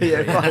 Cheese TV.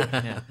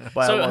 Yeah.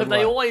 By a So long have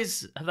they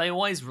way.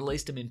 always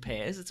released them in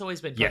pairs? It's always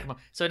been Yeah. Pokemon.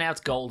 So now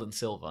it's Gold and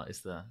Silver.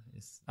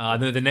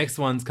 The next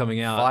one's coming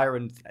out. Fire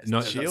and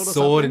No, Shield or Sword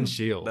something? and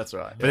Shield. That's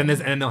right. But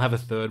then they'll have a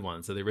third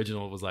one. So the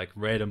original was like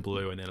red and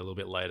blue, and then a little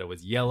bit later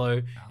was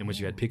yellow, in which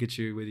you had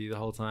Pikachu with you the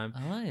whole time.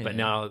 Oh, yeah. But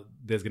now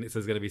there's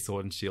gonna be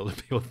Sword and Shield, and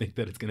people think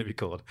that it's gonna be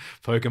called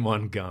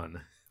Pokemon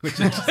Gun, which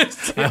is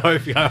just, I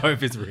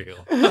hope is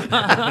real.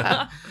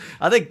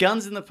 Are there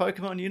guns in the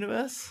Pokemon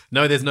universe?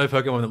 No, there's no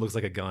Pokemon that looks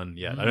like a gun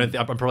yet. I don't.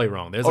 I'm probably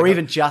wrong. There's Or like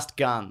even just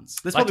guns?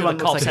 There's Like, do probably the one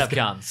that cops looks like have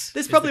guns?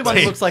 There's probably one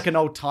that team. looks like an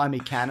old timey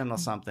cannon or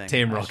something.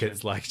 Team actually.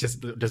 Rocket's like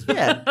just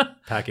Yeah.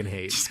 packing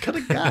heat. Just got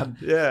a gun.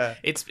 Yeah.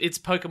 It's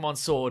Pokemon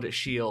Sword,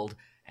 Shield,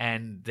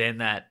 and then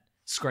that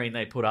screen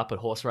they put up at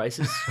horse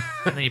races,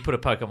 and then you put a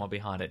Pokemon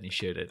behind it and you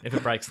shoot it if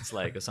it breaks its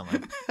leg or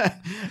something.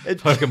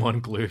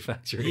 Pokemon Glue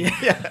Factory.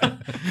 Yeah.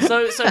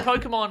 So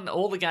Pokemon,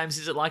 all the games,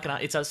 is it like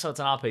it's an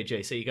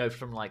RPG? So you go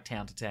from like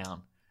town to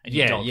town and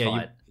you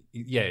dogfight.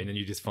 And then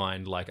you just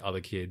find like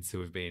other kids who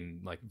have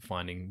been like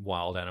finding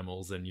wild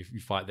animals, and you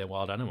fight their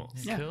wild animals.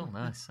 Yeah. Cool,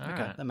 nice. All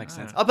Okay, right, that makes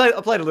all sense. right.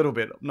 I played a little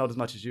bit, not as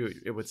much as you,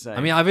 it would say.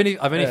 I mean, I've only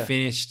Yeah.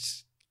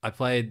 finished. I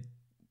played,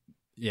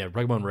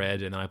 Pokemon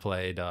Red, and then I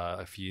played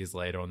a few years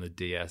later on the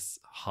DS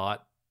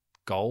Heart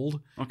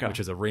Gold, Okay. which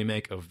is a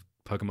remake of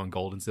Pokemon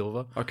Gold and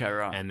Silver. Okay,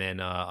 right. And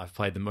then I've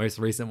played the most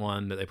recent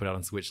one that they put out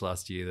on Switch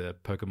last year, the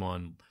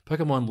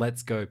Pokemon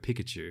Let's Go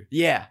Pikachu.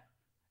 Yeah.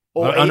 I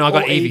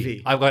got or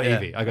Eevee. I got Yeah.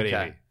 Eevee. I got Okay.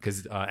 Eevee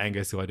because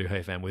Angus, who I do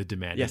Hey Fam with,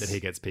 demanded Yes. that he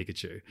gets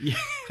Pikachu,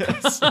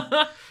 Yes.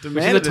 which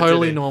is a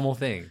totally normal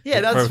thing.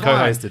 Yeah, that's for a fine.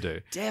 co-host to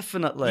do.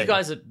 Definitely. You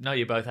guys know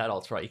you're both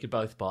adults, right? You could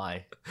both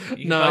buy. You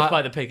can No, both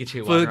buy the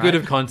Pikachu For one, the good right?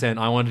 of content,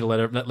 I wanted to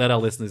let our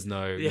listeners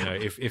know, Yeah.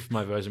 if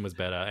my version was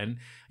better. And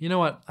you know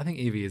what? I think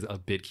Eevee is a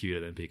bit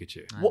cuter than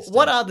Pikachu.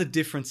 What are the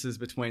differences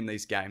between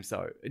these games,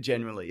 though,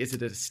 generally? Is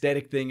it an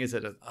aesthetic thing? Is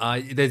it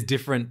a... There's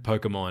different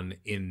Pokemon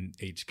in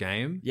each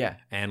game. Yeah.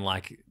 And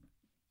like,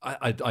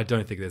 I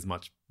don't think there's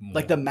much more.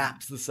 Like the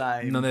map's the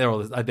same? No, they're all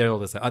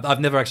the same. I've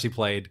never actually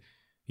played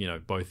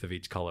both of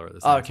each color at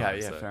the same time. Okay,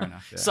 yeah, so. fair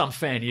enough. Yeah. Some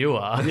fan you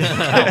are.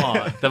 Come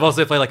on. They've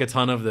also played like a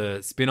ton of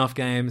the spin-off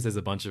games. There's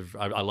a bunch of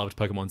I loved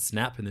Pokemon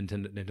Snap in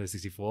Nintendo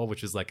 64,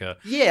 which is like a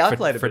I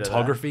played a bit of that.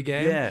 photography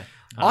game. Yeah,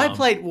 I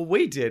played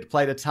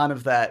a ton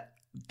of that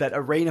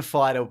arena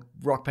fighter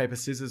rock paper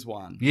scissors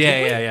one.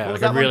 Yeah. What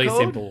was Like that a really one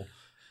called? simple.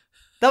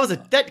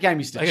 That game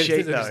used to I guess cheat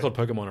it's though. just called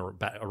Pokemon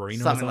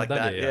Arena, Something or like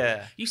that.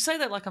 Yeah. You say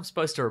that like I'm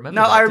supposed to remember.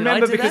 No, that. I Did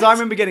remember do because that? I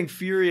remember getting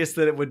furious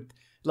that it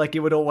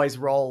would always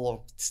roll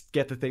or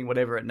get the thing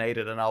whatever it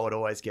needed, and I would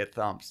always get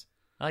thumps.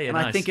 Oh yeah, And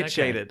nice. I think it Okay.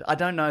 cheated. I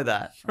don't know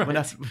that. When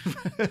I-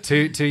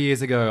 2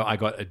 years ago, I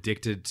got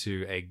addicted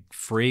to a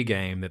free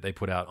game that they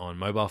put out on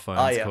mobile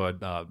phones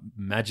called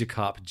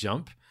Magikarp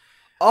Jump.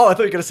 Oh, I thought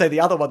you were going to say the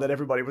other one that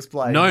everybody was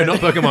playing. No, not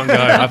Pokemon Go.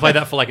 I played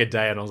that for like a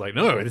day, and I was like,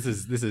 no,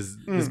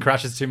 this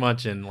crashes too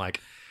much, and like.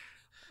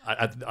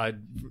 I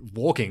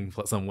walking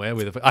somewhere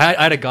with I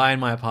had a guy in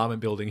my apartment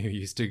building who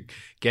used to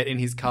get in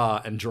his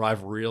car and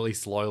drive really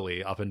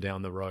slowly up and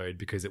down the road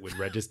because it would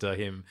register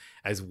him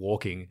as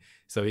walking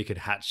so he could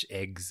hatch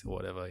eggs or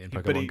whatever in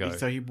Pokemon Go.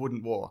 So he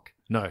wouldn't walk.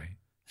 No.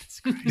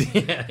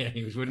 yeah,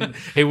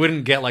 he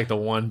wouldn't get like the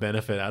one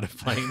benefit out of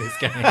playing this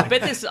game.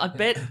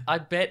 I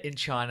bet in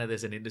China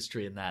there's an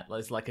industry in that.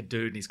 There's like a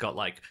dude and he's got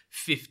like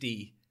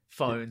 50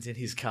 phones in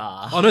his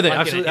car. Oh, no, they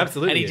Like,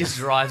 absolutely And he is. just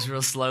drives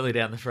real slowly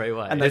down the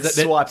freeway. And then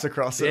swipes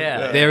across it.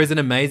 Yeah. There is an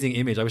amazing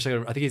image. I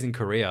think he's in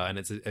Korea, and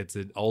it's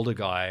an older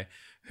guy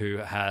who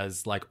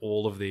has like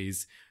all of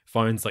these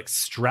phones like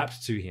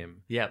strapped to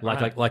him. Yeah, like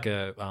right.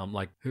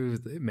 like who's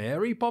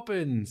Mary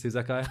Poppins? Who's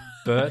that guy?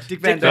 Bert. Dick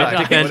Van Dyke.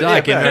 Dick Van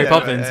Dyke in Mary Yeah,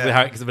 Poppins.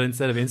 yeah. But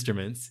instead of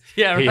instruments,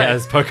 Yeah, he right.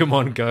 has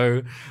Pokemon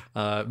Go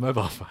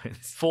mobile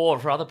phones.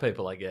 for other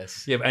people, I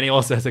guess. Yeah, and he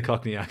also has a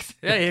Cockney accent.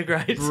 Yeah,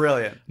 great.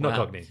 Brilliant. Not Wow.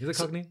 Cockney. Is it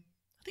Cockney?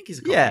 I think he's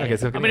a Cockney. Yeah. Okay,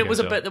 so I mean, it was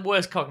Cockney, the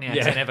worst Cockney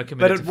accent ever But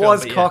committed it to film,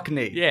 was yeah.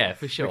 Cockney. Yeah,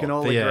 for sure. We can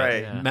all But agree.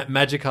 yeah.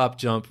 Magikarp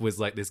Jump was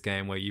like this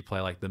game where you play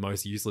like the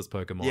most useless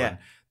Pokemon, Yeah.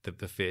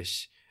 the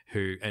fish,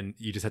 and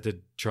you just had to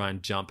try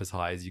and jump as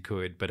high as you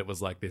could. But it was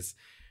like this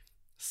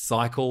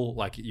cycle,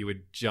 like you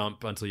would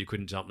jump until you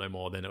couldn't jump no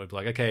more. Then it would be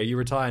like, okay, you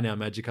retire now,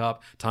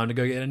 Magikarp. Time to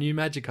go get a new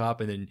Magikarp,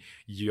 and then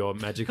your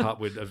Magikarp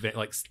would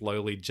like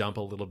slowly jump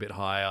a little bit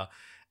higher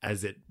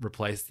as it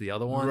replaced the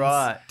other ones.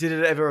 Right. Did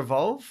it ever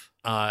evolve?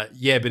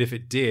 Yeah, but if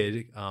it did,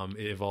 it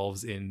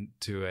evolves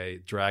into a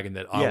dragon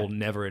that I Yeah. will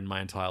never in my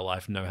entire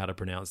life know how to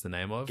pronounce the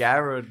name of.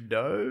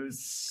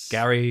 Gyarados?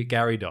 Gary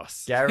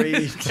Doss.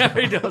 Gary.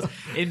 Gary DOS,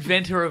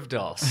 inventor of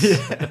DOS.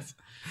 Yes.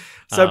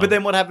 So, but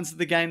then what happens to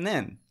the game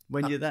then?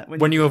 When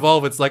When you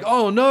evolve, it's like,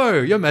 oh no,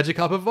 your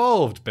Magikarp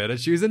evolved. Better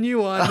choose a new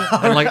one.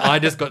 And like, I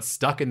just got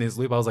stuck in this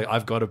loop. I was like,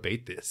 I've got to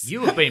beat this.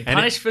 You have been And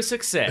punished for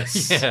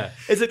success. Yeah.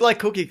 Is it like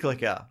Cookie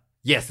Clicker?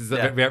 Yes, it's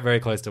Yeah. very, very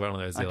close to one of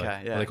those. Okay,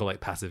 Like, yeah. what they call like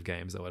passive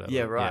games or whatever.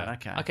 Yeah, right.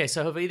 Okay. Okay,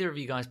 so have either of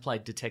you guys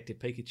played Detective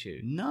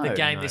Pikachu? No. The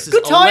game No. this is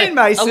Good timing,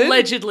 Mason.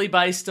 allegedly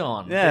based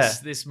on Yeah.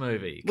 this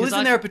movie. Well, 'Cause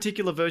isn't there a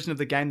particular version of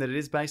the game that it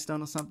is based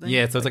on or something?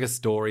 Yeah, so it's like a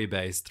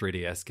story-based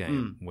 3DS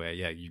game Hmm. where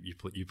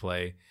you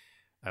play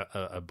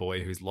a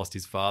boy who's lost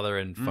his father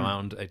and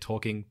found a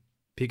talking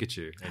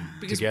Pikachu, and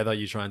Because- together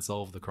you try and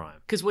solve the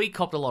crime. Because we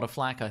copped a lot of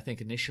flack, I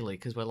think, initially,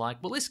 because we're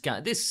like, well,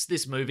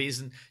 this movie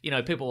isn't,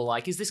 people were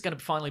like, is this going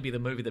to finally be the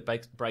movie that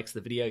breaks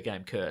the video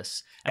game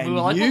curse? And we were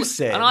like, you well,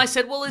 said- and I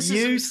said, well, this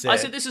you isn't, I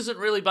said- said, this isn't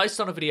really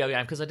based on a video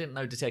game because I didn't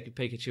know Detective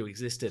Pikachu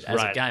existed as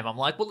a Right. game. I'm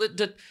like, well,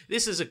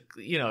 this is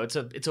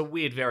it's a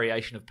weird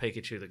variation of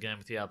Pikachu, the game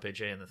with the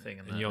RPG and the thing.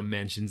 And And your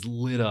mentions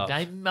lit up.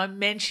 my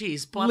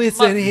menchies.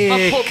 Listen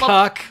here,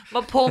 cuck.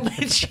 My poor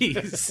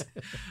menchies.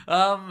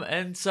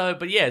 And so,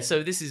 but yeah,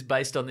 so this is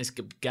based on this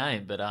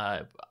game, but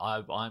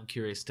I'm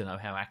curious to know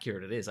how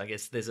accurate it is. I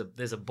guess there's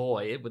a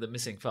boy with a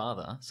missing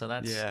father, so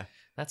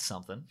that's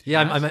something.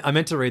 Yeah, I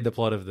meant to read the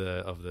plot of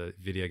the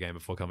video game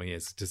before coming here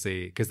to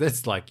see, because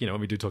that's like, when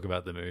we do talk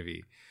about the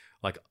movie,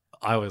 like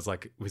I was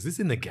like, was this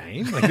in the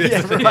game? Like,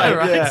 Yeah, right.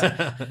 right.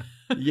 Yeah.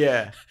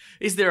 Yeah.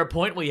 Is there a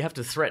point where you have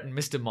to threaten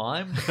Mr.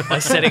 Mime by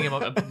setting him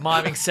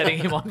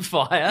on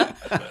fire?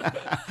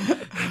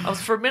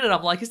 For a minute,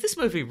 I'm like, is this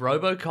movie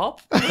RoboCop?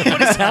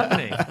 What is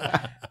happening?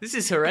 This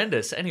is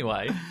horrendous.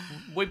 Anyway,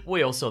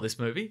 we all saw this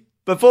movie.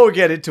 Before we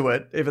get into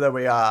it, even though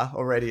we are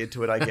already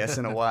into it, I guess,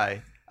 in a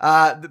way.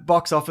 The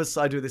box office,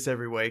 I do this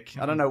every week.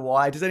 I don't know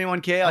why. Does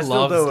anyone care? I still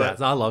love do stats.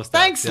 it. I love stats.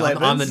 Thanks, Yeah,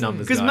 Levins. I'm the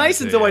numbers Because guy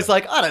Mason's too, always yeah.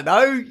 like, I don't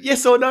know,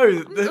 yes or no.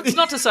 That's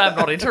not to say I'm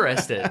not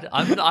interested.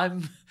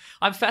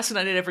 I'm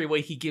fascinated every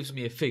week he gives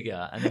me a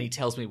figure and then he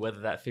tells me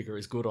whether that figure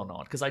is good or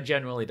not because I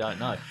genuinely don't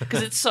know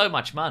because it's so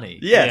much money.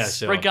 Yes.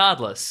 Yeah, sure.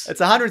 Regardless. It's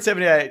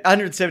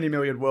 170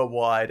 million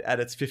worldwide, and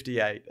it's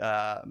 58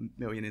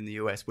 million in the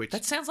US, which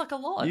That sounds like a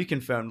lot. you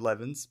confirmed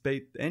Levins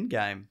beat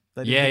Endgame.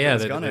 They didn't Yeah, think it yeah.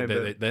 was gonna,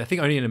 but- I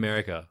think only in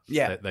America.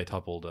 Yeah. they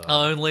toppled.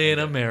 Only in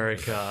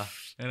America.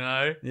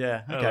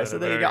 Yeah. Okay, so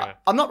there you go. America.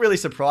 I'm not really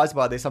surprised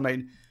by this. I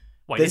mean,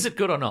 Wait, There's- is it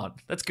good or not?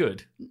 That's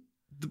good.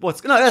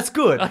 that's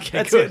good. Okay,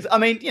 That's good. it. I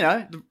mean,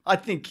 I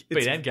think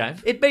Beat Endgame.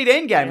 It beat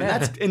Endgame, and Yeah.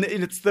 that's in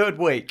its third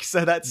week,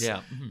 so that's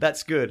Yeah.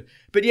 that's good.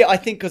 But yeah, I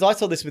think because I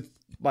saw this with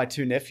my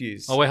two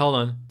nephews. Oh, wait, hold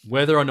on.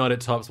 Whether or not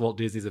it tops Walt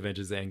Disney's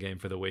Avengers Endgame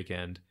for the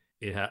weekend,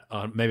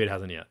 maybe it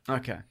hasn't yet.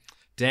 Okay.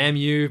 Damn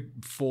you,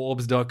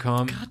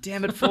 Forbes.com. God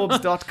damn it,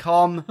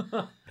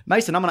 Forbes.com.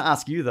 Mason, I'm going to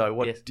ask you, though,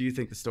 what do you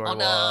think the story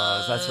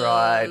was? That's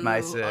right,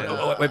 Mason.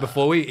 Wait,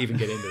 before we even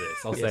get into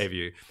this, I'll save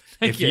you.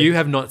 If you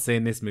have not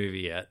seen this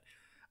movie yet,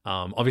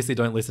 obviously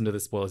don't listen to the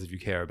spoilers if you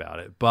care about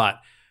it, but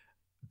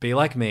be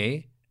like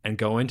me and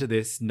go into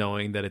this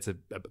knowing that it's a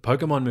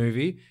Pokemon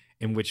movie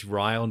in which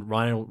Ryan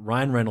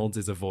Reynolds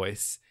is a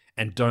voice,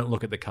 and don't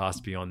look at the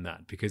cast beyond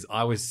that, because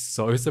I was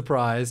so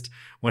surprised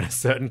when a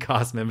certain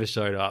cast member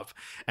showed up,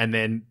 and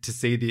then to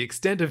see the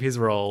extent of his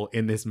role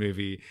in this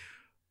movie.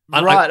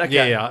 Okay.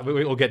 Yeah,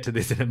 we'll get to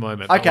this in a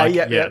moment. Okay,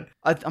 yeah.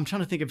 I'm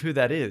trying to think of who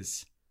that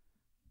is.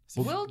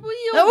 Well,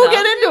 We'll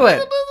get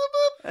into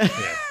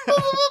it.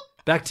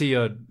 Back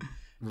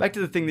to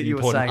the thing that you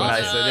were important saying,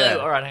 question. Mason. Yeah.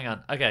 All right, hang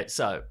on. Okay,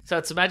 so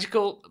it's a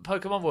magical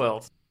Pokemon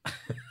world.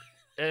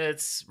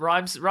 It's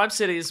Rhyme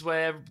City is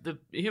where the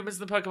humans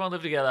and the Pokemon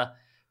live together.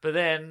 But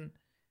then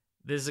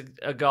there's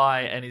a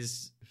guy and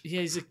he's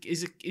a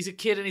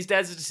kid and his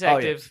dad's a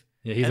detective.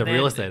 Yeah, he's a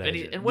real estate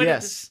agent. And what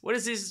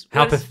is his?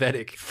 How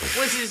pathetic.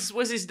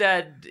 Where's his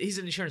dad? He's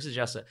an insurance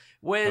adjuster.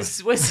 Where's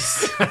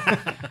his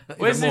dad? That's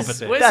Where's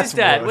his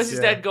worse,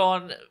 dad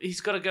gone? He's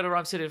got to go to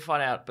Rhyme City to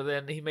find out. But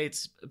then he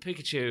meets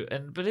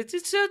Pikachu, but it's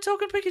a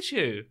talking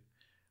Pikachu.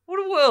 What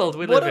a world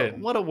we live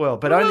in. What a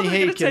world. But What a only world we're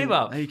he gonna team can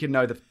up. he can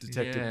know the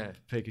Detective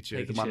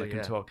Pikachu, the one that can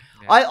yeah. talk.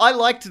 Yeah. I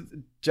liked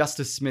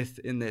Justice Smith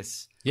in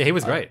this. Yeah, he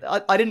was great.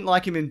 I didn't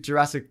like him in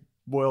Jurassic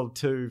World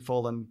 2,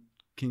 Fallen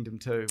Kingdom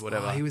 2,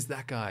 whatever. Oh, he was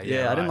that guy.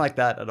 Yeah, I didn't like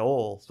that at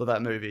all for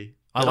that movie.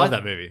 I love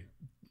that movie.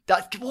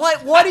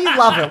 Why do you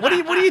love it? What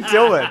are you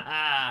doing?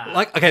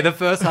 Like, okay, the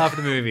first half of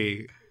the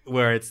movie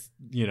where it's,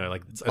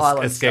 like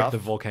Island escape stuff. the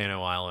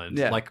volcano island.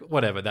 Yeah. Like,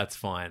 whatever, that's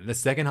fine. The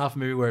second half of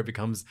the movie where it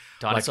becomes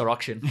Dinosaur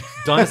auction.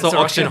 Dinosaur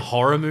auction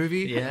horror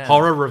movie, Yeah.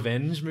 horror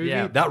revenge movie.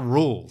 Yeah. That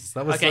rules.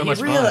 That was Okay, so much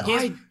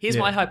here's, fun. here's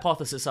my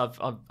hypothesis. I've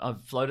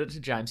floated it to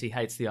James. He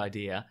hates the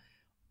idea.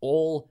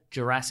 All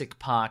Jurassic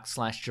Park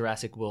 /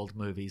 Jurassic World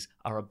movies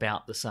are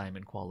about the same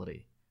in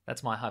quality.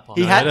 That's my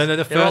hypothesis. The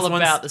They're first all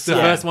one's- about the same.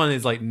 first one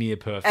is like near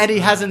perfect. And he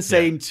hasn't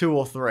seen 2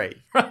 or 3.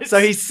 Right. So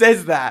he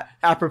says that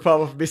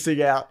apropos of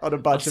missing out on a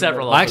bunch of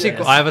several them. of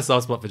them. I have a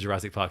soft spot for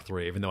Jurassic Park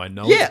 3, even though I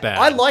know Yeah, it's bad.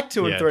 I like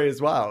 2 and Yeah. 3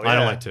 as well. I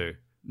don't yeah. like 2.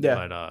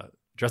 Yeah. But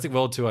Jurassic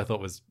World 2 I thought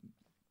was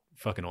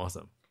fucking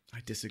awesome I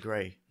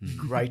disagree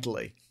Hmm.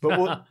 greatly.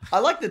 But I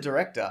like the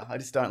director. I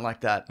just don't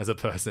like that. as a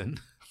person.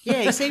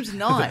 Yeah, he seems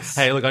nice.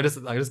 Hey, look, I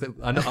just want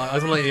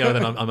to let you know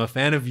that I'm a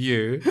fan of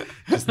you,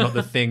 just not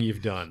the thing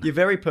you've done. You're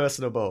very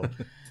personable.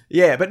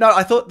 Yeah, but no,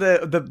 I thought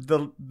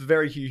the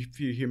very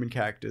few human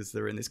characters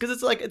that are in this,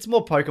 because it's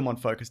more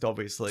Pokemon focused,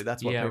 obviously.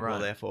 That's what Yeah, people right.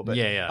 are there for. But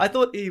Yeah. I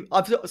thought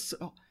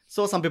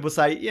saw some people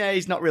say, yeah,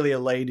 he's not really a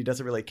lead. He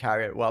doesn't really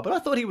carry it well. But I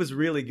thought he was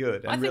really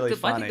good and really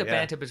funny. I think the yeah.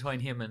 banter between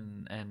him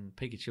and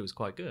Pikachu was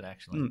quite good,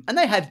 actually. And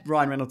they had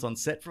Ryan Reynolds on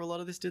set for a lot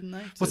of this, didn't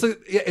they? Well, so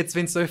yeah, it's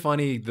been so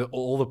funny that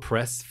all the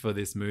press for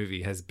this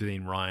movie has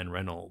been Ryan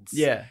Reynolds.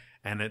 Yeah.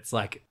 And it's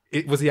like,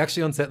 was he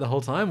actually on set the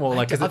whole time? Or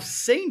like, I've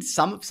seen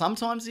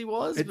sometimes he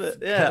was,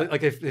 but yeah.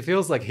 Like it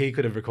feels like he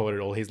could have recorded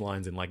all his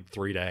lines in like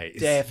 3 days.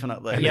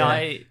 Definitely.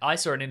 Yeah, I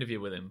saw an interview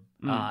with him,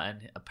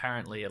 and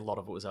apparently a lot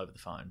of it was over the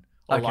phone.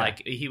 Or Okay.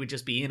 like he would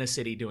just be in a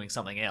city doing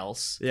something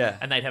else. Yeah.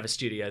 And they'd have a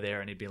studio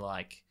there, and he'd be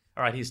like,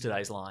 "All right, here's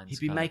today's lines."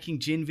 He'd be kind of. making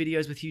gin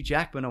videos with Hugh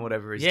Jackman or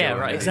whatever he's doing. Yeah,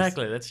 right. He's-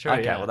 Exactly. That's true.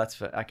 Okay, yeah. well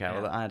that's okay.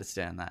 Yeah. Well, I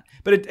understand that,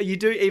 but you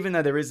do, even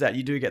though there is that,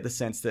 you do get the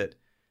sense that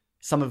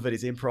some of it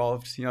is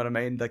improv. You know what I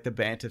mean? Like the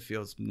banter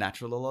feels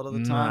natural a lot of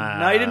the time.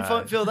 No, you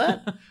didn't feel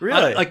that,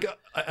 really?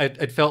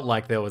 It felt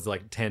like there was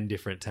like 10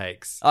 different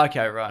takes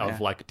Okay, right. of yeah.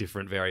 like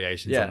different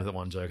variations Yeah. on the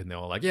one joke, and they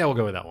were like, "Yeah, we'll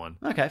go with that one."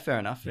 Okay, fair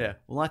enough. Yeah.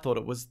 Well, I thought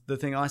it was the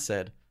thing I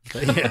said.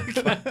 Yeah.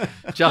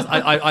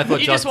 I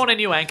thought You just want a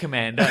new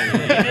Anchorman, don't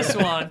you?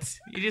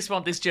 You just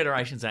want this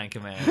generation's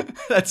Anchorman.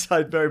 That's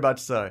very much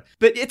so.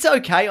 But it's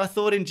okay, I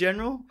thought, in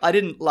general. I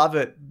didn't love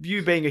it.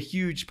 You being a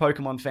huge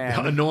Pokemon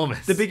fan.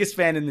 enormous. The biggest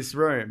fan in this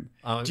room.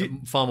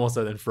 Far more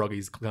so than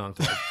Froggy's Clown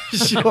Club.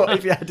 Sure,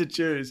 if you had to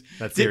choose.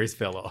 That series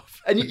fell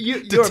off. And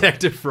you're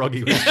Detective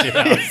Froggy was shit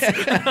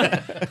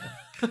house.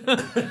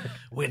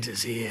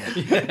 Winter's here.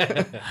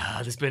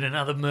 There's been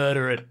another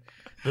murder at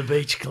the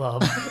beach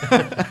club.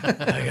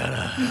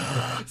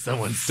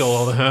 Someone stole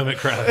all the hermit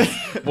crabs.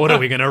 What are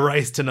we going to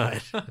race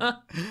tonight?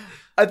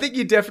 I think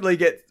you definitely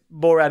get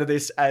more out of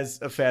this as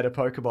a fan of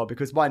Pokemon,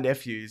 because my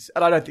nephews,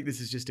 and I don't think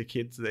this is just a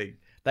kid's thing,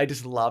 they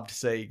just loved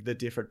seeing the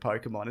different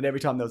Pokemon. And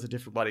every time there was a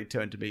different one, he'd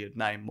turn to me and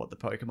name what the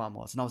Pokemon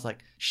was. And I was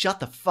like, shut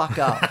the fuck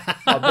up.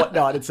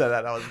 No, I didn't say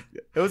that.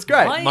 It was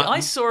great. I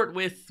saw it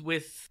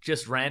with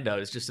just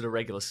randos, just at a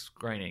regular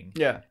screening.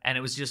 Yeah. And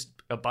it was just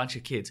a bunch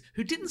of kids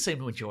who didn't seem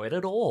to enjoy it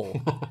at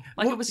all.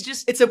 Like it was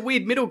just. It's a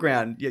weird middle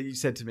ground, you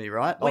said to me,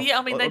 right? Well, yeah,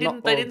 I mean, they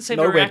didn't seem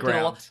to nowhere react at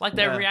all. ground. Like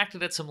they Yeah.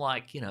 reacted at some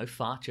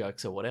fart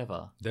jokes or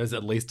whatever. There's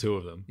at least 2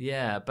 of them.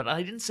 Yeah, but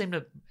I didn't seem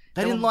to.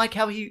 They didn't like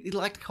how he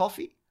liked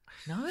coffee?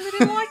 No, they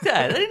didn't like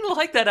that. They didn't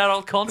like that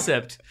adult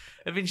concept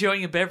of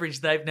enjoying a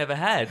beverage they've never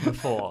had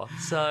before.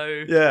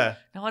 So Yeah.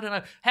 no, I don't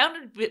know.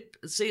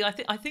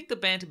 I think the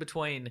banter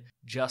between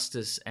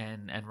Justice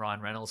and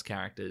Ryan Reynolds'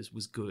 characters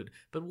was good.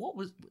 But what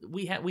was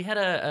we had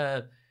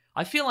a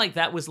I feel like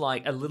that was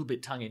like a little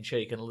bit tongue in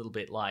cheek and a little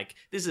bit like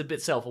this is a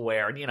bit self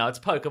aware and it's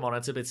Pokemon,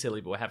 it's a bit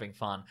silly, but we're having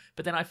fun.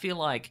 But then I feel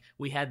like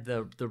we had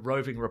the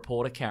roving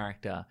reporter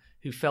character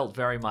who felt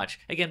very much,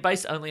 again,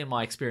 based only on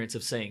my experience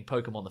of seeing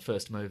Pokemon the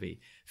first movie,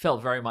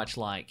 felt very much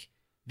like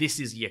this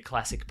is your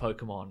classic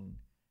Pokemon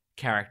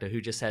character who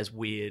just has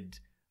weird,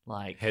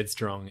 like...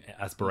 Headstrong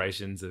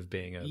aspirations of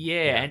being a...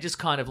 Yeah, and just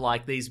kind of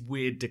like these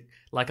weird,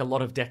 like a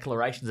lot of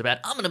declarations about,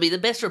 I'm going to be the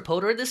best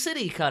reporter in the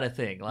city kind of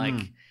thing. Like,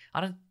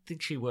 I don't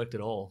think she worked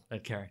at all,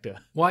 that character.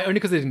 Why? Only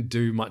because they didn't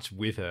do much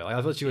with her. Like,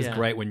 I thought she was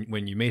great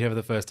when you meet her for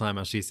the first time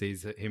and she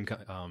sees him...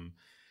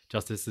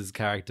 Justice's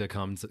character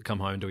come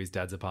home to his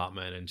dad's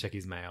apartment and check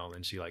his mail,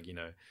 and she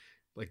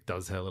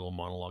does her little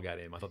monologue at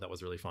him. I thought that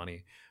was really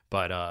funny,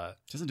 but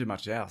doesn't do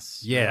much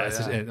else. Yeah,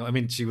 I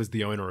mean, she was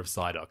the owner of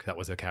Psyduck. That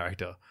was her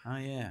character. Oh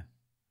yeah,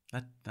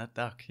 that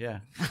duck.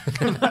 Yeah,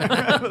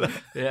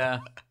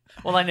 yeah.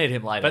 Well, I need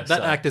him later. But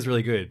that actor's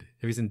really good.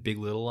 Have you seen Big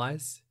Little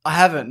Lies? I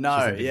haven't. No.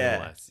 She's in Big Little Yeah.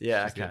 Lies.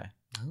 Yeah. She's Okay.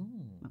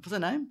 What's her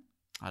name?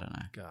 I don't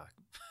know.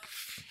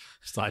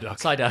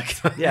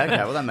 Psyduck. Yeah. Okay.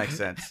 Well, that makes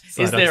sense.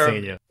 Is there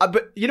Senior.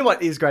 But you know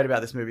what is great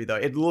about this movie though?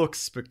 It looks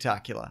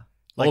spectacular.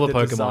 All the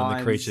Pokemon, designs,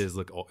 the creatures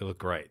look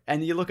great.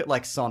 And you look at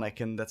like Sonic,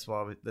 and that's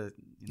why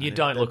You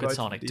don't look at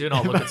Sonic. Do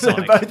not look at They're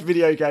Sonic. both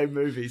video game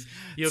movies.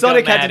 You'll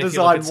Sonic go had mad to if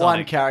you look design at one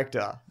Sonic.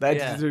 character. They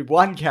Yeah. had to do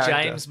one character.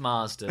 James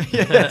Marsden.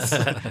 Yes.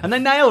 And they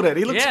nailed it.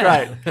 He looks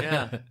Yeah. great.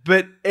 Yeah.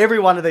 But every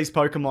one of these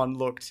Pokemon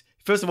looked,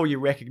 first of all, you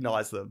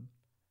recognize them,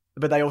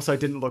 but they also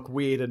didn't look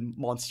weird and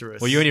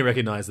monstrous. Well, you only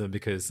recognize them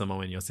because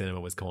someone in your cinema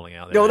was calling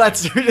out. No, their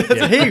that's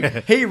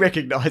name. he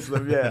recognized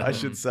them. Yeah, I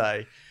should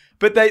say.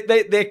 But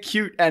they're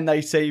cute and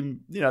they seem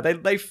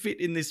they fit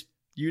in this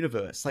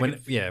universe. Like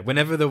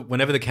Whenever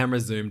the camera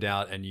zoomed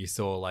out and you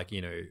saw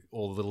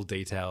all the little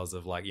details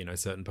of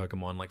certain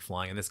Pokemon like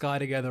flying in the sky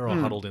together or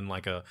huddled in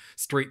like a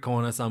street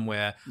corner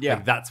somewhere. Yeah.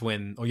 Like, that's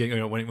when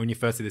when you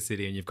first see the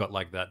city and you've got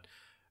like that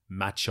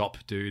Machop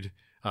dude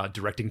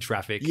directing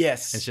traffic.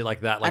 Yes. And shit like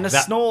that. and a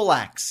that,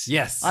 Snorlax.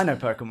 Yes. I know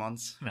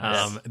Pokemons.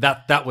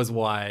 That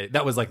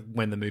was like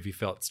when the movie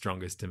felt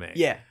strongest to me.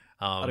 Yeah.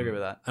 I'd agree with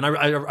that. And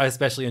I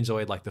especially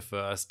enjoyed like the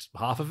first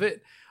half of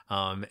it.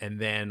 And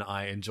then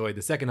I enjoyed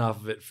the second half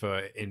of it for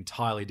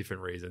entirely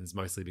different reasons,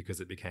 mostly because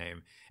it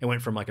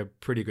went from like a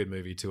pretty good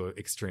movie to an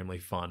extremely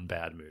fun,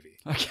 bad movie.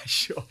 Okay,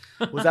 sure.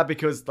 Was that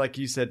because, like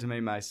you said to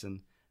me,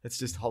 Mason, it's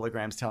just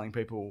holograms telling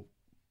people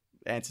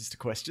answers to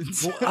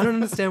questions? Well, I don't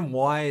understand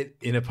why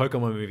in a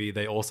Pokemon movie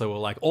they also were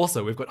like,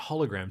 also, we've got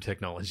hologram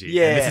technology.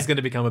 Yeah. And this is going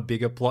to become a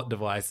bigger plot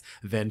device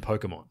than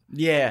Pokemon.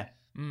 Yeah.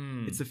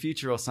 It's the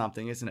future or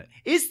something, isn't it?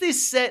 Is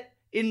this set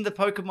in the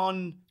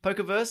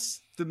Pokeverse,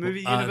 the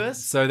movie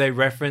universe? So they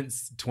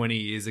referenced 20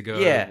 years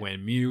ago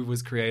when Mew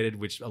was created,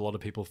 which a lot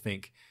of people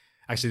think...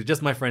 Actually,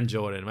 just my friend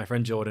Jordan, who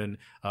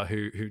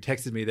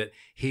texted me that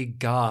he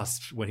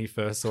gasped when he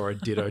first saw a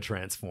Ditto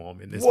transform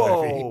in this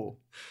movie.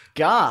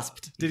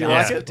 Gasped. Did you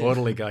like it?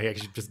 Totally. He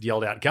actually just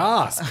yelled out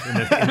 "gasp" in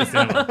the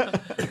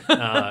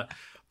cinema.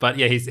 But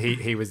yeah,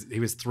 he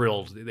was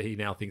thrilled. He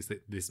now thinks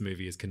that this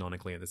movie is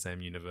canonically in the same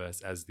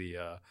universe as the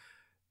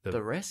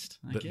rest,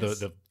 I guess.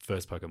 the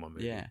first Pokemon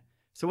movie. Yeah.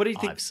 So what do you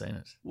think? I've seen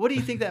it. What do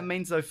you think that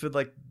means though for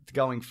like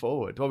going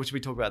forward? Or should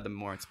we talk about them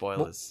more in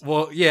spoilers?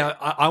 Well, yeah,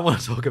 I want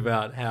to talk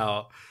about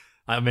how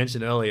I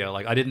mentioned earlier,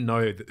 like I didn't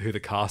know who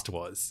the cast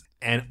was,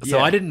 and so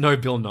I didn't know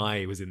Bill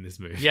Nye was in this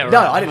movie. Yeah, right. No,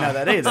 I didn't know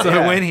that either.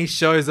 So when he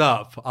shows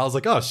up, I was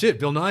like, oh shit,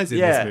 Bill Nye's in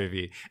Yeah. this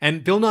movie.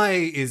 And Bill Nye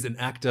is an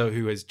actor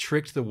who has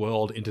tricked the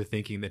world into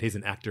thinking that he's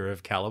an actor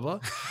of caliber.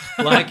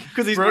 Like,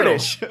 because he's brutal.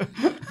 British.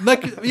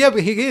 Like, yeah,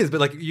 but he is.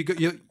 But like,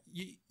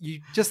 you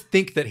just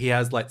think that he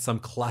has like some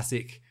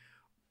classic,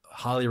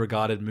 highly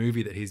regarded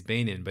movie that he's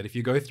been in. But if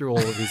you go through all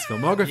of his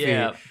filmography,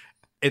 Yeah.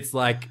 it's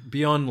like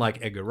beyond like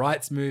Edgar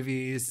Wright's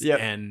movies Yep.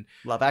 and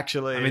Love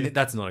Actually. I mean,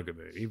 that's not a good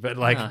movie, but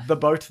like, The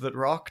Boat That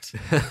Rocked.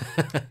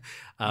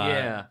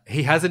 Yeah.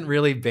 he hasn't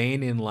really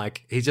been in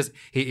like, he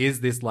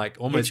is this like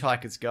almost,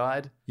 Hitchhiker's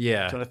Guide.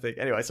 yeah. Trying to think.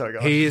 Anyway, sorry, go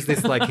on. He is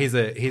this like, he's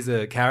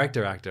a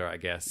character actor, I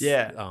guess.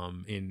 Yeah.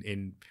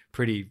 In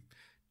pretty,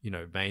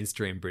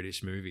 mainstream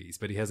British movies,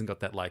 but he hasn't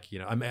got that like,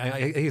 I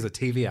mean, he's a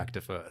TV actor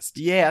first.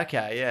 Yeah,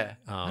 okay, yeah.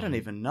 I don't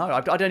even know.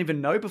 I don't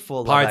even know before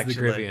Love Pirates of the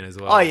Actually. Caribbean as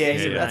well. Oh, yeah,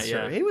 Yeah, that's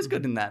yeah. true. He was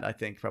good in that, I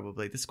think,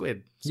 probably. The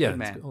Squid Yeah,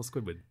 Man.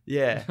 Squidward.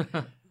 Yeah.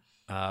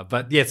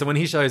 But yeah, so when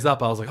he shows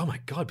up, I was like, oh my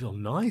God, Bill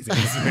Nye's in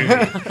this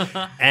movie.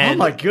 And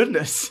Oh, my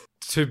goodness.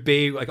 to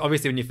be like,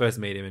 obviously when you first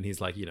meet him and he's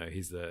like,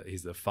 he's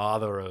the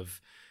father of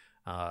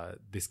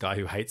this guy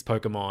who hates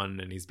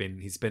Pokemon, and he's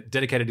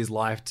dedicated his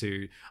life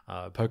to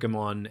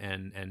Pokemon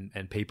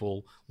and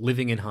people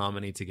living in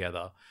harmony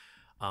together.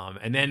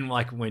 And then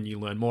like when you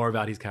learn more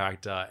about his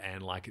character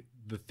and like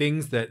the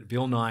things that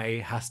Bill Nye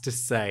has to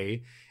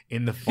say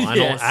in the final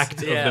Yes,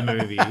 act yeah. of the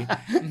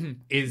movie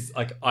is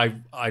like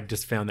I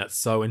just found that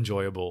so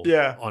enjoyable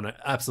on an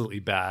absolutely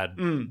bad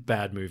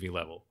movie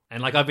level.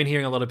 And like I've been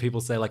hearing a lot of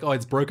people say like, oh,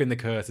 it's broken the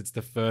curse. It's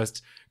the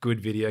first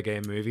good video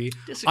game movie.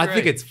 Disagree. I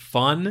think it's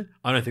fun.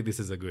 I don't think this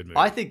is a good movie.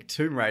 I think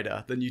Tomb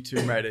Raider, the new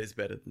Tomb Raider, is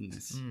better than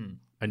this.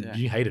 And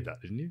you hated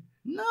that, didn't you?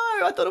 No,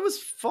 I thought it was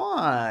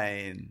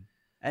fine.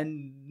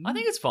 And I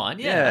think it's fine.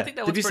 Yeah, I think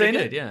that was Have you pretty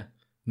seen good. it? Yeah.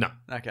 No.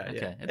 Okay, Okay.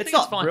 yeah. I It's think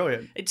not fine.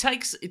 brilliant. It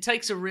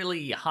takes a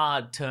really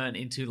hard turn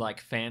into like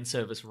fan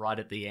service right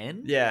at the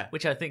end. Yeah.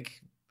 Which I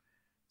think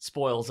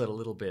spoils it a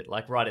little bit.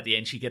 Like right at the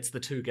end, she gets the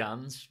 2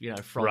 guns,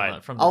 from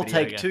Right. from the I'll video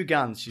take game. 2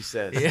 guns, she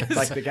says. Yes.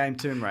 Like the game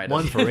Tomb Raider.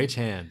 One for each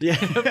hand. Yeah.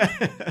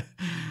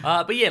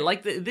 But yeah,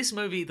 like this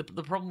movie, the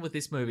problem with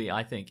this movie,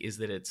 I think, is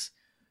that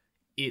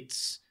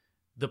it's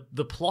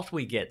the plot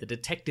we get, the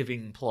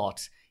detectiving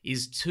plot,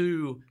 is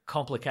too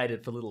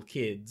complicated for little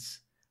kids,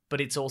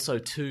 but it's also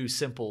too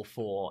simple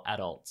for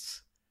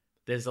adults.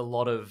 There's a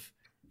lot of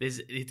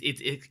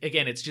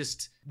again, it's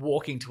just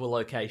walking to a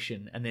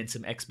location and then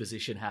some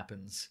exposition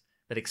happens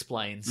that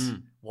explains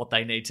what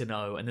they need to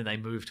know, and then they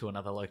move to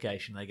another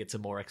location. They get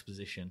some more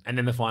exposition. And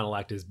then the final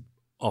act is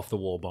off the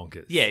wall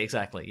bonkers. Yeah,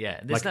 exactly.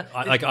 Yeah, There's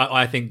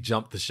I think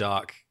Jump the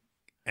Shark,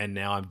 and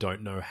now I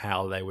don't know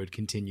how they would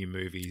continue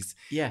movies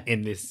Yeah.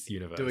 in this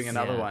universe. Doing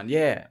another Yeah. one.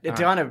 Yeah. It All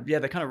kind of, they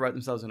kind of wrote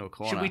themselves into a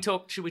corner.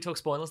 Should we talk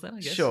spoilers then? I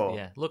guess. Sure.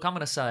 Yeah. Look, I'm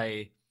gonna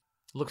say,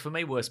 for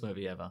me, worst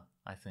movie ever.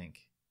 I think.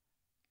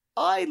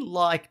 I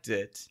liked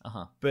it,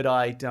 Uh-huh. but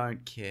I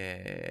don't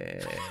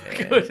care.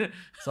 Good.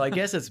 So I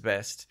guess it's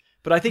best.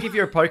 But I think if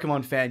you're a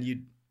Pokemon fan,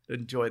 you'd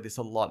enjoy this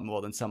a lot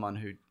more than someone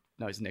who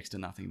knows next to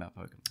nothing about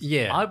Pokemon.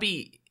 Yeah. I'd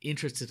be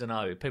interested to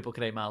know. People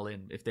could email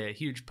in if they're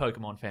huge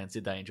Pokemon fans.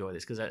 Did they enjoy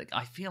this? Because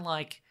I feel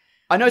like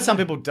I know some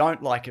people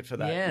don't like it for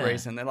that Yeah.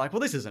 reason. They're like, well,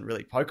 this isn't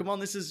really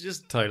Pokemon. This is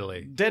just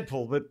Totally.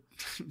 Deadpool. But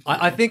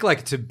I think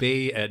like to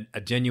be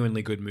a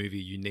genuinely good movie,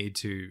 you need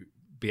to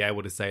be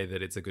able to say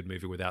that it's a good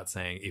movie without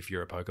saying if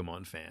you're a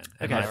Pokemon fan.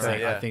 And Okay, I, fair,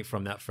 think, yeah. I think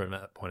from that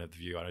point of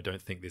view, I don't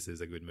think this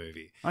is a good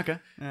movie. okay.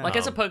 Yeah. like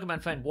as a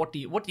Pokemon fan, what do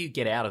you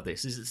get out of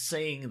this? Is it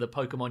seeing the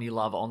Pokemon you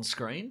love on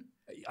screen?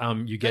 You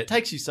that get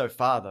takes you so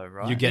far, though,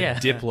 right? you get Yeah.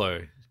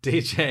 Diplo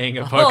DJing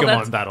a Oh,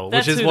 Pokemon battle,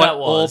 that's which is who what that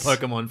all was.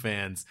 Pokemon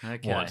fans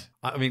Okay. want.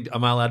 I mean,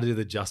 am I allowed to do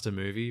the just a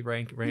movie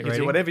rank You rating?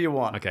 can do whatever you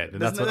want. Okay, then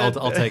Doesn't that's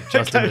what it- I'll take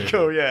just a okay, movie.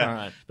 cool, yeah. All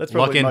right. That's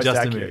Lock probably in most just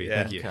a accurate. movie.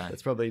 Yeah. Thank you. Okay.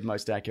 That's probably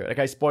most accurate.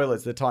 Okay,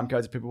 spoilers. The time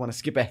codes if people want to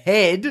skip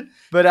ahead.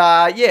 But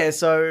yeah,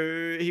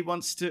 so he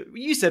wants to...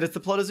 You said it's the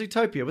plot of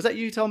Zootopia. Was that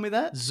you who told me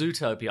that?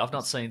 Zootopia. I've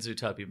not seen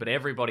Zootopia, but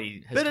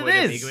everybody has But it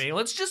tweeted me is. going,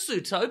 well, it's just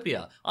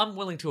Zootopia. I'm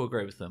willing to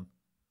agree with them.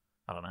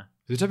 I don't know.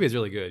 Zootopia is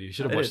really good. You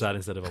should have It watched is. that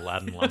instead of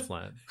Aladdin last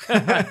night.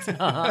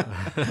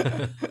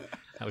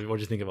 What did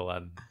you think of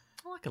Aladdin?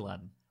 I like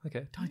Aladdin.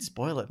 Okay. Don't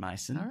spoil it,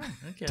 Mason. All right.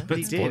 Okay. But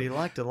he did. He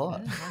liked it a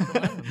lot. Yeah, I like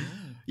Aladdin, yeah.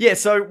 Yeah,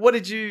 so what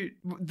did you...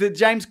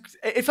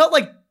 It felt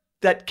like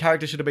that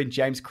character should have been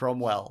James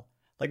Cromwell.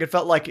 Like, it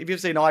felt like... If you've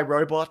seen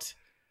iRobot...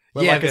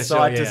 Where Yeah, like a for sure,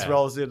 scientist yeah.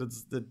 rolls in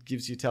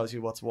and tells you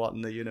what's what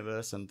in the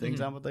universe and things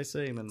aren't what they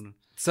seem. And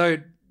So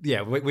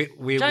yeah,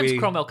 we James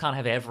Cromwell can't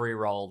have every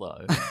role,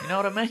 though. You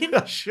know what I mean?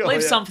 Sure, Leave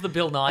yeah. some for the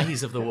Bill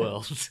Nighy's of the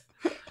world.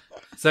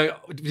 So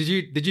did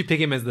you pick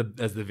him as the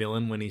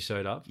villain when he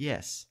showed up?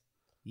 yes,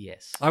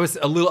 Yes. I was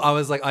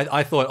like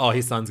I thought, oh,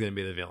 his son's going to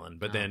be the villain,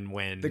 but then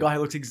when the guy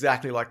who looks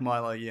exactly like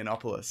Milo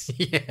Yiannopoulos.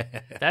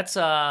 yeah, That's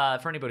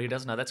for anybody who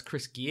doesn't know, that's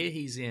Chris Gere.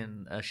 He's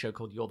in a show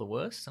called You're the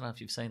Worst. I don't know if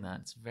you've seen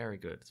that. It's very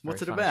good. It's a very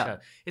What's it funny about? Show.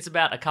 It's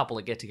about a couple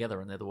that get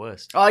together and they're the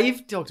worst. Oh,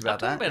 you've talked I've about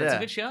talked that. about it. It's a yeah.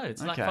 good show.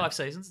 It's like Okay. 5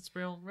 seasons. It's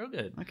real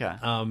good. Okay.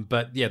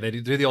 but yeah, they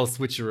do the old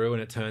switcheroo,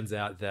 and it turns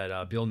out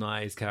that Bill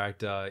Nye's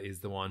character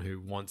is the one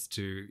who wants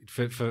to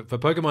for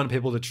Pokemon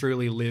people to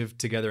truly live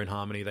together in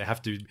harmony. They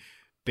have to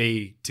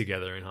be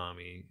together in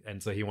harmony,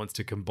 and so he wants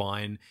to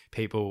combine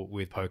people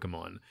with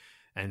Pokemon.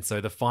 And so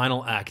the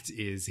final act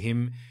is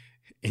him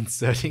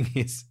inserting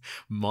his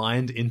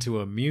mind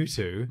into a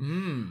Mewtwo. The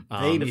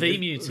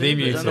Mewtwo. The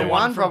Mewtwo. The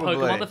one from Probably.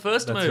 Pokemon, the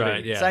first That's movie.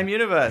 right, yeah. Same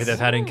universe. Who they've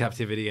had in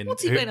captivity. And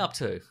What's he been up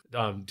to?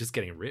 Just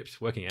getting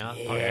ripped, working out.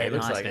 Yeah, Okay, it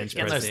looks Nice. like bench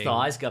Getting those pressing.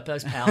 thighs, got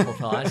those powerful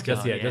thighs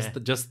Just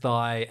going. just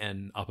thigh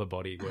and upper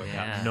body workout.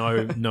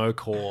 Yeah. No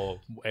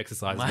core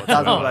exercise Wow.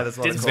 whatsoever. Doesn't look like there's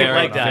a lot of Didn't core skip very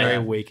leg day. very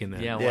weak in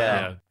there. Yeah,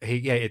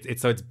 wow.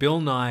 So it's Bill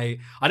Nye.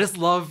 I just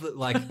love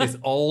like this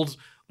old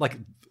like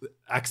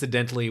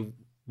accidentally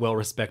well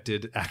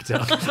respected actor.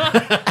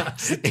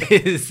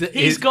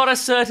 He's got a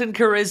certain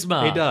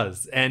charisma. He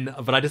does,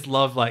 but I just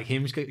love like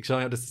him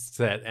showing up to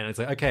set, and it's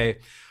like, okay,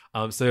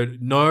 so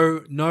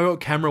no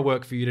camera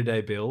work for you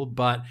today, Bill,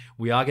 but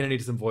we are going to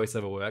need some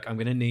voiceover work. I'm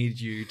going to need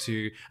you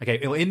to, okay,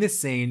 well, in this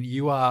scene,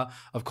 you are,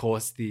 of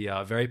course, the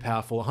very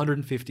powerful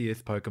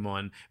 150th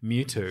Pokemon,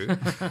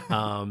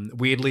 Mewtwo.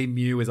 Weirdly,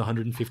 Mew is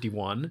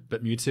 151,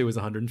 but Mewtwo is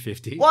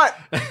 150. What?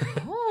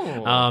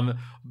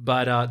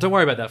 But don't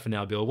worry about that for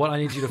now, Bill. What I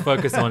need you to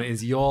focus on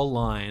is your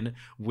line,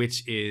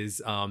 which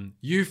is,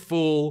 you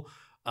fool,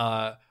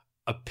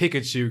 a a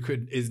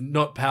Pikachu is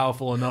not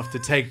powerful enough to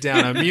take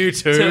down a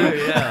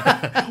Mewtwo.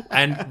 Yeah.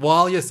 And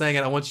while you're saying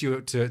it, I want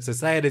you to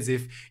say it as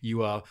if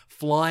you are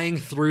flying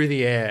through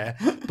the air,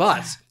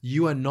 but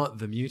you are not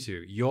the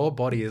Mewtwo. Your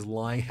body is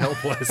lying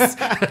helpless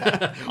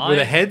with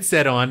a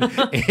headset on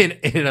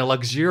in a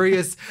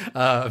luxurious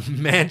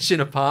mansion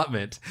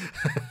apartment.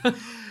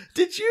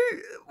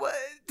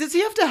 Does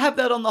he have to have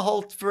that on the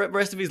whole for the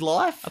rest of his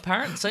life?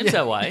 Apparently, seems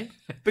that way.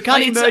 But can't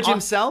Like, he it's- merge I-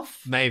 himself?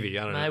 Maybe,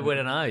 I don't know. Maybe, we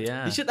don't know,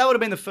 yeah. That would have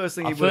been the first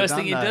thing he would have First done.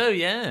 thing you though. do,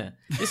 yeah.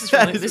 This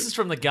is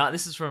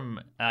from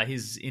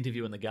his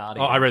interview in the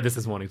Guardian. Oh, I read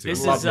this morning too.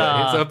 This Lovely.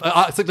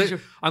 is, So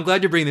I'm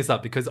glad you're bringing this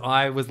up because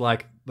I was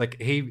like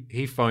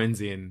he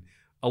phones in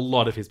a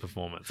lot of his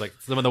performance, like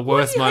some of the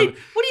worst moments.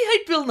 What do you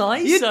hate Bill Nye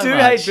You so do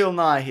much? hate Bill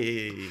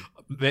Nighy.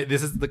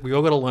 This is like we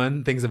all got to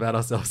learn things about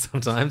ourselves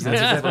sometimes. That's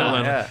Yeah. just what I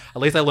learned. Yeah.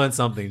 At least I learned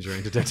something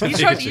during Detective You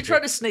Pikachu. try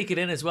to sneak it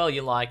in as well.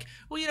 You're like,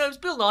 well, it's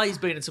Bill Nye. He's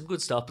been in some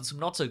good stuff, but some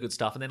not so good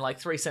stuff. And then, like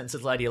 3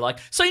 sentences later, you're like,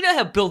 so you know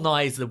how Bill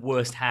Nye is the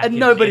worst hack, And in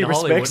nobody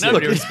Hollywood. respects him.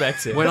 Nobody Look,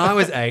 respects him. When I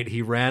was 8,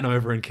 he ran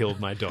over and killed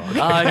my dog.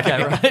 Oh,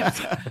 okay,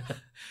 right.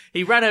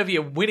 He ran over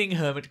your winning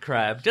hermit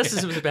crab just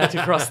as it was about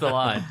to cross the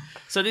line.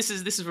 So this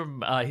is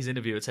from his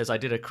interview. It says, I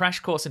did a crash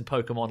course in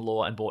Pokemon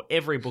lore and bought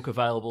every book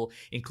available,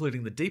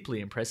 including the deeply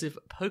impressive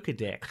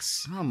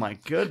Pokedex. Oh my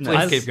goodness.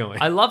 Please keep going.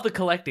 I love the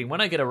collecting.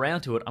 When I get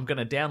around to it, I'm going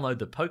to download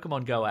the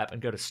Pokemon Go app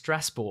and go to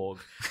Strasbourg.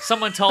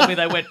 Someone told me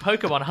they went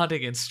Pokemon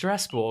hunting in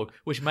Strasbourg,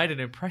 which made an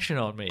impression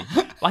on me.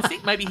 I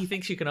think maybe he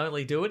thinks you can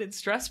only do it in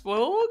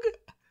Strasbourg.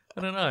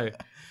 I don't know.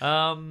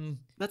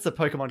 That's the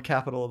Pokemon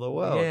capital of the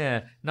world.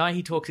 Yeah. Now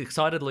he talks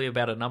excitedly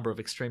about a number of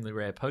extremely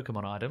rare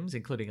Pokemon items,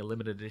 including a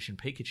limited edition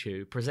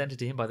Pikachu, presented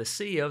to him by the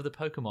CEO of the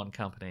Pokemon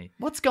Company.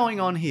 What's going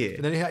on here?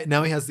 And then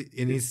now he has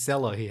in his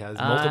cellar he has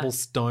multiple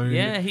stone.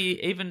 Yeah, he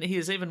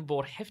has even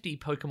bought hefty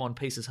Pokemon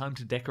pieces home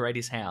to decorate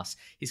his house.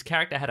 His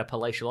character had a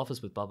palatial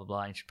office with blah blah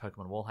blah ancient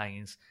Pokemon wall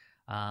hangings.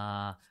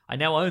 I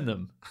now own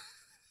them.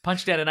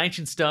 Punched out an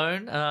ancient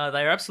stone. They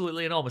are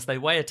absolutely enormous. They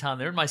weigh a ton.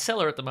 They're in my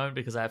cellar at the moment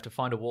because I have to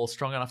find a wall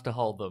strong enough to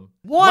hold them.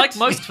 What? Like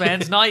most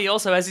fans, Nye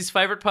also has his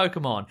favourite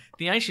Pokemon.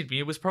 The ancient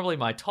Mew was probably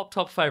my top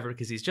favourite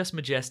because he's just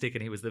majestic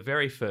and he was the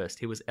very first.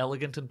 He was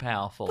elegant and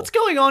powerful. What's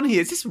going on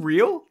here? Is this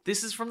real?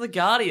 This is from The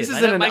Guardian. This They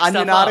isn't don't an make stuff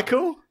Onion up.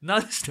 article? No,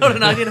 it's not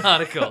an Onion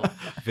article.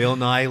 Bill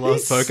Nye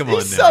loves Pokemon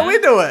He's now. so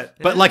into it.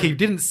 But like he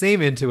didn't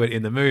seem into it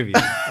in the movie.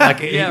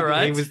 Like Yeah,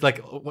 right. He was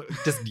like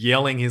just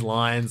yelling his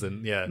lines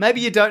and yeah.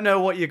 Maybe you don't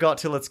know what you got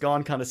till it's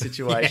gone kind of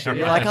situation. Yeah,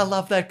 You're right. like, I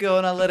love that girl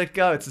and I let it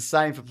go. It's the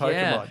same for Pokemon.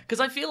 Yeah, because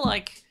I feel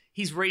like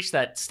he's reached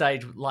that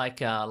stage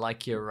like your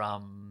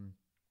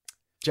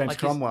James like his-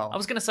 Cromwell. I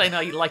was going to say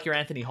no, like your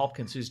Anthony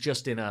Hopkins, who's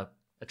just in a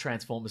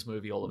Transformers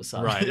movie all of a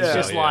sudden. Right, It's yeah.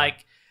 just Yeah.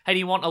 like, hey, do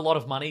you want a lot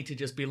of money to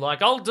just be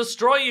like, I'll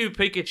destroy you,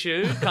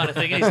 Pikachu, kind of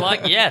thing? And he's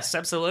like, yes,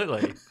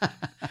 absolutely.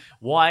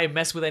 Why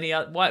mess with any?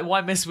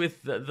 Why mess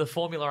with the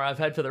formula I've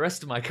had for the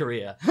rest of my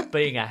career,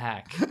 being a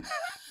hack?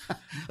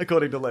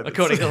 According to Levis.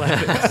 According to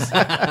Levis.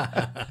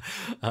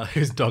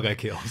 Whose dog I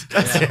killed.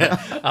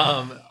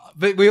 Yeah.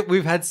 But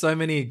we've had so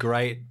many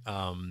great,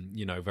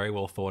 very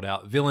well thought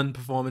out villain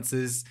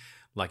performances.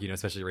 Like,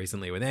 especially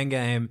recently with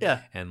Endgame.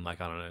 Yeah. And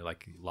like, I don't know,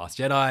 like Last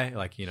Jedi.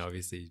 Like,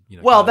 obviously,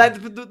 Well,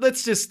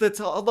 Kylo- that's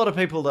a lot of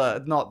people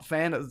that are not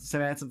fans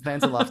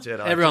of Last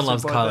Jedi. everyone Just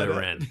loves to point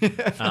Kylo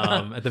that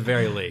out. Ren, at the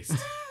very least.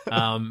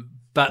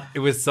 But it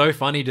was so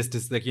funny just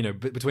to like,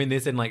 between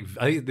this and like,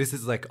 I think this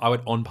is like, I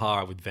would on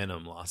par with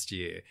Venom last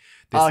year.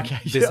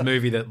 This yeah.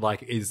 movie that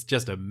like is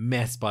just a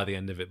mess by the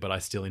end of it, but I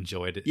still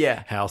enjoyed it.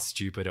 Yeah. How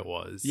stupid it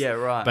was. Yeah,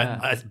 right, But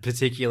yeah.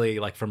 particularly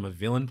like from a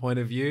villain point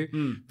of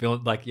view,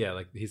 villain, like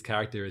his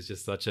character is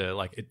just such a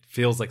like it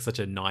feels like such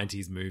a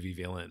 90s movie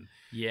villain.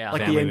 Yeah,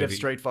 Like family the end of movie.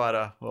 Street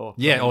Fighter. Or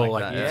Yeah, something or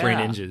like that. Three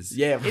Yeah. Ninjas.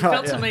 Yeah, It right,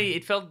 felt yeah. to me.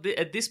 It felt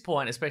at this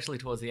point, especially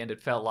towards the end,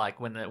 it felt like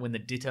when the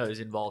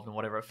Ditto's involved and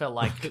whatever. It felt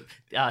like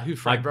Who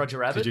Framed Roger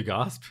Rabbit. Did you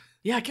gasp?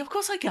 Yeah, of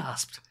course I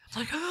gasped. I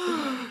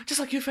was like, just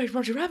like Who Framed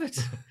Roger Rabbit.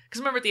 Because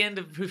remember at the end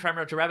of Who Framed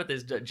Roger Rabbit,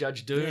 there's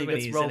Judge Doom, Yeah, he and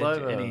gets he's rolled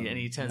over. and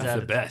he turns That's out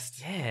the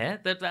best. Yeah,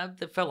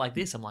 that felt like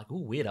this. I'm like,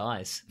 ooh, weird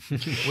eyes,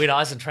 weird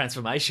eyes and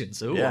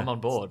transformations. Ooh, Yeah, I'm on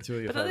board. it's two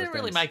of your But they didn't favourite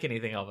really things. make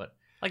anything of it.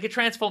 Like it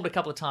transformed a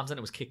couple of times and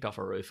it was kicked off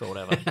a roof or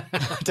whatever.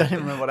 I don't even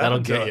remember what That'll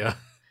happened to get it. you.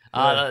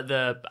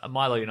 The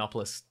Milo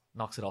Yiannopoulos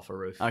knocks it off a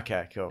roof.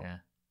 Okay, cool. Yeah.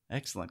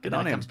 Excellent. And Good then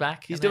on it him. comes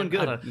back. He's and doing then-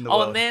 I good don't- in the Oh,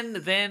 world. and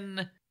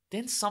then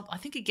some. I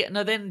think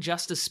then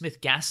Justice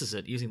Smith gasses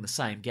it using the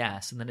same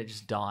gas, and then it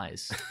just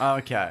dies.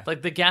 Okay.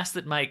 Like the gas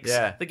that makes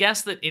Yeah. the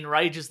gas that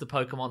enrages the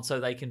Pokemon so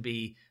they can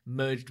be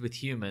merged with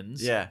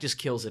humans. Yeah. just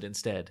kills it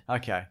instead.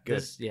 Okay,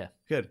 good. Yeah,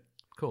 Good.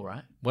 cool,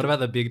 right? What about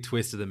the big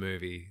twist of the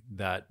movie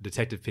that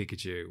Detective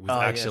Pikachu was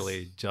Oh,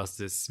 actually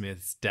Justice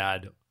Smith's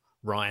dad,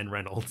 Ryan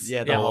Reynolds?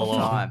 Yeah, the Yeah. whole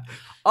time.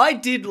 I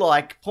did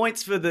like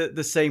points for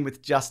the scene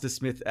with Justice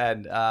Smith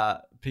and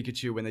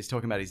Pikachu when he's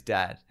talking about his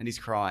dad and he's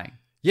crying.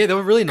 Yeah, they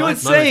were really Good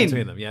nice moments scene.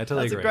 between them. Yeah, I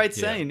totally That's agree. a great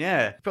Yeah. scene,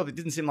 yeah. Probably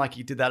didn't seem like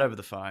he did that over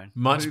the phone.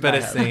 Much Who better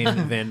may have.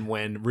 scene than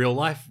when real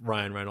life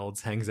Ryan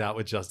Reynolds hangs out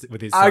with his son at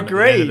the end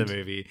Agreed. of the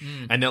movie,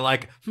 and they're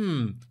like,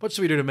 what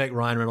should we do to make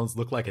Ryan Reynolds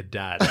look like a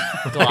dad?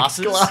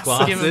 Glasses.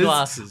 Give him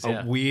glasses. a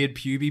Yeah. weird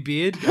puby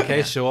beard.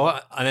 Okay, sure.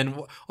 And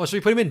then, should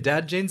we put him in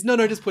dad jeans? No,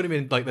 just put him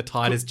in like the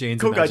tightest jeans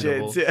Cool guy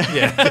imaginable. jeans,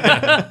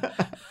 yeah.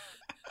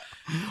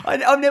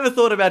 I've never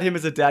thought about him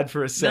as a dad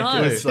for a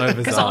second. No, It's so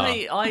because bizarre.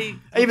 I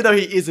Even though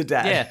he is a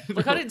dad. yeah,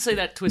 like I didn't see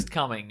that twist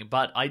coming,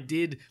 but I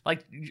did.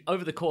 Like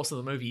over the course of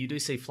the movie, you do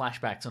see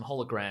flashbacks and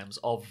holograms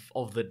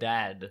of the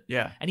dad.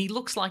 Yeah. and he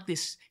looks like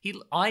this. He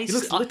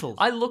looks little.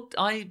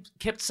 I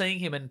kept seeing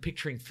him and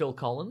picturing Phil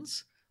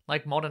Collins,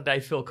 like modern day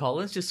Phil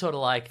Collins, just sort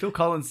of like Phil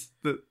Collins,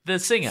 the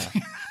singer,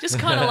 just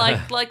kind of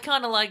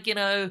like you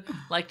know,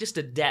 like just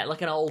a dad,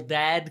 like an old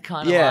dad,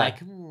 kind of Yeah. like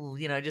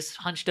you know, just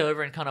hunched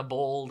over and kind of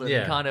bald and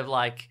Yeah. kind of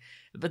like.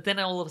 But then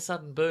all of a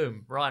sudden,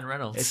 boom, Ryan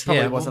Reynolds. it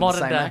probably Yeah, wasn't the modern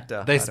same day.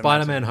 actor. They I'd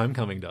Spider-Man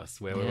Homecoming us,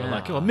 where we were Yeah.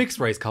 like, mixed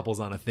race couples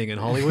aren't a thing in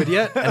Hollywood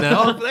yet, and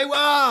then they were.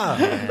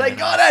 imagine. They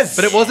got us!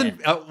 But it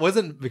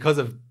wasn't because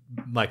of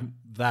like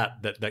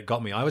that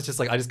got me. I was just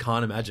like, I just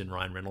can't imagine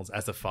Ryan Reynolds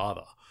as a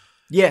father.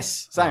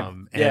 Yes,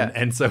 same.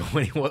 And so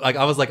when he was like,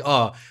 I was like,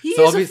 oh, He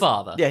so is a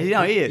father. Yeah,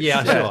 he is.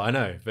 Yeah, sure, I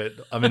know, but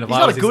I mean, if He's I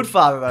not was a good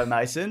father though,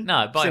 Mason.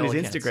 No, by Seen all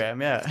his accounts.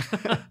 Instagram,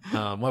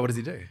 yeah. what does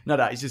he do? No,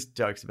 he's just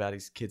jokes about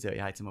his kids how he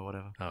hates them or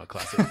whatever. Oh,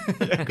 classic,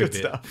 Good bit.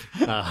 stuff.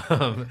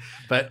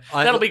 But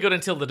That'll be good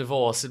until the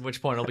divorce, at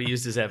which point it'll be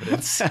used as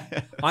evidence.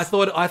 I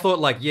thought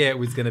like, yeah, it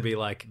was going to be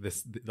like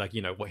this, like,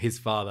 you know, what his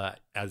father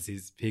as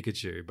his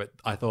Pikachu, but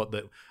I thought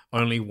that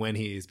only when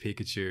he is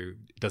Pikachu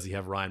does he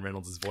have Ryan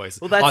Reynolds' voice.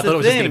 Well, that's I thought the it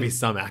was just going to thing. be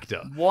some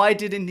actor. Why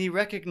didn't he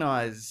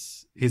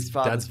recognize His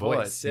father's dad's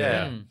voice.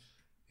 Yeah. Mm.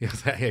 He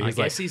was like, I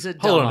guess he's a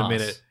hold on a dumbass.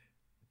 minute.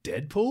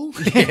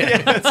 Deadpool?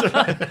 Yeah, that's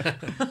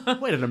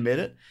right. Wait a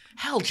minute.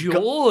 Hal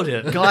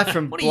Jordan. Guy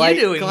from What are Blade,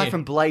 you doing guy here?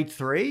 from Blade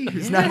 3,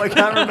 whose name I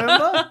can't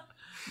remember.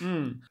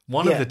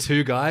 One Yeah. of the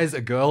two guys,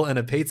 a girl and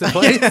a pizza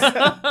place.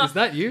 Is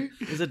that you?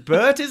 Is it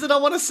Bert? Is it? I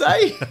want to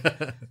say.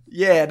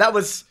 Yeah, that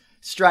was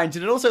strange,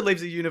 and it also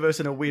leaves the universe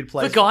in a weird The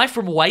place. guy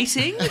from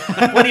Waiting?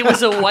 When he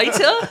was a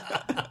waiter?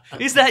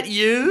 Is that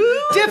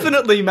you?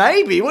 Definitely,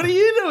 maybe. What are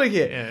you doing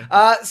here?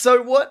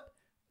 So what?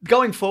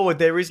 Going forward,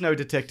 there is no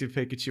Detective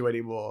Pikachu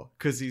anymore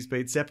because he's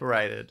been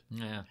separated.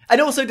 Yeah.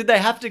 And also, did they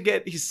have to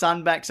get his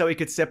son back so he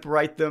could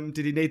separate them?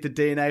 Did he need the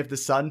DNA of the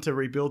son to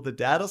rebuild the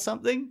dad or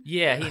something?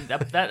 Yeah,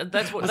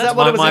 that's what. Was that's that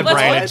what what it was My in the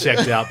brain head? had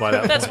checked out by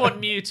that That's point.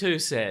 what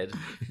Mewtwo said.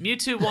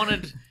 Mewtwo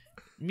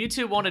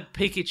wanted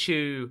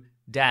Pikachu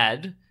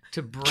dad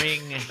to bring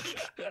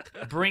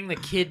the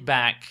kid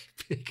back,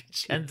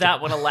 and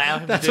that would allow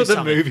him That's to do what the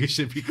something. movie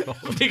should be called.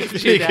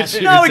 Pikachu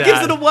Dad. No, it gives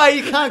Dad. it away.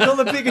 You can't call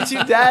the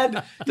Pikachu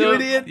dad. You The-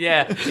 idiot.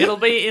 Yeah, it'll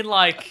be in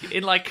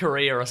like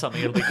Korea or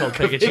something. It'll be called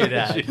Pikachu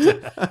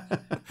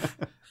Dad.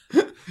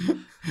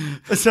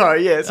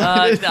 Sorry, yes. No,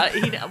 I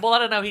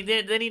don't know.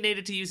 Then he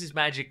needed to use his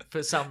magic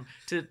for some.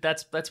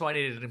 That's why I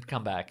needed him to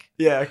come back.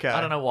 yeah, okay. I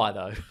don't know why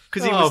though.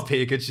 Because he Oh, was.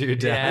 Pikachu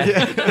Dad.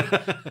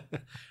 Yeah.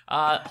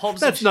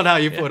 Hobbs That's and not how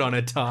you put on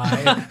a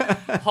tie.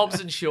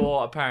 Hobbs and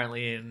Shaw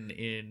apparently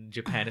in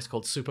Japan is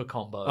called Super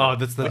Combo. Oh,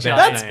 that's the Which best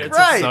That's name.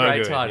 great. It's so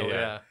great good, title.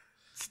 Yeah.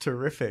 It's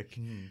terrific.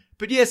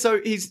 But yeah, so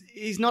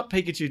he's not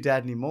Pikachu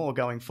dad anymore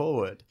going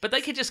forward. But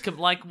they could just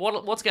like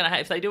what's going to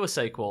happen if they do a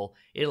sequel?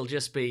 It'll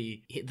just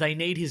be they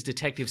need his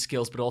detective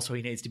skills, but also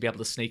he needs to be able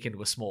to sneak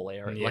into a small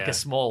area, like Yeah. a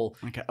small,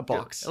 Okay, a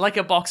box. like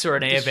a box or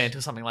an air vent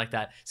or something like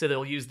that. So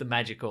they'll use the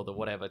magic or the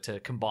whatever to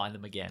combine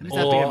them again. Does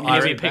that Or be He'll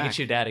a be back?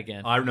 Pikachu dad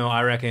again.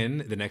 I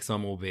reckon the next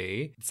one will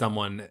be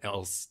someone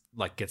else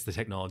like gets the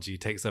technology,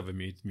 takes over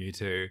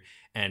Mewtwo,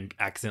 and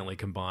accidentally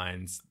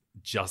combines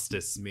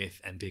Justice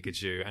Smith and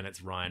Pikachu, and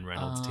it's Ryan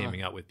Reynolds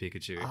teaming up with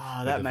Pikachu. Oh,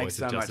 with that the makes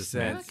voice of so much Justice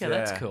sense. Okay,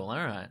 that's Yeah. cool. All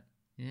right.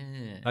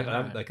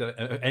 Yeah. Like,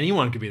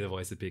 anyone could be the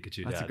voice of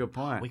Pikachu. That's Dad. a good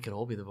point. We could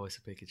all be the voice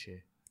of Pikachu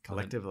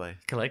Collectively.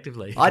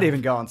 collectively. I'd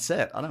even go on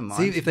set. I don't mind.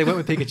 See, if they went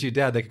with Pikachu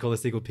Dad, they could call the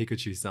sequel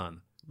Pikachu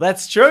Son.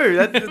 That's true.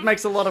 That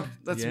makes a lot of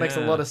makes a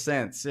Yeah. lot of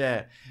sense.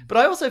 Yeah, but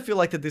I also feel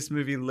like that this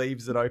movie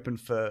leaves it open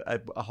for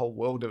a whole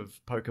world of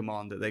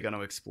Pokemon that they're going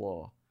to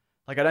explore.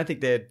 Like, I don't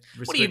think they're.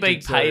 What are you being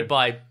restricted paid to-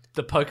 by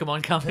the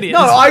Pokemon company? No,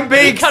 I'm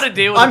being. You cut a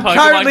deal with I'm the Pokemon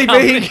currently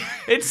company. being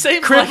It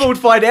seems crippled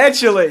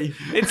financially.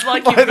 It's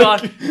like by you've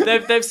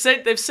the-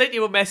 got they've sent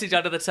you a message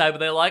under the table.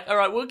 They're like, all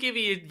right, we'll give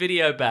you your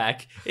video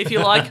back if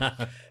you're like.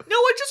 No,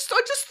 I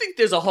just think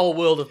there's a whole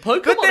world of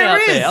Pokemon there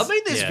out is. there. I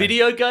mean, there's Yeah.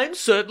 video games,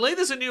 certainly.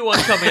 There's a new one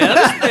coming out,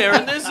 isn't there?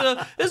 And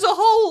there's a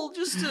whole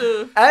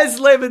As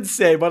Lemon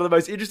said, one of the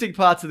most interesting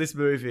parts of this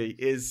movie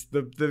is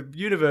the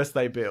universe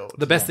they build.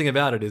 The best thing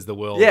about it is the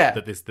world Yeah.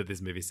 that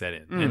this movie's set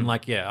in. And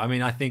like, yeah, I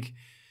mean, I think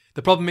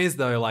the problem is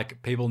though,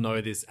 like people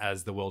know this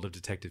as the world of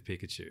Detective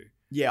Pikachu,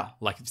 Yeah.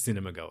 like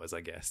cinema goers,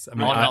 I guess. I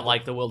mean, not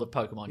like the world of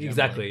Pokemon. Generally.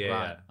 Exactly, yeah,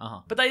 Right. Uh-huh.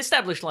 But they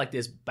established like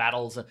there's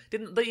battles.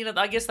 Didn't they?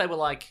 I guess they were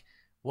like,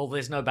 well,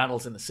 there's no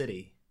battles in the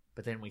city.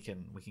 but then we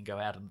can go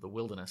out into the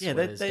wilderness. Yeah,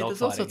 where there's there's all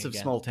dogfighting sorts of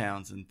again. small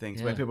towns and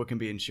things where Yeah. people can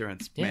be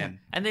insurance Yeah. men.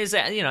 And there's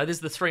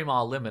the 3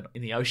 mile limit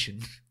in the ocean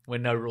where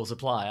no rules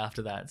apply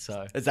after that.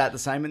 So Is that the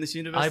same in this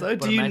universe, I though? would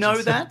Do you imagine know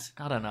so. that?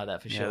 I don't know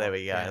that for sure. Yeah, there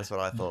we go. That's what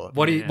I thought.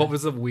 What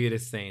was the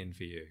weirdest scene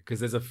for you? Because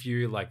there's a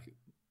few like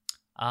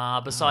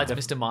Besides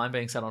Mr. Mime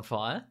being set on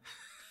fire,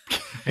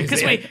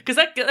 Because because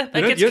that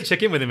gets. you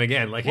check in with him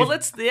again. Like Well,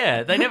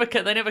 they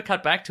never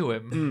cut back to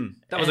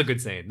him. that was a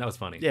good scene. That was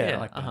funny. Yeah, Yeah, I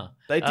like that. uh-huh.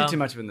 They did too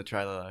much of it in the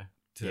trailer,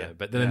 though. Yeah,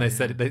 but then they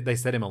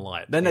set him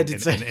alight. Then they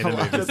did set him in a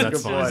alight. movie, so That's a that's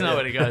good fine. There's point.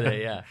 nowhere to go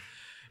there. Yeah.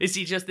 Is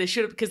he just? There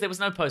should have because there was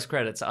no post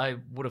credits. I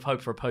would have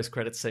hoped for a post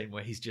credits scene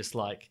where he's just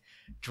like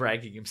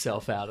dragging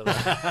himself out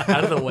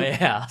of the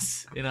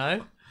warehouse. You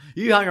know?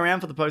 You hung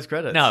around for the post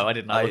credits. No, I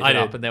didn't. I looked I it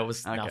did. up and there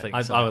was nothing.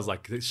 I so- was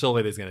like,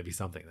 surely there's going to be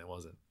something. There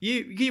wasn't.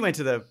 You went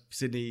to the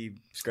Sydney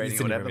screening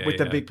Sydney or whatever premiere, with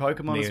the yeah. big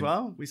Pokemon Me as and-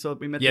 well.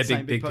 We met Yeah, the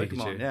same big big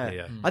Pikachu. Pokemon.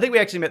 Yeah. I think we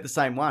actually met the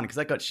same one because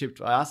that got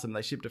shipped. I asked them,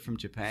 they shipped it from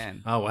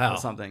Japan. Oh, wow. or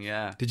something.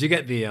 Yeah. Did you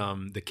get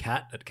the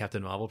cat at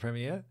Captain Marvel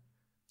premiere?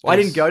 I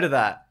didn't go to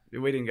that.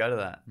 We didn't go to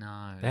that.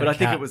 No. They had But a I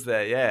think cat. it was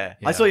there. Yeah.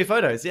 Yeah. I saw your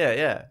photos. Yeah.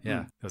 Yeah, Mm.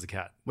 there was a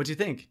cat. What'd you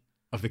think?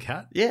 Of the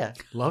cat? Yeah.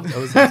 Loved it.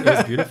 It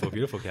was beautiful,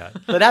 beautiful cat.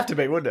 They'd have to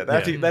be, wouldn't it? They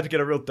Yeah. have to get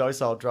a real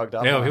docile, drugged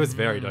up. Yeah, one. he was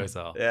very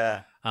docile.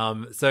 Yeah.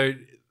 So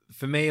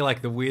for me,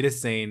 like the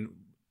weirdest scene,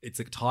 it's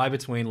a tie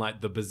between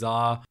like the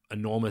bizarre,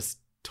 enormous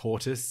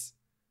tortoise.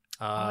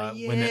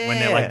 When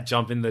they like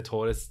jump in the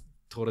tortoise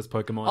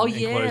Pokemon Oh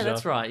yeah, enclosure.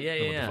 that's right. Yeah, I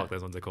don't know what yeah. the fuck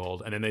those ones are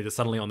called. And then they're just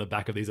suddenly on the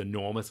back of these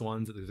enormous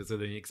ones. So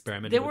they're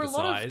experimenting There were with a the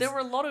lot size. of. There were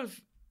a lot of.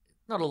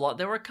 Not a lot.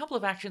 There were a couple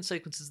of action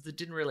sequences that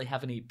didn't really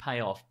have any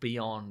payoff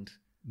beyond.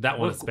 that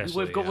one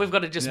especially. We've got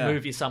to just Yeah.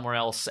 move you somewhere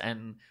else,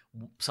 and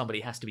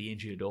somebody has to be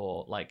injured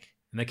or like.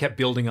 And they kept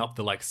building up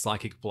the like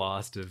psychic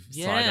blast of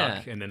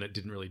Yeah. Psyduck, and then it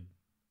didn't really.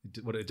 It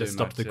Do just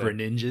stopped much, the yeah.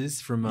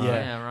 Greninjas from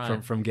Yeah,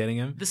 right. from getting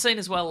him. The scene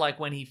as well, like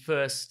when he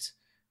first,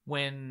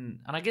 and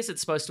I guess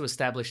it's supposed to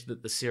establish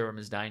that the serum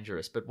is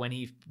dangerous, but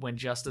when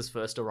Justice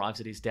first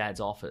arrives at his dad's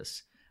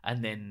office,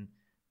 and then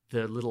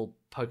the little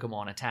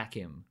Pokemon attack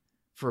him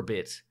for a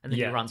bit, and then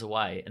Yeah. he runs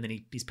away, and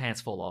then his pants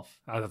fall off.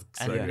 Oh, that's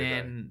And so good,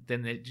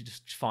 then they're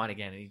just fine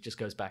again, and he just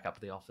goes back up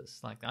to the office.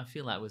 Like I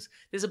feel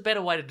there's a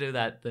better way to do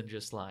that than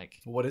just like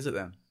What is it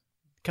then?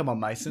 Come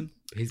on, Mason.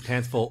 His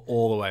pants fall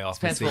all the way off. His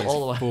pants You see fall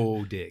all the way.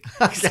 full dick.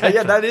 Okay,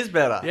 yeah, that is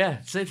better. yeah.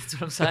 See, that's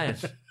what I'm saying.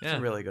 That's Yeah.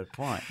 a really good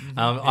point.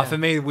 For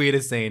me, the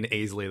weirdest scene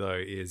easily though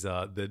is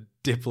the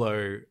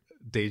Diplo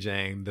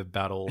DJing the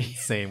battle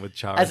scene with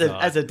Charizard.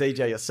 As a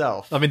DJ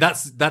yourself. I mean,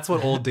 that's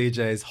what all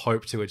DJs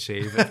hope to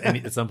achieve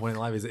at some point in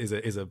life is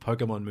a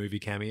Pokemon movie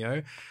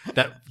cameo.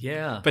 That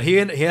Yeah. but he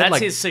had That's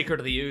like his Secret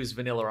of the Ooze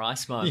Vanilla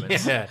Ice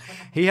moments. yeah,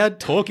 he had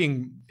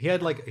talking. He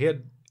had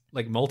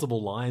like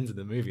multiple lines in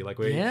the movie, like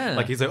where Yeah.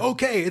 like he's like,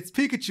 okay, it's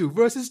Pikachu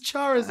versus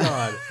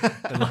Charizard,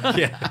 and like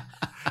yeah,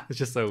 it's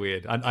just so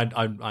weird.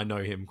 I know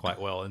him quite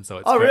well, and so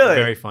it's really?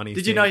 very funny.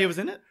 Did you know he was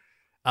in it?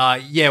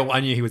 Yeah, well, I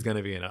knew he was going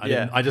to be in it.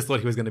 Yeah. I just thought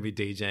he was going to be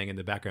DJing in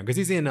the background because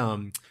he's in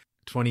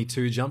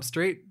 22 Jump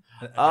Street.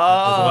 Oh, as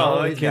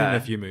well. He's been in okay.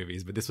 a few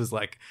movies, but this was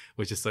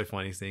just so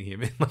funny seeing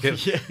him in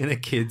like Yeah. in a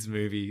kids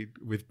movie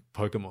with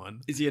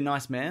Pokemon. Is he a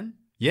nice man?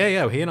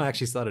 Yeah. He and I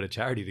actually started a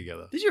charity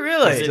together. Did you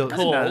really? Is it I didn't know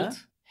called that.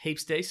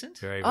 Heaps Decent?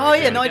 Very, Oh very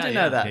yeah, good. no, I Yeah, do yeah.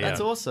 know that. Yeah.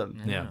 That's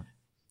awesome. Yeah.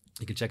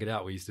 You can check it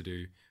out. We used to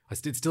do.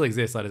 It still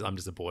exists. I'm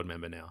just a board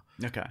member now.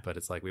 Okay. But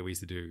it's like we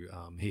used to do.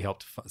 He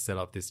helped set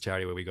up this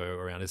charity where we go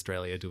around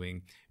Australia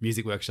doing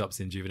music workshops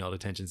in juvenile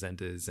detention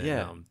centres and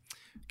Yeah.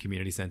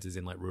 community centres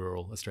in like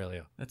rural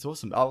Australia. That's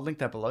awesome. I'll link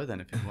that below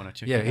then if you want to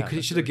check Yeah, it out.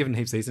 he should have given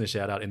Heaps Season a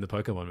shout out in the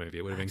Pokemon movie.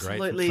 It would have been great.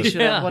 Absolutely. for- You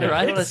should have. Yeah, What a,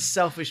 right. what a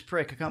selfish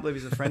prick. I can't believe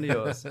he's a friend of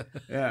yours.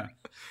 Yeah.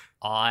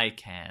 I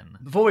can.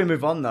 Before we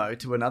move on, though,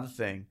 to another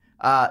thing,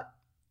 do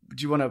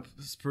you want to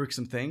spruik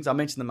some things? I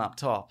mentioned them up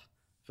top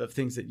of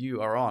things that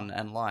you are on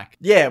and like.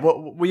 Yeah,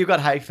 well you've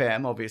got Hey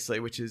Fam, obviously,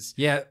 which is...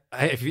 Yeah,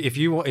 hey, if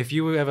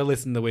you ever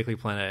listen to Weekly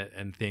Planet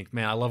and think,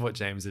 man, I love what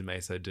James and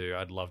Meso do,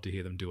 I'd love to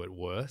hear them do it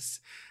worse.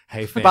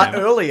 Hey fam, But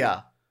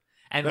earlier.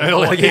 And Oh,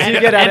 with, more, yeah. You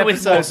get out and,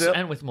 with more, episodes-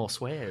 and with more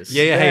swears.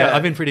 Hey, Yeah.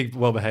 I've been pretty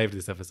well behaved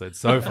this episode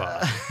so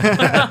far.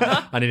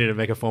 I needed to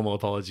make a formal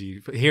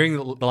apology. Hearing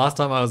the last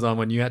time I was on,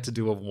 when you had to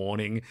do a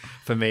warning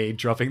for me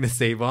dropping the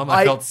C-bomb,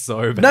 I felt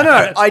so bad.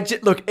 No,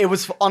 look, it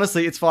was...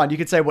 Honestly, it's fine. You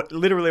can say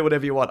literally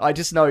whatever you want. I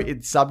just know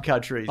in some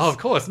countries... Oh, of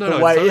course. No, the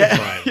it's way- totally yeah,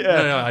 fine.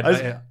 yeah.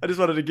 No, I just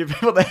wanted to give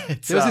people the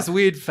heads there was up. this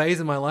weird phase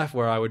in my life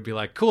where I would be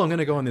like, cool, I'm going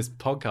to go on this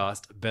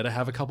podcast, better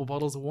have a couple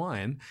bottles of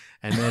wine.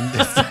 And then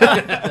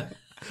just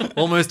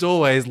almost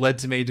always led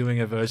to me doing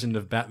a version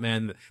of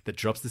Batman that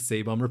drops the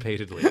C-bomb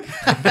repeatedly.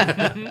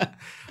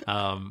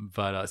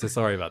 So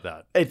sorry about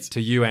that. It's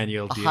to you and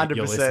your 100%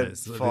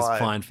 listeners. This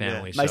fine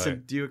family show.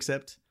 Mason, do you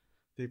accept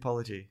the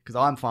apology? Because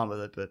I'm fine with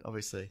it, but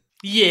obviously...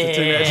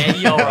 Yeah,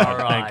 you're all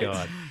right. Thank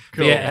God.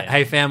 Cool. Yeah,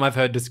 Hey Fam, I've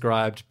heard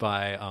described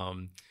by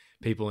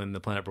people in the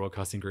Planet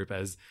Broadcasting Group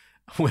as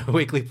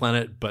Weekly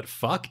Planet, but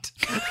fucked.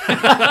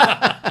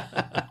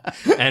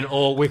 and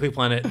all Weekly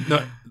Planet.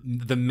 No,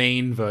 the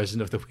main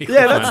version of the Weekly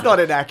Yeah, Planet. that's not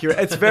inaccurate.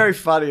 It's very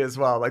funny as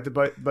well. Like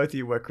both of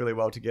you work really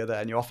well together,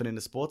 and you're often in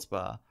a sports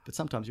bar, but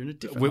sometimes you're in a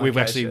different. We've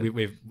location. actually,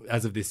 we've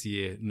as of this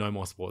year, no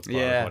more sports bar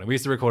Yeah. recording. We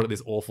used to record at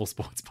this awful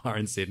sports bar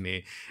in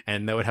Sydney,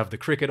 and they would have the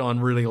cricket on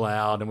really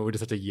loud, and we would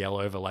just have to yell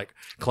over like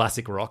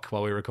classic rock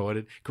while we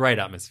recorded. Great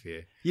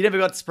atmosphere. You never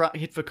got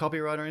hit for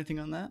copyright or anything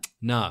on that?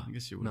 No, I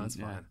guess you no, wouldn't.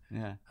 it's fine.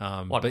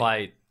 Yeah. What, but-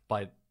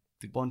 by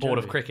the Bon board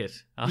of Jovi. cricket?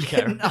 Yeah,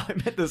 Okay. no, I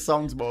meant the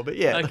songs more, but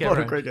yeah, Okay, the Board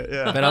right. of cricket.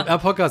 Yeah. But our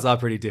podcasts are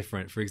pretty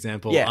different. For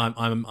example, Yeah.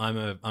 I'm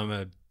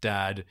a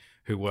dad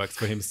who works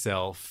for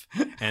himself,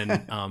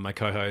 and my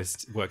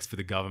co-host works for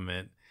the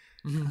government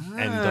and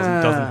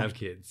doesn't have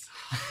kids.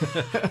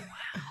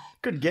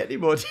 Couldn't get any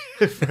more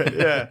different.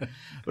 Yeah.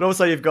 But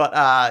also you've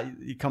got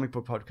your comic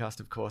book podcast,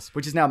 of course,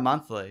 which is now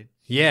monthly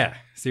Yeah,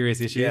 Serious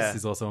Issues Yeah.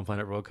 is also on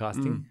Planet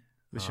Broadcasting.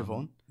 with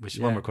Siobhan. Which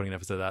Yeah. I'm recording an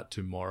episode of that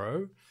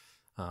tomorrow.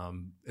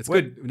 It's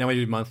What- good now we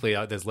do monthly.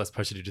 There's less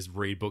pressure to just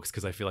read books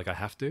because I feel like I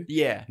have to.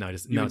 Yeah. No,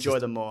 just You no, it's enjoy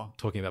just them more.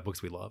 talking about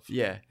books we love.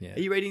 Yeah. Yeah. Are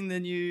you reading the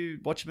new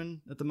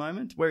Watchmen at the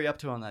moment? Where are you up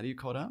to on that? Are you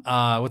caught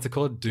up? What's it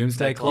called?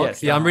 Doomsday Clock. Clock.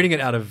 Yes, Yeah, that I'm one. reading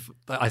it out of.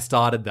 I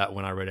started that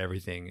when I read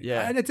everything.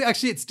 Yeah. and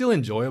it's still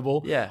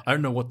enjoyable. Yeah. I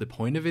don't know what the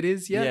point of it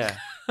is yet.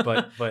 Yeah.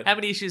 but How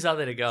many issues are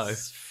there to go?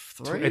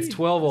 Three? it's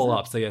 12 all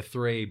up. So yeah,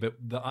 3. But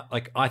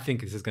I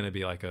think this is going to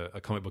be like a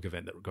comic book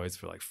event that goes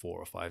for like 4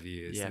 or 5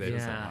 years. Yeah, There's-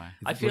 feels that way.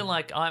 I feel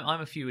like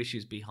I'm a few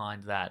issues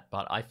behind that,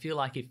 but I feel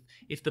like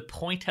if the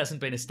point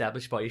hasn't been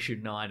established by issue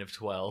 9 of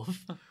 12,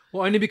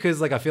 Well, only because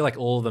like I feel like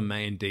all the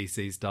main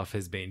DC stuff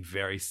has been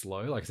very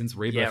slow. Like since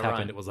Rebirth Yeah, happened,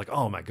 right. it was like,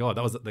 oh my god,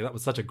 that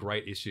was such a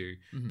great issue.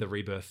 The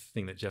Rebirth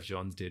thing that Jeff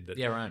Johns did. That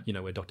Yeah, right. You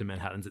know, where Dr.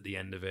 Manhattan's at the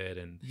end of it,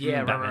 and Yeah,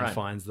 right, Batman right.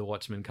 finds the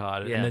Watchman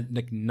card, Yeah. and then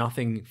like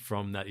nothing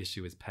from that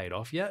issue is paid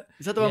off yet.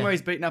 Is that the one Yeah. where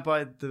he's beaten up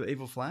by the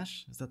evil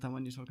Flash? Is that the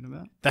one you're talking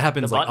about? That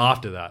happens The like button?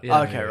 after that.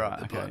 Yeah. Okay, right.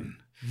 The Okay. button.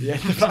 Yeah.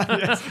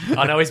 Yes.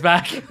 I know he's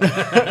back.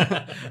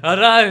 I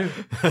know.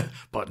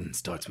 Button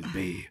starts with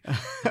B,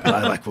 but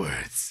I like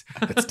words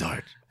that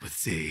start with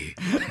C.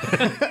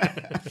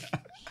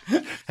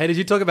 Hey, did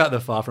you talk about the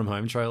Far From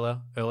Home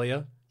trailer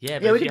earlier? Yeah,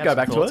 Yeah, we if could you go have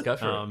back some to thoughts, it. Go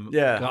for it.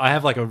 Yeah. I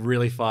have like a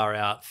really far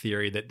out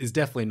theory that is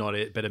definitely not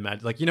it, but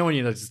imagine like, you know, when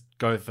you just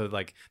go for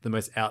like the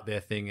most out there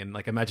thing and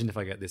like imagine if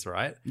I get this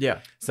right. Yeah.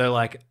 So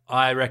like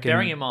I reckon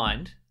Bearing in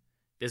mind,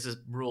 there's a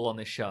rule on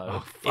this show.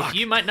 Oh, fuck. If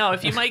you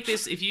make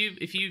this, if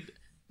you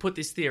put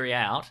this theory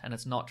out and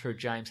it's not true,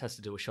 James has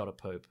to do a shot of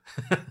poop.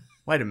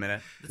 Wait a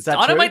minute. Is that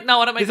I don't true? make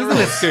I don't make this the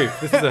isn't a rules.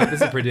 scoop. This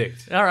is a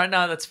predict. All right,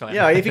 no, that's fine.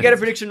 Yeah, if you get a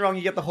prediction wrong,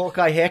 you get the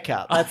Hawkeye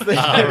haircut. That's the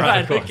right, right,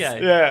 of course. okay.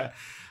 Yeah.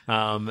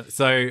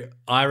 So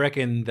I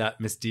reckon that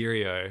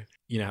Mysterio,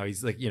 you know, how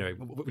he's like, you know,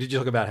 did you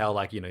talk about how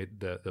like, you know,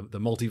 the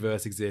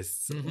multiverse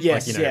exists?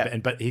 Yes, like, you know, yeah.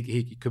 but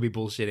he could be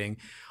bullshitting.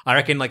 I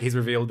reckon like he's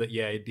revealed that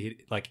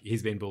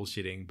he's been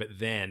bullshitting, but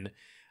then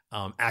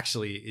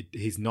actually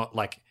he's not,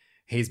 like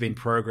he's been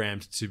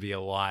programmed to be a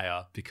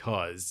liar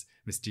because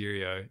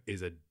Mysterio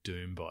is a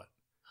Doom bot.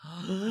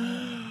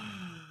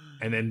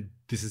 And then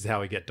this is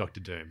how we get Doctor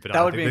Doom. But I That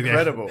don't would be think-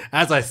 incredible.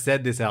 As I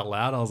said this out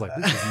loud, I was like,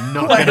 this is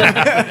not going to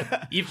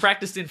happen. You've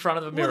practiced in front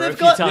of the mirror they've a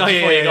few got- times Oh, yeah,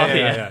 before you yeah, got yeah,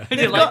 here. yeah. And They've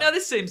you're like, got- no,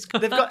 this seems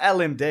They've got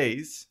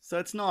LMDs, so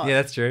it's not. Yeah,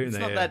 that's true. It's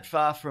No, not yeah. that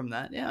far from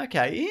that. Yeah,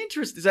 okay.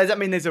 Interesting. So does that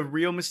mean there's a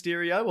real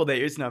Mysterio? Well, there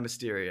is no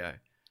Mysterio.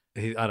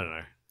 I don't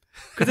know.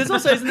 Because there's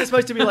also, isn't there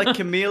supposed to be like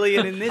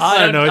chameleon in this? I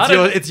don't know. I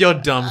don't- It's your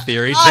dumb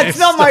theory. Ah, James. it's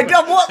not my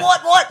dumb.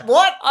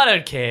 What? I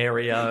don't care,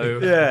 Rio.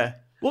 Yeah.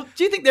 Well,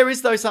 do you think there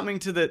is though something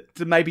to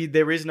maybe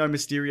there is no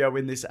Mysterio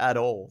in this at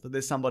all? That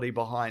there's somebody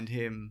behind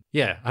him.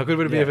 Yeah, how good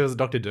would it be Yeah. if it was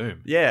Doctor Doom?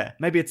 Yeah,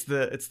 maybe it's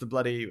the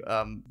bloody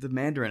the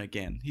Mandarin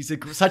again. He's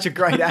such a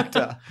great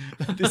actor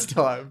this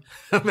time.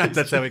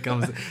 That's how it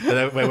comes.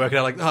 We're working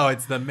out like, oh,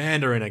 it's the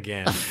Mandarin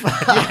again.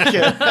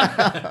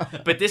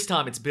 But this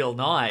time it's Bill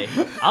Nye,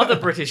 other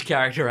British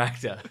character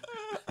actor.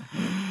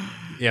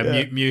 Yeah,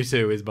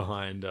 Mewtwo is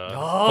behind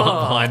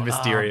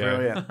Mysterio.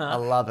 Brilliant. I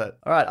love it.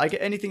 All right, I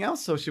get anything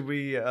else, or should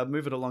we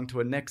move it along to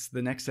the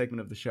next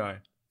segment of the show?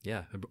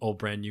 Yeah, an all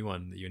brand new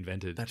one that you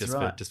invented That's just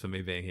right. for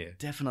me being here.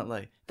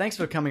 Definitely. Thanks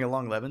for coming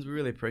along, Levins. We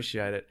really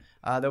appreciate it.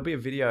 There'll be a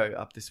video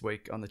up this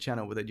week on the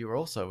channel that you were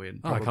also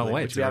in. Oh, I can't probably,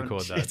 wait which to we haven't-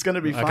 record that. It's going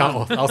to be fun.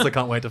 I also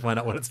can't wait to find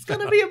out what it's It's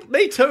going to be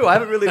me too. I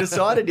haven't really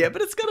decided yet,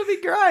 but it's going to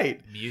be great.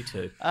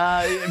 Mewtwo.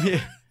 Yeah.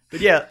 But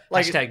yeah,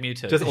 like Hashtag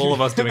Mewtwo. just all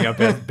of us doing our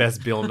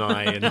best Bill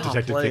Nye and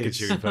Detective please.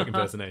 Pikachu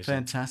impersonation.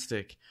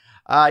 fantastic.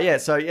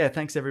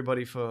 Thanks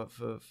everybody for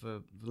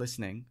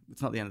listening.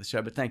 It's not the end of the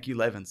show, but thank you,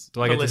 Levins.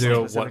 Do I for get to listening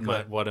do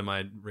specifically. what am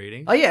I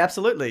reading? Oh yeah,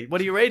 absolutely.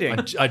 What are you reading?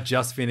 I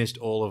just finished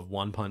all of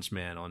One Punch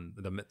Man on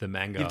the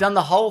manga. You've done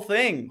the whole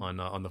thing.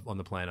 on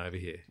the plane over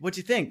here. What'd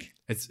you think?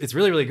 It's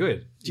really, really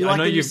good. Do you I like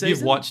know the new you've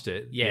season? watched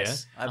it.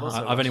 Yes. Yeah. I've also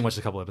I've only watched watched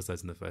a couple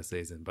episodes in the first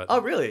season, but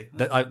Oh really?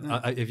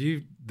 that if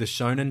you the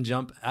Shonen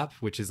Jump app,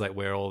 which is like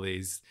where all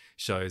these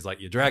shows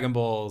like your Dragon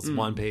Balls, Mm.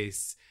 One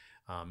Piece,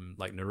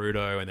 like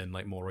Naruto, and then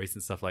like more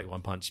recent stuff like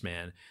One Punch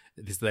Man,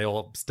 they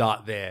all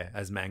start there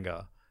as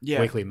manga.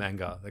 weekly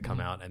manga that come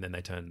out, and then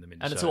they turn them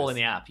into And it's shows. all in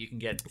the app. You can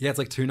get... Yeah, it's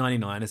like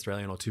 $2.99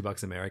 Australian or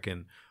 $2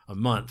 American a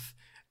month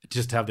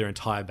just to have their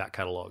entire back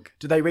catalogue.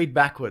 Do they read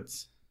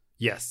backwards?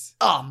 Yes.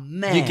 Oh,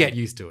 man. You get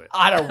used to it.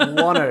 I don't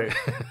want to.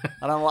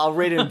 I'll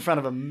read it in front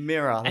of a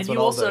mirror. That's And what you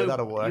I'll do. also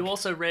That'll work. you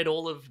also read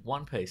all of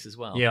One Piece as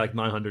well. Yeah, like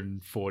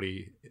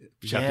 940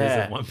 chapters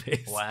Yeah. of One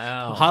Piece.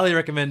 Wow. Highly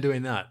recommend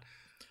doing that.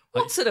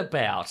 What's it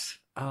about?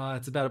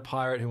 It's about a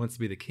pirate who wants to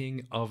be the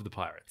king of the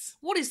pirates.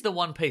 What is the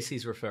One Piece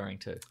he's referring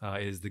to?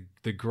 It is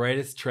the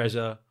greatest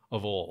treasure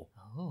of all.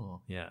 Oh,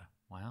 Yeah.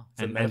 wow.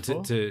 it a And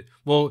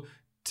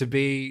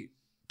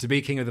to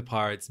be king of the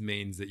pirates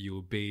means that you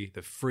will be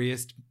the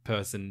freest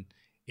person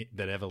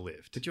that ever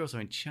lived. But you're also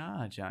in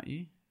charge, aren't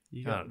you?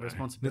 You I got don't know.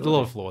 responsibility. There's a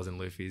lot of flaws in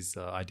Luffy's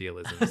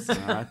idealisms. All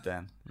right,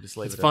 then. We'll just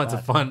leave It's it fun. at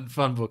It's that. a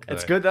fun book. Though.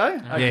 It's good, though?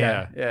 Okay.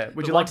 Yeah.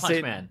 Would The you One like to Punch see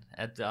it? Man.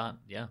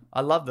 Yeah.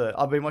 I love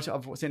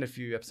I've seen a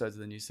few episodes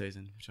of the new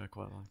season, which I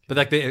quite like. But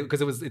like,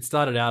 because it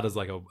started out as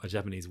like a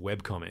Japanese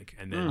web comic,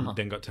 and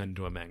then got turned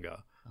into a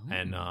manga,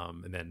 and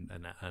then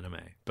an anime.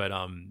 But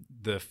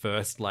the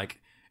first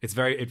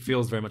it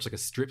feels very much like a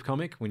strip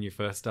comic when you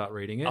first start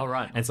reading it. Oh,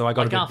 right. And so I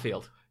got like a bit,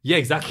 Garfield. Yeah,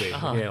 exactly.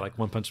 Yeah, like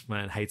One Punch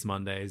Man hates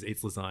Mondays,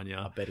 eats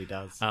lasagna. I bet he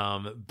does.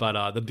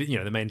 But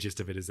the main gist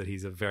of it is that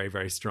he's a very,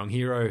 very strong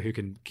hero who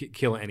can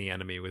kill any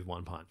enemy with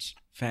one punch.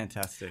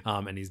 Fantastic.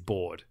 And he's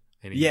bored.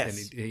 And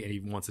Yes.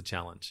 he wants a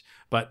challenge.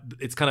 But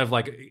it's kind of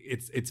like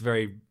it's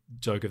very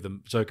joke of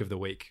the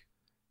week.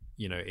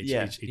 Each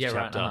Yeah,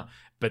 right, chapter.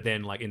 But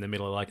then like in the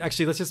middle, like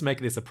actually let's just make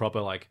this a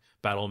proper like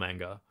battle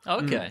manga.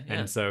 Okay. Yeah.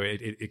 And so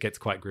it gets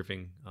quite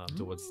gripping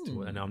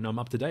and I'm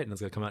up to date, and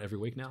it's going to come out every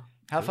week now.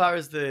 How far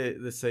is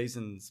the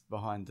seasons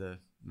behind the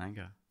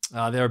manga?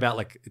 They're about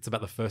it's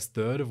about the first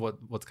third of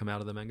what's come out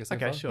of the manga so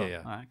far. Okay, sure. Yeah.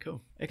 All right,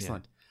 cool.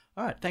 Excellent.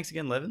 All right, thanks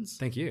again, Levins.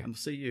 Thank you. And we'll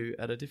see you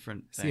at a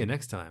different See you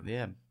next time.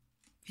 Yeah.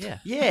 Yeah.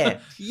 Yeah.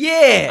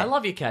 Yeah. I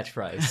love your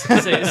catchphrase.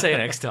 See you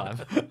next time.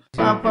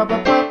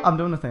 I'm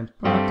doing the thing.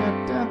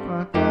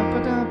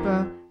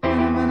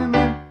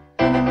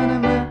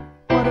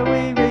 What are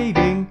we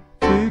reading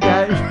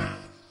today?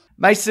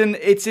 Mason,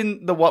 it's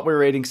in the What We're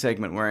Reading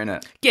segment. We're in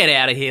it. Get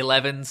out of here,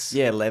 Levins.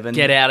 Yeah, Levin.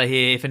 Get out of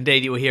here, if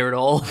indeed you were here at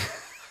all.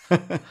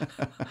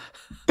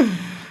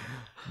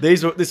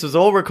 This was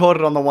all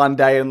recorded on the one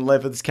day, and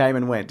Levins came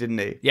and went, didn't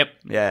he? Yep.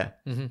 Yeah.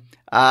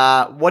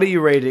 What are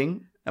you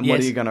reading, and what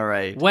Yes. are you going to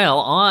read? Well,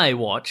 I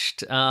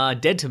watched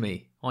Dead to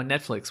Me on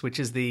Netflix, which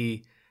is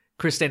the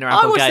Christina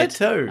I watched Applegate, that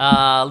too. Linda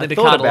I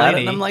thought about it, Cardellini.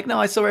 and I'm like, no,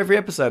 I saw every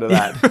episode of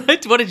that.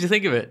 Right? What did you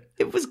think of it?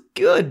 It was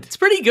good. It's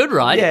pretty good,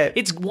 right? Yeah.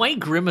 It's way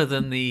grimmer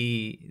than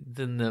the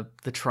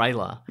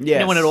trailer. You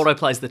Yes. know when it auto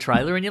plays the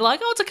trailer and you're like,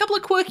 oh, it's a couple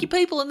of quirky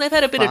people and they've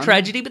had a bit of Fun.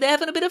 tragedy, but they're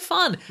having a bit of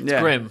fun. It's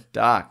grim.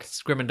 Dark.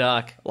 It's grim and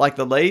dark. Like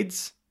the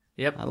leads.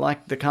 Yep. I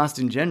like the cast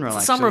in general.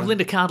 It's Summer of actually.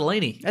 Linda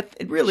Cardellini.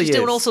 It really She's is.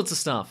 doing all sorts of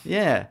stuff.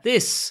 Yeah.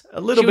 This. A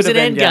little she was bit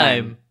in of Endgame.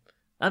 Endgame.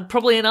 And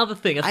probably another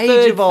thing. A Age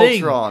third of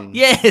thing. Ultron.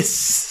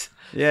 Yes.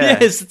 Yeah.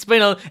 Yes. It's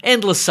been an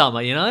endless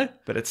summer, you know?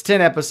 But it's 10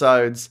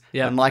 episodes,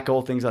 Yeah. and like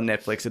all things on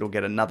Netflix, it'll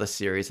get another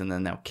series, and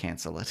then they'll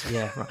cancel it.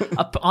 Yeah.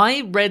 Right.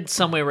 I read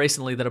somewhere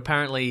recently that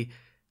apparently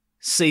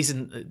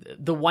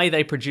the way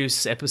they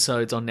produce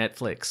episodes on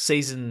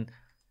Netflix,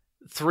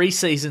 3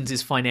 seasons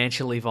is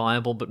financially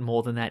viable, but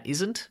more than that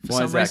isn't for Why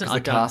some is that? reason. 'Cause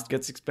the cast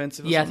gets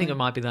expensive or Yeah, I think it something?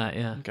 might be that,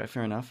 yeah. Okay,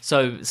 fair enough.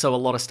 So a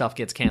lot of stuff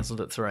gets cancelled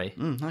at 3.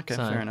 Okay,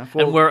 So- fair enough.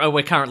 and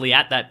we're currently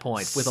at that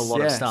point with a lot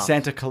of yeah, stuff.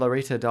 Santa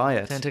Clarita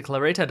Diet. Santa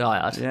Clarita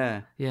Diet.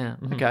 Yeah. Yeah.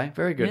 mhm. Okay,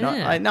 very good.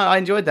 Yeah. I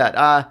enjoyed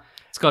that.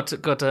 It's got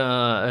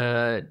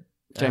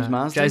James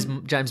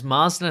Marsden? James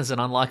Marsden as an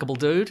unlikable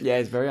dude. Yeah,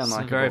 he's very It's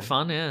unlikable. very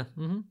fun, yeah.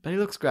 hmm But he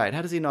looks great.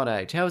 How does he not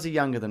age? How is he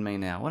younger than me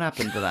now? What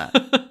happened to that?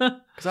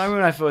 Because I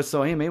remember when I first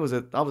saw him, I was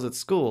at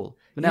school.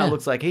 But now Yeah. it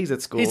looks like he's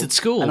at school. He's at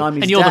school, and I'm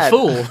his you're dad. the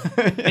fool,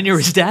 and you're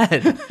his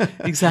dad.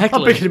 Exactly.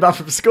 I'm picking him up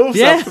from school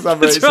Yeah, for some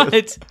that's reason.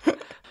 right.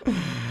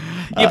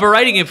 You're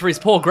berating him for his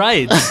poor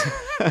grades,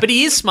 but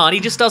he is smart. He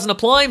just doesn't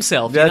apply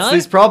himself. That's you know?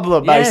 his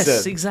problem, Mason.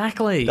 Yes,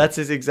 exactly. That's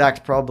his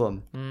exact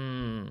problem.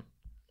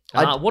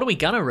 What are we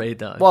gonna read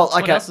though? Well,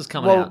 What okay. else is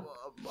coming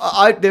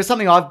out? There's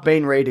something I've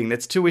been reading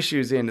that's 2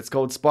 issues in. It's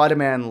called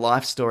Spider-Man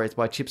Life Stories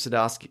by Chip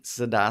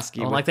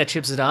Zdarsky. I like that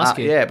Chip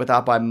Zdarsky. Yeah, with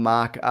art by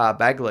Mark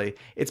Bagley.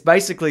 It's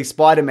basically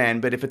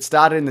Spider-Man, but if it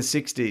started in the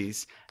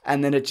 60s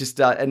and then it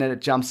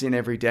jumps in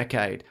every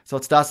decade. So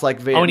it starts like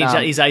Vietnam. Oh,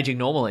 and he's aging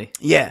normally.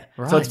 Yeah.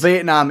 So Right. it's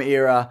Vietnam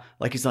era.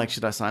 Like he's like,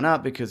 should I sign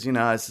up? Because,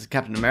 it's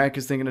Captain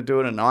America's thinking of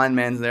doing it and Iron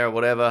Man's there or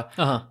whatever.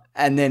 Uh-huh.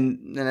 And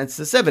then it's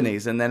the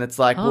 70s. And then it's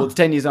like, well, it's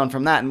 10 years on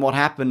from that. And what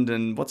happened?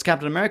 And what's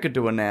Captain America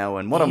doing now?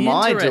 And what am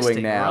I doing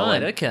Interesting. now? Right,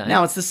 And okay.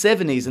 now it's the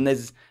 70s and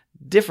there's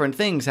different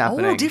things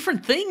happening. Oh,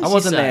 different things. I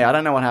wasn't you say. there. I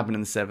don't know what happened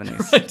in the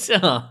 70s.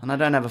 Right, And I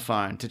don't have a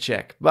phone to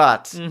check.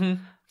 But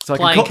so I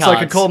Playing can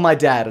cards. call my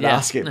dad and Yeah.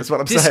 ask him. That's what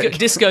I'm saying.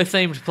 Disco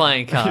themed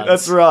playing cards.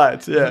 That's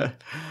right. Yeah.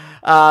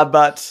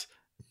 But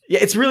yeah,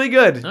 it's really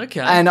good. Okay.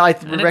 And I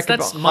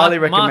That's highly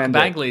recommend Mark it.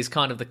 Bagley is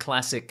kind of the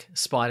classic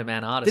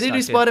Spider-Man artist. Did he do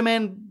I feel.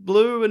 Spider-Man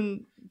Blue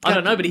and I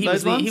don't know, but he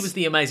those was ones?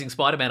 the Amazing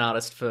Spider-Man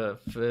artist for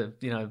Okay.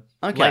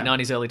 late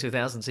 90s, early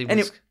 2000s. He And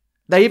was,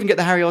 they even get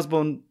the Harry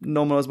Osborn,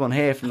 Norman Osborn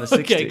hair from the 60s.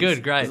 Okay,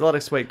 good, great. There's a lot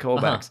of sweet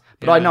callbacks.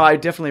 But Yeah. I know, I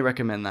definitely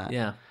recommend that.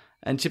 yeah.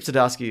 And Chip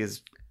Zdarsky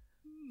is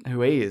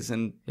who he is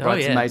and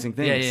writes amazing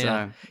things. Yeah, yeah,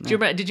 yeah.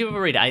 So, Did you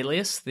ever read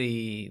Alias,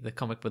 the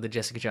comic book, the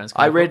Jessica Jones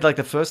I comic read book? like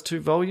the first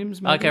 2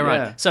 volumes, maybe. Okay, right.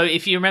 Yeah. So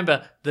if you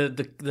remember,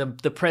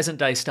 the present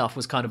day stuff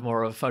was kind of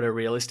more of a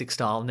photorealistic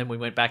style, and then we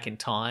went back in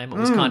time. It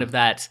was kind of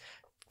that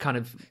kind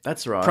of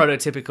That's right.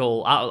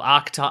 prototypical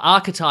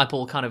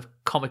archetypal kind of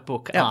comic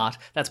book art.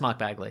 That's Mark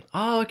Bagley.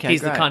 Oh, okay,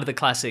 He's great. the kind of the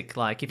classic,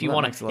 like if you Well,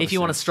 that want makes a lot to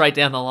of sense. straight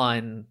down the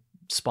line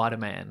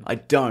Spider-Man. I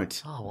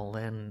don't. Oh well,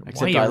 then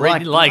Except why I are you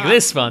reading like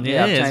this one?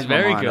 Yeah, I've Yes, changed my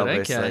very mind, good.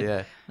 obviously, Okay,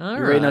 yeah. All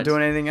You reading or right.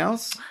 doing anything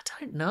else? I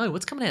don't know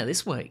what's coming out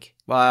this week.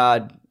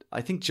 I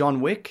think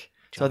John Wick.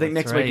 So I think Wick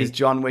next week 3. is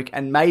John Wick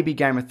and maybe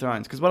Game of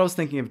Thrones. Because what I was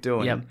thinking of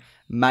doing, Yep.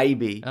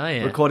 maybe Oh,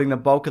 yeah. recording the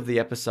bulk of the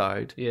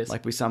episode, Yes.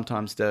 like we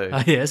sometimes do,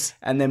 Oh yes.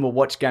 and then we'll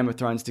watch Game of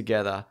Thrones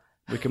together.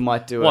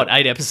 Might do What? it.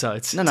 8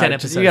 episodes? No, 10 just-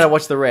 episodes. you got to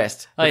watch the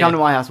rest. Oh, Come yeah. to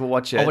my house, we'll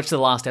watch it. I'll watch the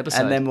last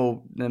episode. and then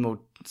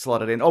we'll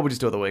slot it in. Or we'll just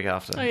do it the week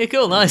after. Oh, yeah,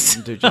 cool, nice.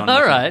 Do John All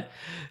Wick. right.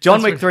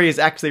 John That's Wick 3 is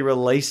actually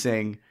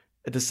releasing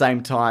at the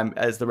same time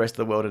as the rest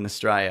of the world in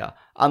Australia,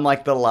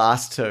 unlike the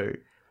last 2.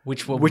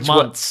 Which were Which were-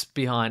 months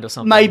behind or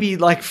something. Maybe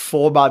like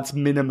 4 months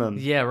minimum.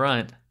 Yeah,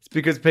 right. It's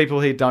because people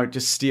here don't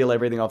just steal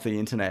everything off the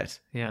internet.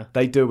 Yeah.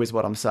 They do, is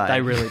what I'm saying.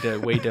 They really do.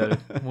 We do.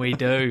 We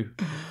do.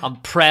 I'm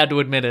proud to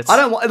admit it. I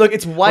don't want. Look,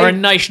 it's way. We're a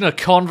nation of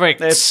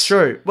convicts. That's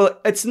true. Well,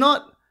 it's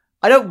not.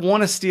 I don't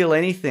want to steal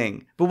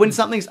anything, but when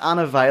something's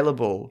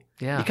unavailable,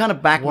 Yeah. you kind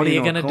of back What me are you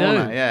into a gonna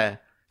corner. do? Yeah.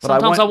 But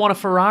Sometimes I want a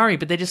Ferrari,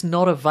 but they're just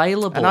not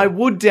available. and I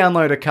would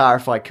download a car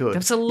if I could.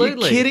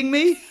 Absolutely. You kidding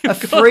me? A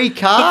free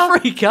car? A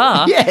free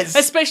car? Yes.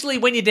 Especially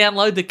when you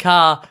download the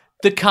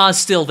car's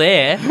still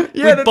there. Yeah,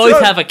 we that's both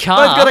right. have a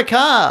car. Both got a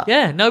car.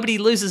 Yeah, nobody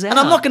loses out. And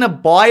I'm not going to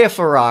buy a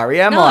Ferrari,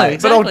 am No, I?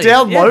 exactly. But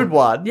I'll download Yeah.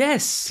 one.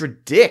 Yes. It's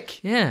ridiculous.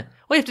 Yeah.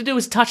 All you have to do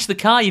is touch the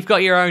car. You've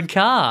got your own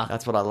car.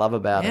 That's what I love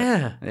about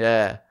Yeah. it.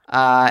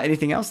 Yeah.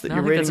 Anything else that No, I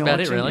you're think reading that's or about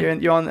it, watching?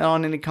 really. You're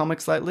on any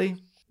comics lately?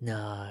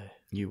 No.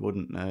 You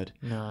wouldn't, nerd.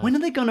 No. When are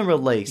they going to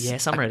release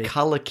Yes, I'm ready. a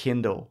color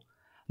Kindle?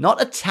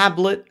 Not a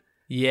tablet,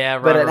 Yeah,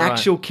 right. but an right.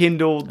 actual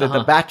Kindle that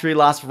the battery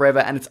lasts forever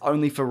and it's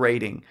only for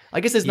reading.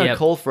 I guess there's no Yep.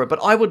 call for it, but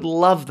I would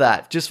love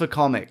that just for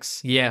comics.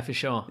 Yeah, for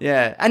sure.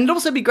 Yeah, and it'd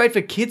also be great for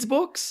kids'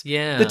 books.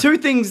 Yeah. The 2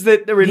 things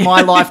that are in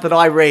my life that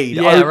I read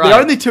Yeah, are right. the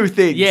only 2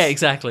 things. Yeah,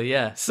 exactly.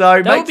 Yeah. So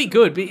that makes- would be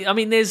good. I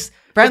mean, there's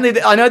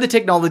Apparently, I know the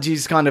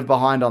technology's kind of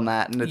behind on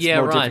that, and it's yeah,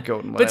 more right.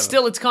 difficult. And whatever. But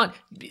still, it's kind.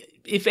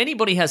 If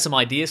anybody has some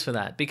ideas for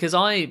that, because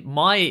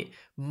my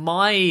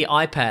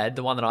iPad,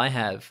 the one that I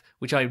have,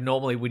 which I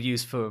normally would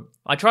use for,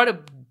 I try to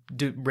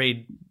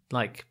read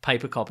like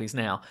paper copies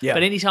now. Yeah.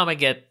 But anytime I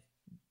get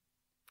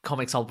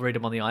comics, I'll read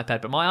them on the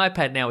iPad. But my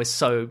iPad now is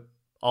so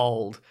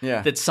old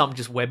Yeah. that some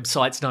just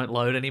websites don't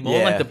load anymore.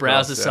 Yeah, like the of course,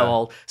 browser's so yeah.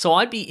 old. So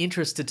I'd be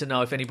interested to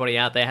know if anybody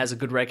out there has a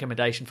good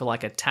recommendation for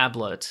like a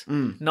tablet,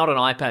 not an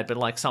iPad, but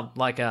like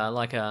like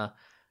a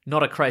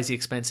not a crazy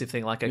expensive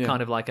thing, like a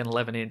kind of like an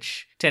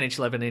 10-inch,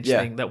 11-inch Yeah.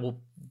 thing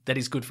that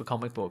is good for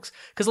comic books.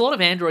 Because a lot of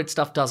Android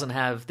stuff there's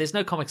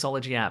no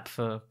Comixology app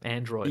for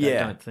Android, I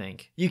Yeah. don't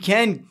think. You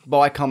can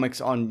buy comics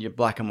on your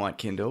black and white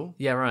Kindle.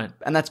 Yeah, right.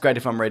 And that's great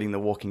if I'm reading The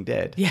Walking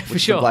Dead. Yeah, which for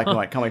is sure. a black and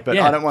white comic, but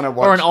Yeah. I don't want to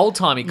watch... Or an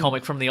old-timey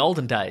comic from the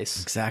olden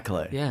days.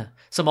 Exactly. Yeah.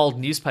 Some old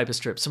newspaper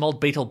strips, some old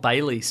Beetle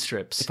Bailey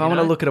strips. If I want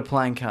to look at a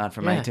playing card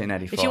from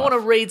 1885... If you want to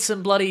read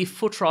some bloody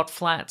Foot Rot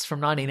Flats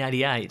from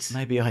 1988.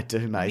 Maybe I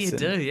do, Mason.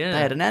 do, yeah. They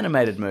had an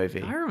animated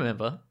movie. I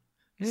remember.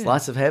 Yeah.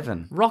 Slice of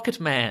Heaven. Rocket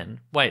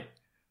Man. Wait.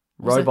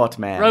 was Robot it?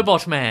 Man.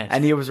 Robot Man.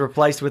 And he was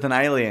replaced with an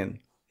alien.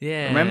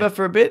 yeah. Remember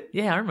for a bit?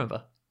 Yeah, I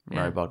remember.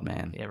 Yeah. Robot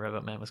Man. Yeah,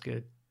 Robot Man was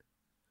good.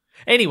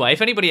 Anyway,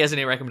 if anybody has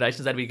any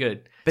recommendations, that'd be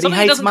good. But Something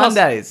he that hates doesn't cost-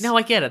 Mondays. No,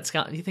 I get it.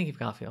 You think of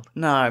Garfield.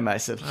 No,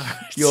 Mason.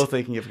 You're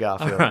thinking of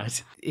Garfield. All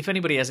right. If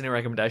anybody has any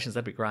recommendations,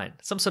 that'd be great.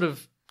 Some sort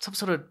of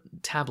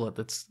tablet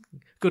that's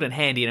good and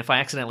handy, and if I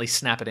accidentally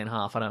snap it in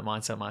half, I don't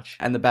mind so much.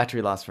 And the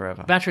battery lasts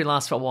forever. Battery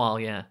lasts for a while,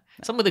 yeah.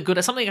 Something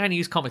I can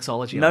use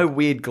Comixology No on.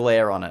 weird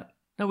glare on it.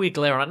 No weird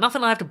glare on it.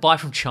 Nothing I have to buy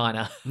from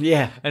China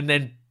Yeah. and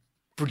then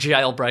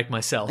jailbreak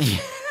myself.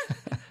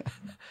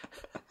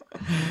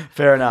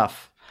 Fair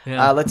enough.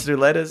 Yeah. Let's do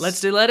letters. Let's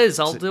do letters.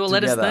 I'll do a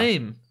letters together.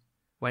 theme.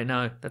 Wait,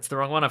 no, that's the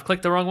wrong one. I've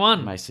clicked the wrong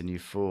one. Mason, you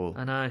fool.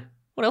 I know.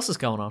 What else is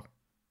going on?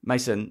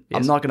 Mason,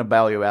 Yes. I'm not going to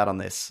bail you out on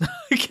this.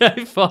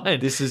 Okay, fine.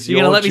 This is You're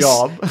your gonna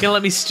job. You're gonna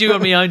let me stew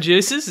on my own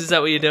juices? Is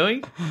that what you're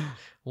doing?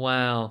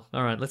 Wow.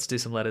 All right, let's do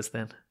some letters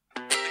then.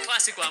 The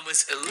classic one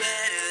was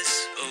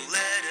Letters, oh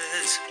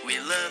letters, we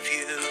love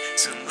you.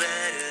 Some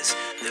letters,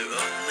 they're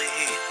only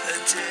a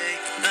day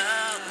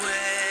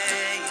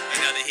away. I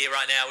know they're here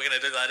right now. We're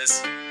gonna do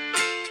letters.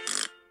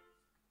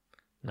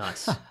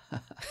 Nice.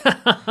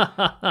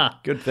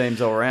 Good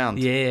themes all around.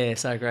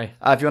 Yes, I agree.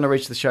 If you want to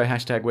reach the show,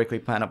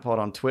 #WeeklyPlanetPod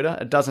on Twitter.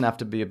 It doesn't have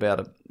to be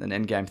about an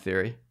endgame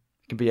theory.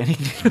 It Can be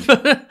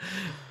anything.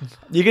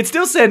 You can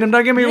still send them.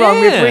 Don't get me wrong.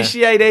 We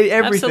appreciate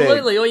everything.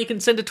 Absolutely. Or you can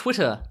send a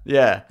Twitter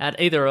Yeah. at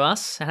either of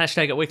us,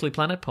 hashtag at Weekly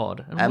Planet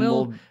Pod, and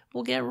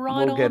we'll get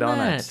right We'll get on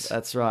that. it.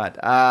 That's right.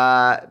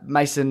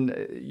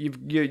 Mason,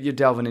 you're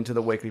delving into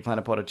the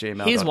weeklyplanetpod at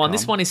gmail.com. Here's one.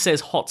 This one says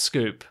hot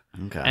scoop.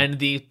 Okay. And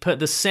the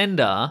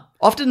sender,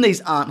 Often these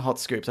aren't hot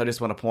scoops, I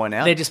just want to point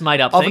out. they're just made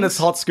up Often things. it's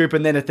hot scoop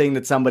and then a thing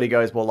that somebody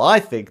goes, well, I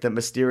think that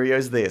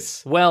Mysterio's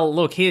this. Well,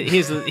 look,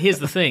 here's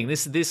the thing.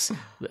 This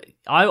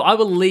I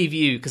will leave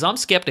you, because I'm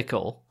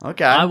skeptical.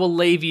 Okay. I will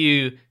leave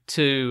you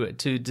to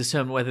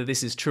determine whether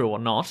this is true or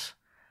not.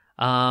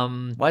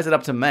 Why is it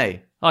up to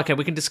me? Okay,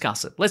 we can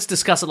discuss it. Let's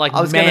discuss it like men.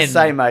 I was going to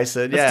say,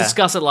 Mason, yeah. Let's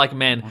discuss it like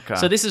men. Okay.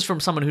 So this is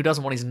from someone who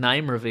doesn't want his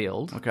name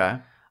revealed. Okay.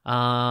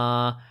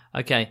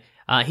 Okay.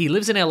 He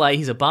lives in LA.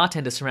 He's a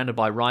bartender surrounded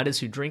by writers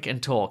who drink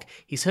and talk.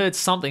 He's heard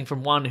something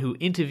from one who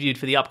interviewed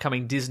for the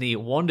upcoming Disney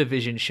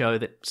WandaVision show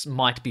that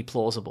might be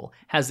plausible.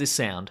 How's this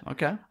sound?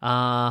 Okay.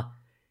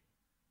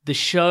 The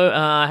show...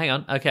 hang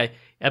on. Okay.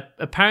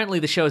 Apparently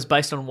the show is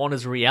based on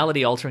Wanda's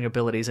reality-altering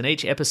abilities, and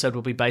each episode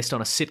will be based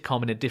on a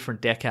sitcom in a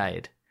different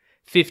decade.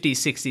 50s,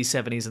 60s,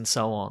 70s, and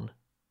so on.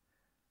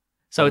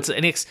 So it's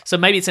so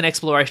maybe it's an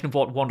exploration of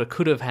what Wanda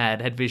could have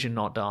had Vision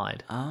not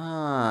died.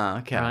 Ah,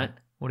 okay. Right?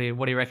 What do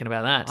you reckon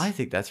about that? I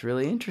think that's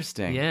really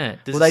interesting. Yeah.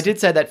 Well, they did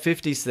say that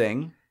 50s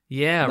thing.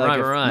 Yeah,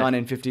 like right.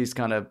 1950s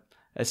kind of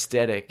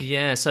aesthetic.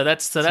 Yeah, so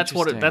that's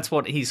interesting.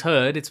 what he's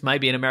heard. It's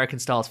maybe an American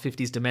style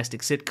 50s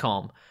domestic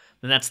sitcom.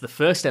 Then that's the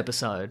first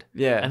episode.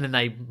 Yeah. And then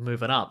they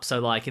move it up. So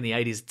like in the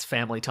 80s it's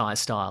Family Ties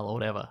style or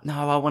whatever. No,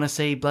 I want to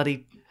see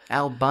bloody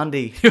Al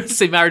Bundy. You want to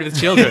see Married with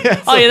Children?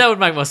 Oh yeah, that would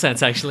make more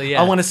sense actually.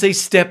 Yeah. I want to see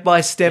Step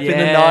by Step in the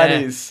Yeah.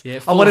 90s. Yeah, I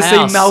Full want to see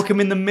House. Malcolm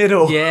in the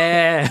Middle.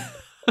 Yeah.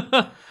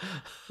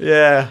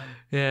 Yeah.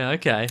 Yeah.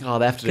 Okay. Oh,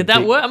 they have to. Could do that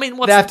big, work? I mean,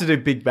 what's they have to do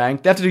Big Bang.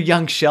 They have to do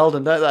Young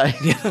Sheldon, don't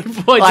they?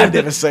 Boy, I've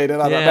never seen it. I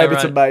don't know. Yeah, Maybe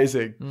it's right.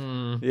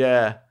 amazing.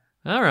 Yeah.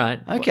 All right.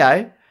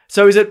 Okay.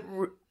 So is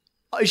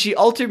is she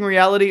altering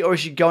reality or is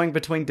she going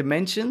between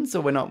dimensions?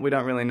 Or we don't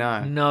really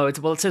know. No, it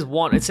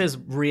says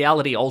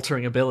reality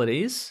altering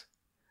abilities.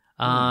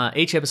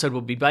 Each episode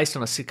will be based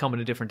on a sitcom in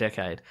a different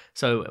decade.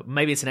 So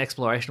maybe it's an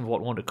exploration of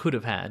what Wanda could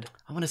have had.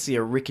 I want to see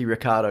a Ricky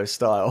Ricardo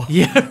style.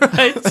 Yeah,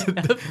 right.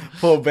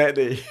 Paul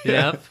Bettany.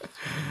 Yep.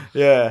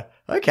 Yeah.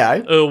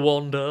 Okay.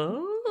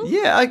 Wanda.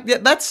 Yeah,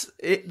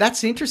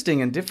 that's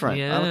interesting and different. I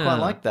Yeah. quite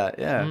like that.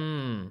 Yeah.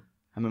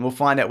 I mean, we'll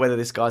find out whether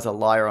this guy's a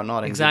liar or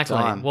not. Exactly.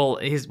 In good time. Well,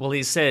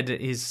 he said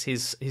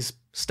his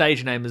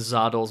stage name is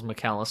Zardoz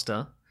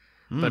McAllister,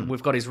 but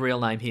we've got his real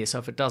name here. So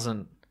if it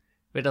doesn't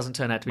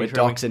turn out to be We're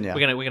true, doxing you.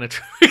 We're gonna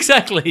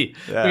exactly.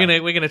 Yeah.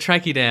 We're gonna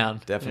track you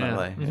down.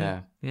 Definitely.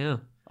 Yeah. Yeah. Yeah.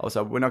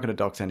 Also, we're not going to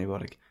dox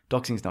anybody.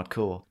 Doxing's not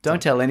cool.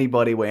 Don't tell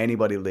anybody where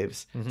anybody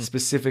lives,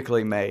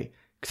 specifically me.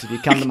 Because if you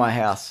come to my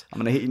house, I'm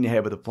going to hit you in your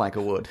head with a plank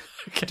of wood.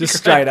 Just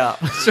straight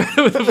up. Straight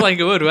with a plank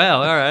of wood.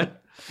 Wow. All right.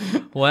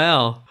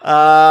 Wow.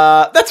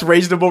 That's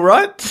reasonable,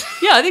 right?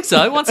 Yeah, I think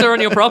so. Once they're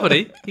on your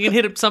property, you can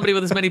hit somebody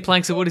with as many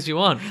planks of wood as you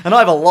want. And I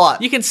have a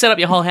lot. You can set up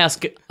your whole house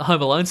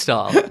Home Alone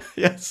style.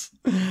 Yes.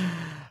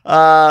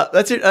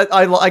 That's it.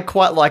 I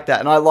quite like that.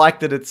 And I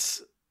like that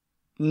it's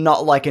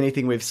not like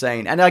anything we've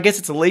seen. And I guess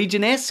it's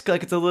Legion-esque,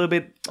 like it's a little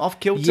bit off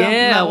kilter. in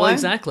Yeah, that well, way.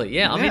 exactly.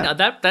 Yeah, I mean Yeah.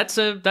 that's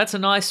a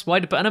nice way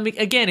to put. And I mean,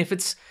 again,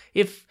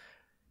 if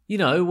you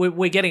know,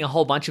 we're getting a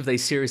whole bunch of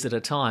these series at a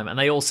time, and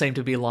they all seem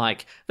to be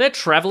like they're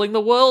traveling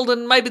the world,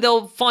 and maybe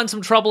they'll find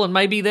some trouble, and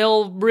maybe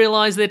they'll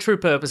realize their true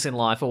purpose in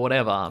life or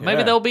whatever. Maybe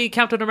Yeah. they'll be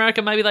Captain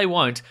America, maybe they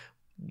won't.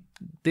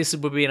 This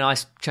would be a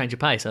nice change of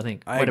pace, I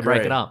think. I Way to break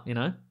agree. it up, you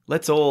know.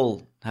 Let's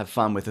all have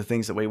fun with the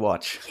things that we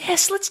watch.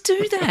 Yes, let's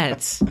do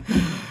that.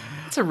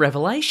 It's a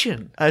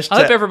revelation. Hashtag-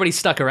 I hope everybody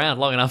stuck around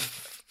long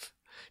enough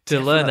to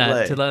learn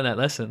Definitely. that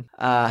lesson.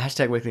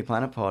 Hashtag Weekly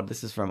Planet Pod.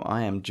 This is from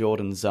I Am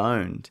Jordan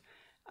Zoned.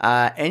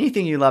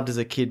 Anything you loved as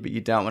a kid but you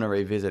don't want to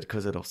revisit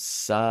because it'll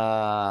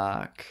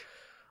suck.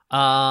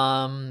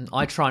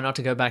 I try not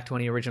to go back to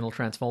any original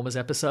Transformers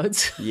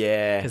episodes.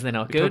 Yeah. 'Cause they're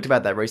not we good. talked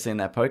about that recently in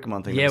that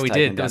Pokemon thing. Yeah, that was we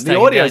taken did. That down. was The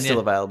taken audio's down, still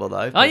yeah. available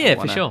though. if Oh, yeah,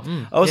 people for wanna-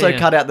 sure. I also Yeah, yeah.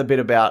 cut out the bit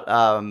about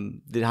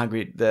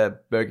the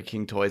Burger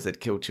King toys that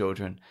kill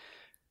children.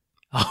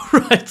 Oh,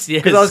 right, yes.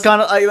 Because I was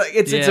kind of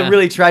it's Yeah. a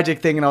really tragic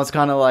thing, and I was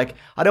kind of like,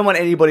 I don't want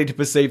anybody to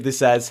perceive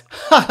this as,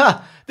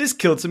 haha, this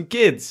killed some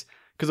kids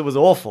because it was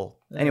awful.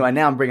 Anyway,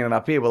 now I'm bringing it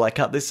up here. Will I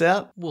cut this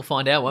out? We'll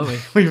find out, won't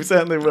we? We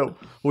certainly will.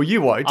 Well,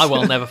 you won't. I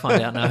will never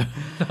find out, no.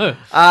 No.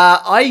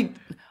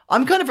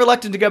 I'm kind of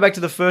reluctant to go back to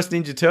the first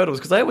Ninja Turtles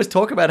because I always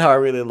talk about how I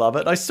really love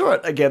it. I saw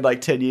it again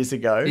like 10 years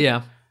ago.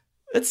 Yeah.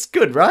 It's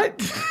good, right?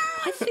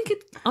 I think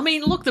I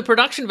mean, look, the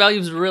production value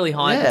was really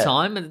high at Yeah. the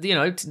time. And, you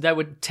know, they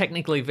were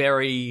technically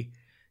very,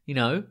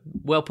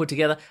 well put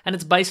together, and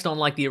it's based on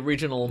like the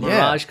original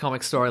Mirage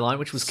comic storyline,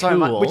 which was So cool.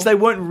 much, which they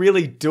weren't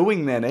really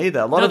doing then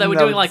either. A lot no, of they them were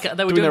doing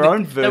their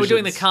own versions. They were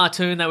doing the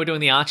cartoon. They were doing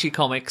the Archie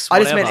comics. I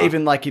just whatever. meant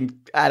even like in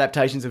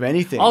adaptations of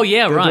anything. Oh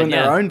yeah, They're right. doing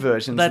yeah. their own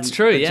versions. That's and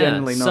true. they're Yeah,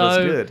 generally not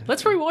as good.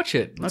 Let's rewatch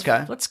it.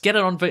 Okay. Let's get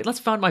it on. Let's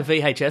find my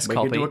VHS We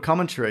copy. can do a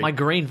commentary. My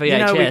green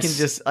VHS.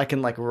 You know, I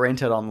can like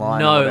rent it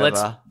online. No, or let's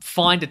whatever.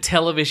 find a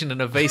television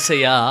and a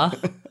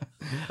VCR.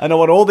 And I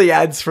want all the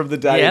ads from the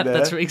day. Yeah, there.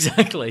 that's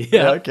exactly.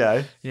 Yeah.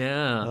 Okay.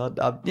 Yeah.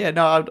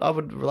 I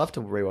would love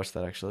to rewatch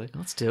that actually.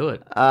 Let's do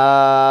it.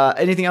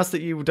 Anything else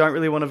that you don't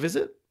really want to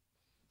visit?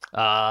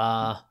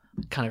 Can't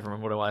even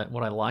remember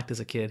what I liked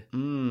as a kid.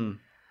 Man.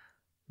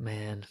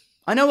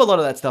 I know a lot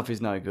of that stuff is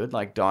no good,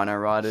 like Dino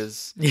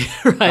Riders, Yeah,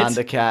 right.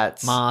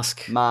 Thundercats,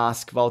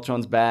 Mask.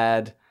 Voltron's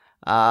bad.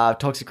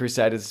 Toxic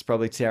Crusaders is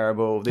probably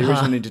terrible. The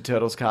original Ninja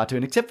Turtles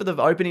cartoon, except for the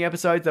opening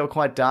episodes, they were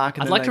quite dark.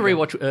 And I'd then like to they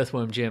got- rewatch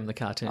Earthworm Jim, the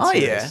cartoon Oh,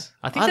 series. yeah.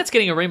 I think that's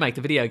getting a remake,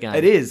 the video game.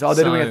 It is. Oh,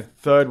 they're doing a So-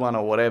 third one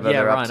or whatever Yeah,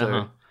 they're right.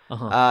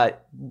 up to.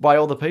 By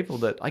all the people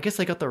that I guess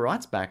they got the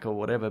rights back or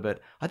whatever. But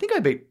I think I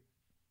beat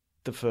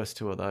the first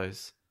two of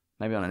those,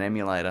 maybe on an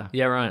emulator.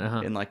 Yeah,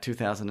 right. In like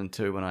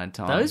 2002 when I had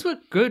time. Those were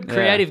good,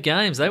 creative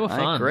games. They were fun.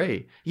 I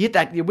agree. You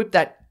whip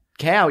that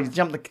cow, you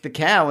jump the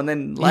cow, and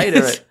then later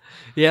Yes.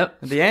 Yep.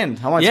 at the end,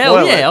 I won't Yeah, spoil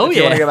oh, yeah, it oh, if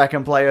you want yeah. to go back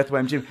and play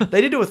Earthworm Jim.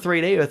 They did do a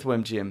 3D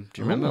Earthworm Jim.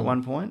 Do you remember at Ooh.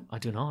 one point? I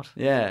do not.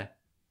 Yeah.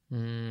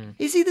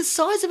 Is he the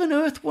size of an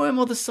earthworm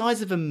or the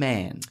size of a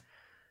man?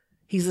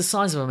 He's the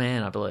size of a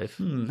man, I believe.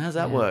 How's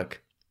that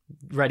work?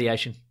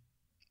 Radiation.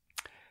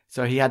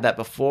 So he had that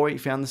before he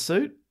found the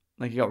suit?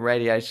 Like he got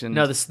radiation?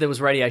 No, there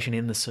was radiation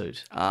in the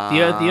suit.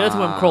 The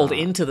earthworm crawled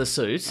into the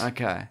suit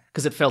Okay.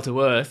 because it fell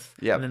to Earth.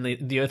 Yep. And then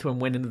the earthworm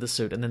went into the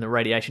suit, and then the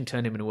radiation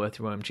turned him into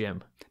Earthworm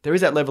Jim. There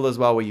is that level as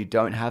well where you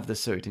don't have the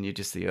suit and you're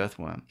just the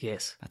earthworm.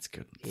 Yes. That's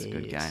good. That's a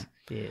good Yes.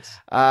 game. Yes.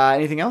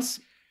 Anything else?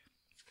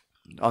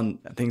 On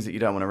things that you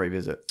don't want to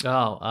revisit.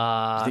 Oh,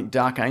 Do you think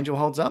Dark Angel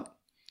holds up?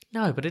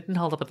 no, but it didn't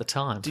hold up at the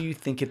time. Do you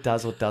think it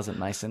does or doesn't,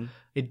 Mason?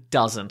 It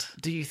doesn't.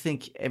 Do you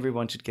think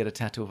everyone should get a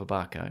tattoo of a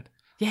barcode?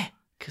 Yeah.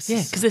 Because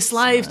they're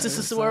slaves to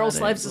society. We're all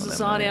slaves to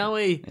society, aren't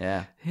we?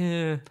 Yeah.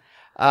 Yeah.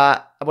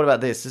 What about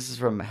this? This is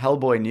from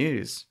Hellboy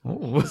News.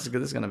 Ooh. This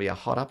is going to be a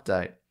hot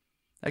update.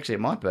 Actually,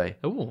 it might be.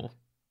 Ooh.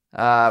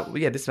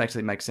 Yeah, this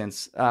actually makes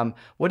sense.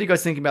 What do you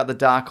guys think about the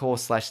Dark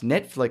Horse /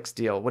 Netflix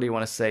deal? What do you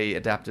want to see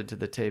adapted to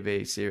the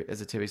TV series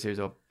as a TV series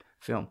or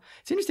film?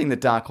 It's interesting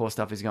that Dark Horse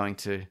stuff is going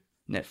to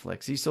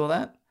Netflix. You saw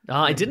that?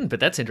 I didn't, but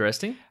that's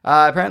interesting.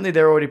 Apparently,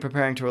 they're already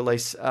preparing to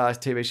release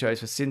TV shows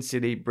for Sin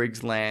City,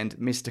 Briggs Land,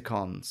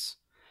 Mysticons,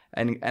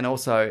 and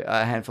also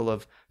a handful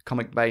of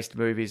comic-based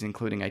movies,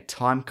 including a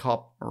Time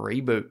Cop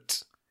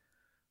reboot.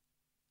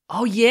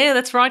 Oh, yeah,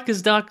 that's right,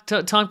 because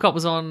Time Cop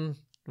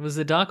was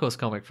the Dark Horse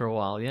comic for a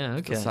while. Yeah,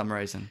 okay. For some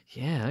reason.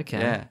 Yeah,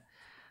 okay.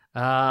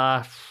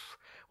 Yeah.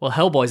 Well,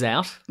 Hellboy's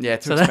out. Yeah,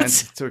 So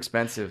that's- too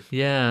expensive.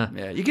 Yeah.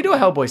 Yeah, you could do a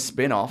Hellboy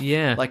spin-off.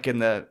 Yeah. Like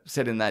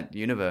set in that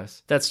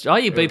universe. That's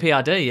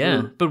BPRD,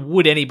 yeah. Ooh. But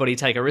would anybody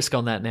take a risk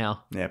on that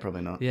now? Yeah,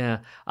 probably not. Yeah.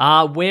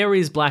 Where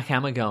is Black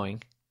Hammer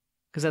going?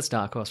 Because that's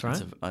Dark Horse,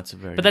 right? That's a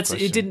very But good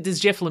question. does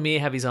Jeff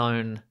Lemire have his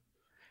own?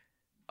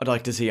 I'd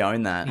like, does he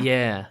own that?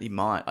 Yeah. He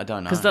might. I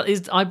don't know.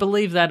 Because I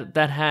believe that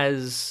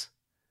has.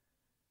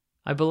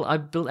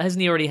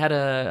 Hasn't he already had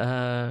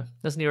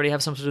doesn't he already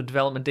have some sort of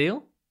development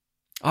deal?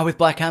 Oh, with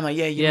Black Hammer,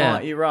 yeah, Yeah.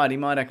 might. You're right. He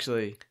might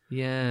actually.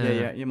 Yeah.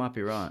 Yeah, you might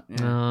be right.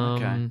 Yeah.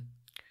 Okay.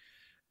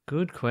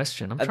 Good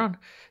question. I'm trying.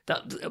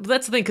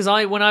 That's the thing, because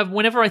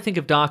whenever I think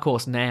of Dark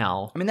Horse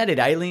now, I mean, they did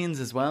Aliens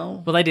as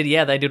well. well, they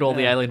did all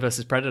the Alien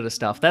versus Predator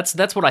stuff.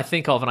 That's what I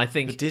think of, and I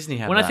think But Disney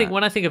had when that.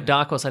 I think of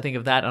Dark Horse, I think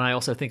of that, and I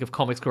also think of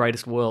Comics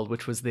Greatest World,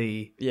 which was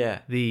the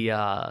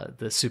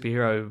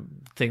superhero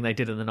thing they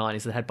did in the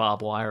 90s that had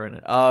barbed wire in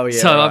it. Oh yeah.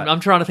 So right. I'm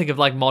trying to think of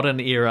like modern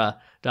era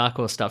Dark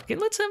Horse stuff. Okay,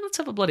 let's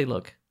have a bloody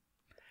look.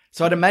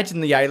 So I'd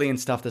imagine the Alien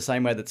stuff the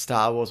same way that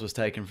Star Wars was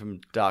taken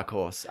from Dark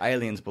Horse.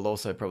 Aliens will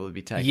also probably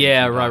be taken.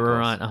 Yeah, from Dark Horse,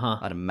 right. Uh-huh.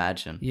 I'd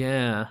imagine.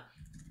 Yeah.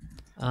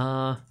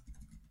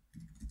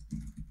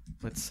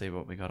 Let's see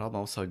what we got. I'm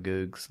also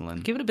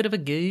Googling. Give it a bit of a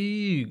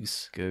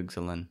googs.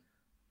 Googling.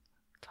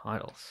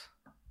 Titles.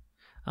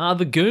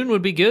 The Goon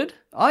would be good.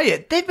 Oh yeah,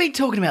 they've been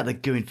talking about the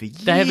Goon for years.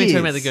 They have been talking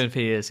about the Goon for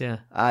years, yeah.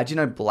 Do you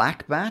know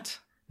Black Bat?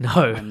 No.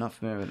 I'm not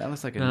familiar with that.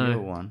 Looks like a No.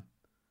 newer one.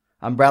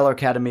 Umbrella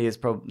Academy is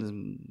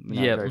probably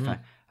Yeah, very mhm.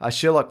 famous.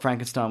 Sherlock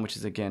Frankenstein, which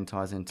is again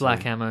ties into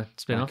Black Hammer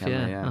spin-off, Black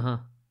Hammer, yeah. yeah. Uh-huh.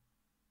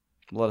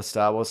 a lot of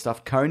Star Wars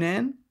stuff.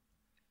 Conan's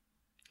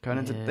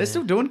Yeah. they're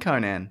still doing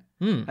Conan,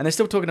 and they're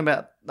still talking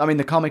about. I mean,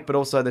 the comic, but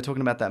also they're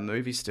talking about that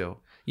movie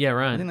still. Yeah, I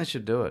right. think they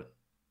should do it,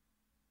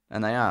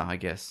 and they are, I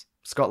guess.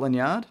 Scotland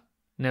Yard,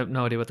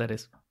 No idea what that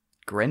is.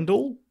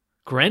 Grendel.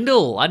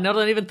 Grendel. I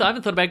haven't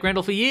thought about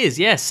Grendel for years.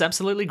 Yes,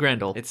 absolutely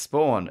Grendel. It's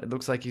Spawn. It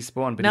looks like he's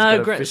Spawn, but No,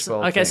 he's got a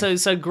fishbowl. okay, thing.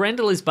 so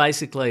Grendel is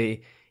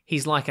basically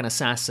he's like an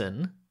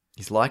assassin.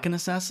 He's like an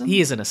assassin? He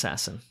is an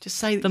assassin. Just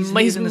say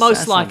He's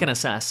most like an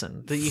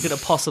assassin that you could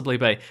possibly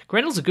be.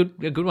 Grendel's a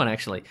good one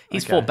actually.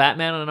 He's Okay. fought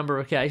Batman on a number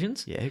of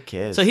occasions. Yeah, who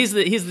cares? So here's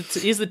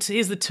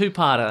the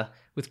two-parter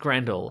with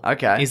Grendel.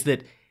 Okay. Is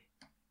that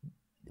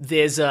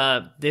there's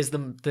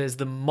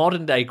the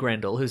modern day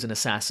Grendel who's an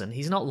assassin.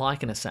 He's not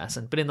like an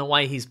assassin, but in the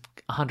way he's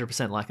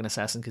 100% like an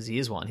assassin because he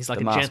is one. He's like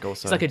The mask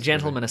also he's like a is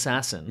gentleman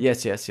assassin.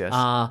 Yes.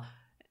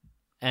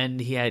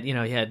 And he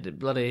had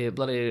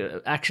bloody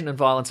action and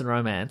violence and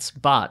romance,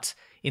 but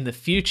in the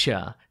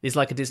future, there's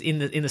like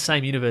in the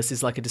same universe,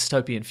 there's like a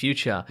dystopian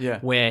future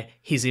where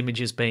his image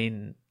has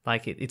been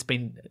like it's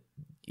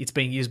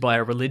being used by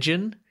a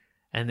religion,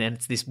 and then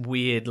it's this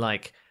weird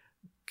like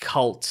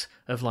cult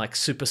of like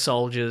super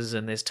soldiers,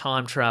 and there's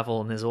time travel,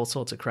 and there's all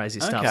sorts of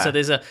crazy stuff.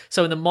 Okay.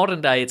 So in the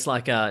modern day, it's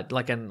like a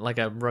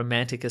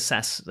romantic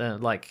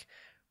assassin like.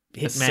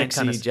 Hitman sexy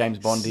kind of, James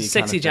Bondy sexy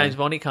kind of thing. James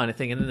Bondy kind of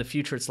thing, and in the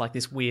future it's like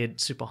this weird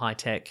super high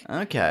tech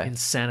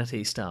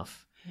insanity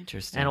stuff.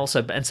 Interesting.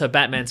 And so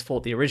Batman's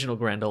fought the original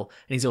Grendel,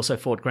 and he's also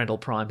fought Grendel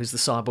Prime, who's the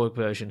cyborg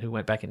version who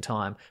went back in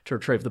time to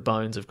retrieve the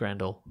bones of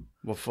Grendel.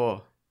 What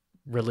for?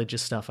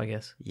 Religious stuff, I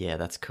guess. Yeah,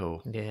 that's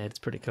cool. Yeah, it's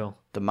pretty cool.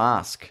 The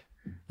Mask.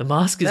 The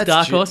Mask is That's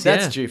Dark due, Horse.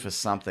 That's Yeah. due for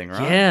something,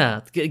 right?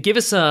 Yeah, give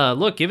us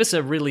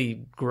a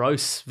really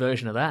gross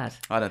version of that.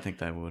 I don't think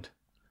they would.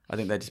 I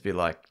think they'd just be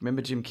like,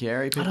 remember Jim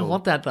Carrey? People? I don't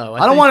want that though.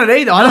 I don't want it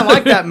either. I don't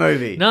like that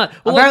movie. No.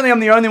 Well, Apparently,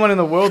 I'm the only one in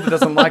the world that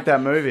doesn't like that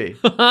movie.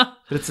 But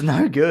it's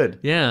no good.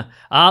 Yeah.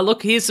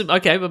 Look, here's some.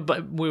 Okay,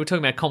 but we were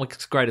talking about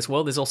comics' greatest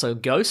world. There's also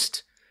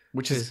Ghost.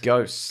 Which is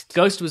Ghost.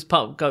 Ghost was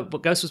part of the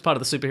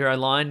superhero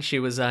line. She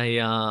was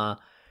a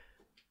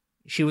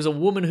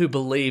woman who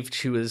believed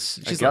she's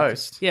A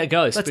ghost? Yeah, a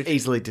ghost. That's but-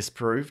 easily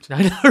disproved.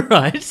 I know,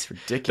 right? It's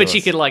ridiculous. But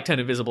she could like turn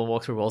invisible and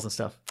walk through walls and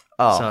stuff.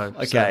 Oh, So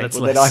okay. that's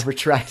Well, then less. I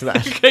retract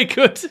that. Okay,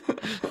 good.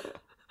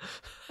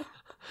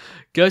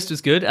 Ghost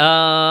was good.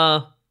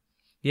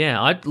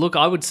 Yeah,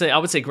 I would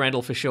say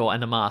Grendel for sure,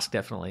 and the Mask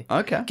definitely.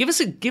 Okay. Give us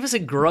a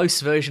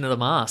gross version of the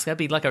Mask. That'd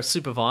be like a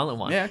super violent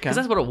one. Yeah, okay. Because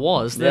that's what it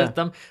was.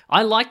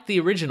 I liked the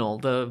original,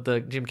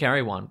 the Jim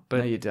Carrey one, but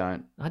No, you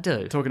don't. I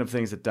do. Talking of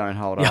things that don't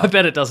hold Yeah, up. I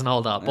bet it doesn't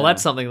hold up. Well,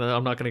 that's something that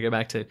I'm not going to go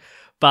back to.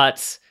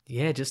 But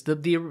yeah, just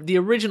the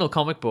original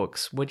comic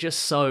books were just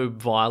so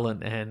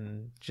violent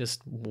and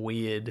just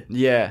weird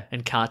Yeah.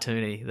 and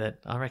cartoony that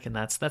I reckon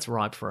that's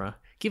ripe for a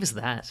give us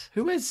that.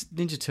 Who has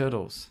Ninja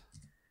Turtles?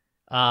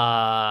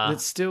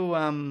 It's still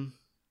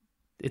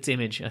It's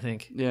Image, I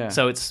think. Yeah.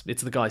 So it's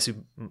the guys who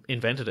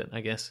invented it,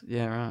 I guess.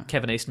 yeah, right.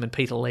 Kevin Eastman,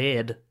 Peter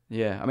Laird.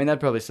 Yeah, I mean they'd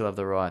probably still have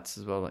the rights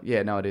as well.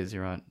 Yeah, no, it is.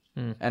 You're right.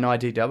 And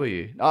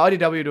IDW. Oh,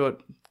 IDW do it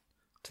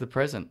to the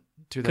present.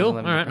 Cool.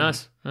 2011 All right, to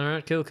present. nice. All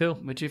right, cool.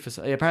 We're due for.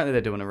 Yeah, apparently they're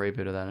doing a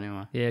reboot of that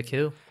anyway. Yeah,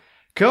 cool.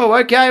 Cool.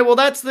 Okay. Well,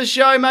 that's the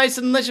show,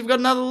 Mason. Unless you've got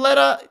another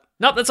letter,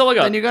 Nope, that's all I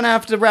got. then you're going to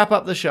have to wrap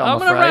up the show. I'm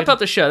going to afraid. wrap up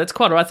the show. That's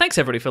quite all right. Thanks,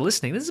 everybody, for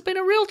listening. This has been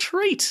a real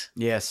treat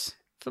Yes,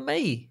 for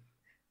me.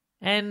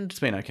 And it's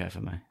been okay for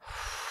me.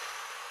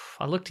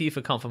 I looked to you for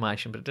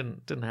confirmation, but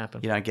it didn't happen.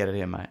 You don't get it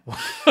here, mate.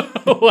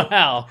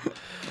 Wow.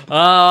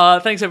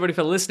 Thanks everybody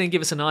for listening.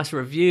 Give us a nice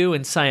review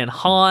and saying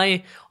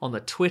hi on the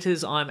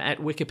Twitters. I'm at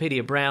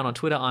Wikipedia Brown on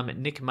Twitter. I'm at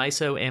Nick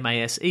Maso,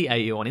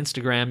 Maseau on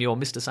Instagram. You're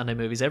Mr. Sunday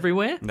Movies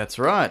everywhere. That's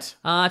right.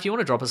 If you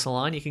want to drop us a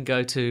line, you can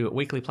go to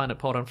Weekly Planet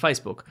Pod on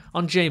Facebook,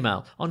 on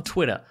Gmail, on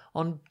Twitter,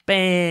 on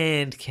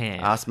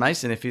Bandcamp. Ask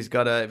Mason if he's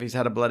bought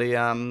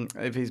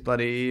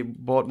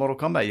Mortal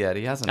Kombat yet.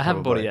 He hasn't. I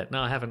haven't bought probably. it yet.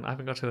 No, I haven't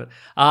got to it.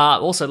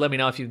 Also, let me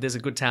know if there's a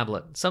good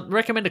tablet.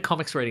 Recommend a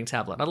comics reading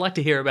tablet. I'd like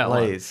to hear about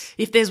Please.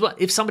 one.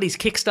 If somebody's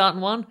kickstarting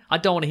one, I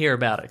don't want to hear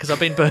about it because I've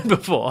been burned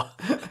before.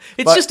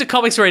 It's just a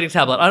comics reading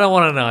tablet. I don't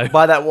want to know.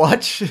 Buy that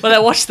watch. But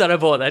that watch that I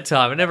bought that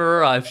time, it never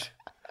arrived.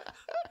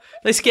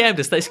 They scammed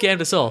us. They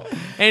scammed us all.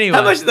 Anyway,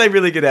 How much did they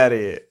really get out of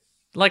here?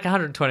 like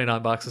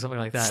 $129 or something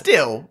like that.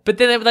 Still. But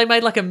then they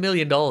made like $1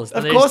 million. And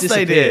Of they course just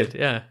they disappeared. did.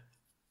 Yeah.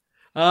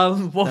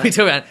 What are we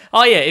talking about?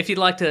 Oh yeah, if you'd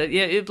like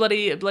to,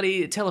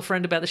 bloody tell a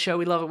friend about the show.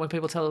 We love it when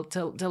people tell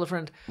a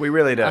friend. We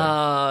really do.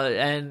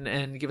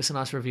 And give us a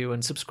nice review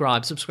and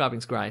subscribe.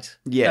 Subscribing's great.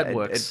 Yeah, that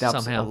works it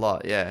helps somehow a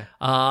lot. Yeah.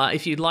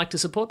 If you'd like to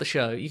support the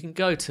show, you can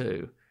go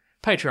to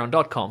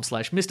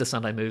patreon.com/Mr.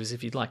 Sunday Movies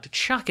if you'd like to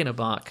chuck in a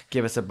buck.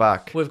 Give us a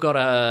buck. We've got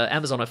a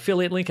Amazon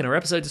affiliate link in our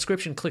episode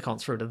description. Click on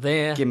through to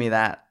there. Give me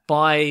that.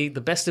 Buy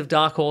the best of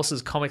Dark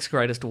Horse's Comics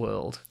Greatest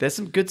World. There's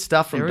some good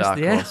stuff from There is- Dark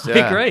Horse. I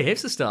agree.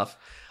 Heaps of stuff.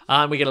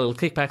 We get a little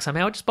kickback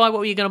somehow. Just buy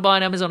what you're going to buy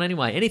on Amazon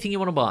anyway. Anything you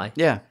want to buy.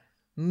 Yeah.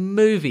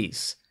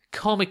 Movies,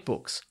 comic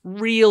books,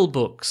 real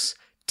books,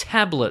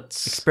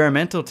 tablets.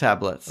 Experimental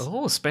tablets.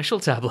 Oh, special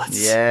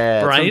tablets.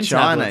 Yeah. Brain It's from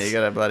China. tablets. You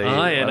got a bloody. Oh,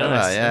 yeah, whatever,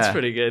 nice. Yeah. That's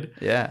pretty good.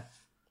 Yeah.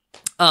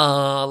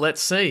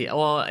 Let's see.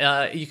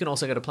 Well, you can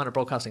also go to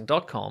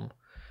planetbroadcasting.com.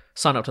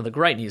 Sign up to the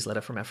great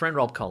newsletter from our friend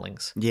Rob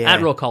Collings. Yeah.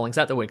 At Rob Collings,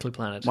 at The Weekly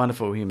Planet.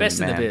 Wonderful human Best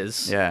in man. the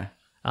biz. Yeah.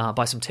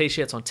 Buy some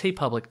t-shirts on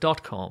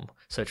tpublic.com.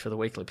 Search for The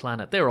Weekly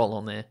Planet. They're all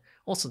on there.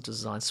 Awesome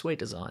designs, sweet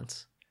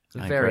designs.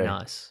 Very agree.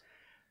 nice.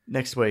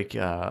 Next week,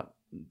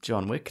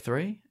 John Wick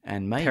 3,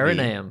 and maybe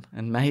Perineum.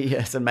 and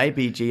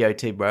maybe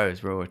GOT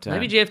Bros will return.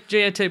 Maybe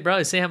GOT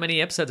Bros. See how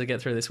many episodes I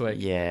get through this week.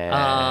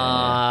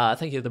 Yeah.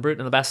 Thank you, The Brute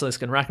and the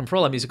Basilisk and Rackham for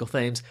all our musical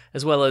themes,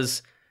 as well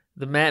as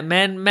the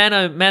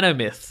Mano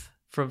Myth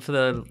for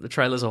the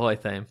Trailers Ahoy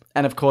theme.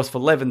 And of course for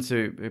Levins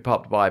who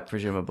popped by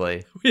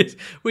presumably.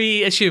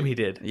 We assume he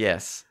did.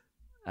 Yes.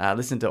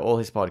 Listen to all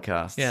his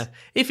podcasts. Yeah.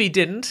 If he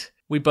didn't,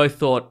 we both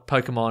thought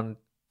Pokemon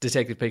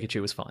Detective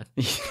Pikachu was fine.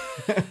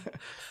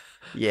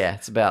 Yeah,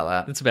 it's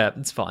about that.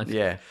 It's fine.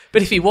 Yeah.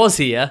 But if he was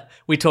here,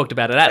 we talked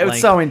about it at It was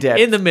length. so in depth.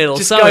 In the middle.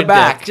 Just so go in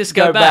back. Depth. Just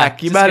Go go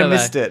back. You Just might go have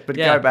missed back. it, but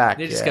go back.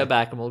 Yeah, just Yeah. go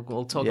back and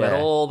we'll talk Yeah.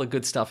 about all the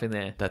good stuff in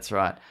there. That's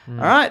right. All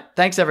right.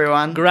 Thanks,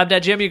 everyone. Grab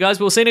that gem, you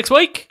guys. We'll see you next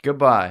week.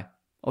 Goodbye.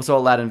 Also,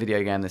 Aladdin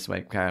video game this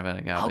week. Caravan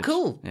of Garbage. Oh,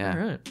 cool. Yeah. All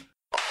right.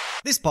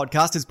 This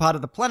podcast is part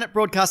of the Planet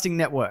Broadcasting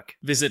Network.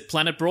 Visit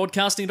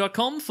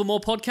planetbroadcasting.com for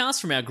more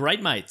podcasts from our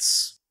great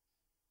mates.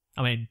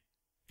 I mean,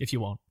 if you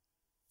want.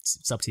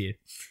 It's up to you.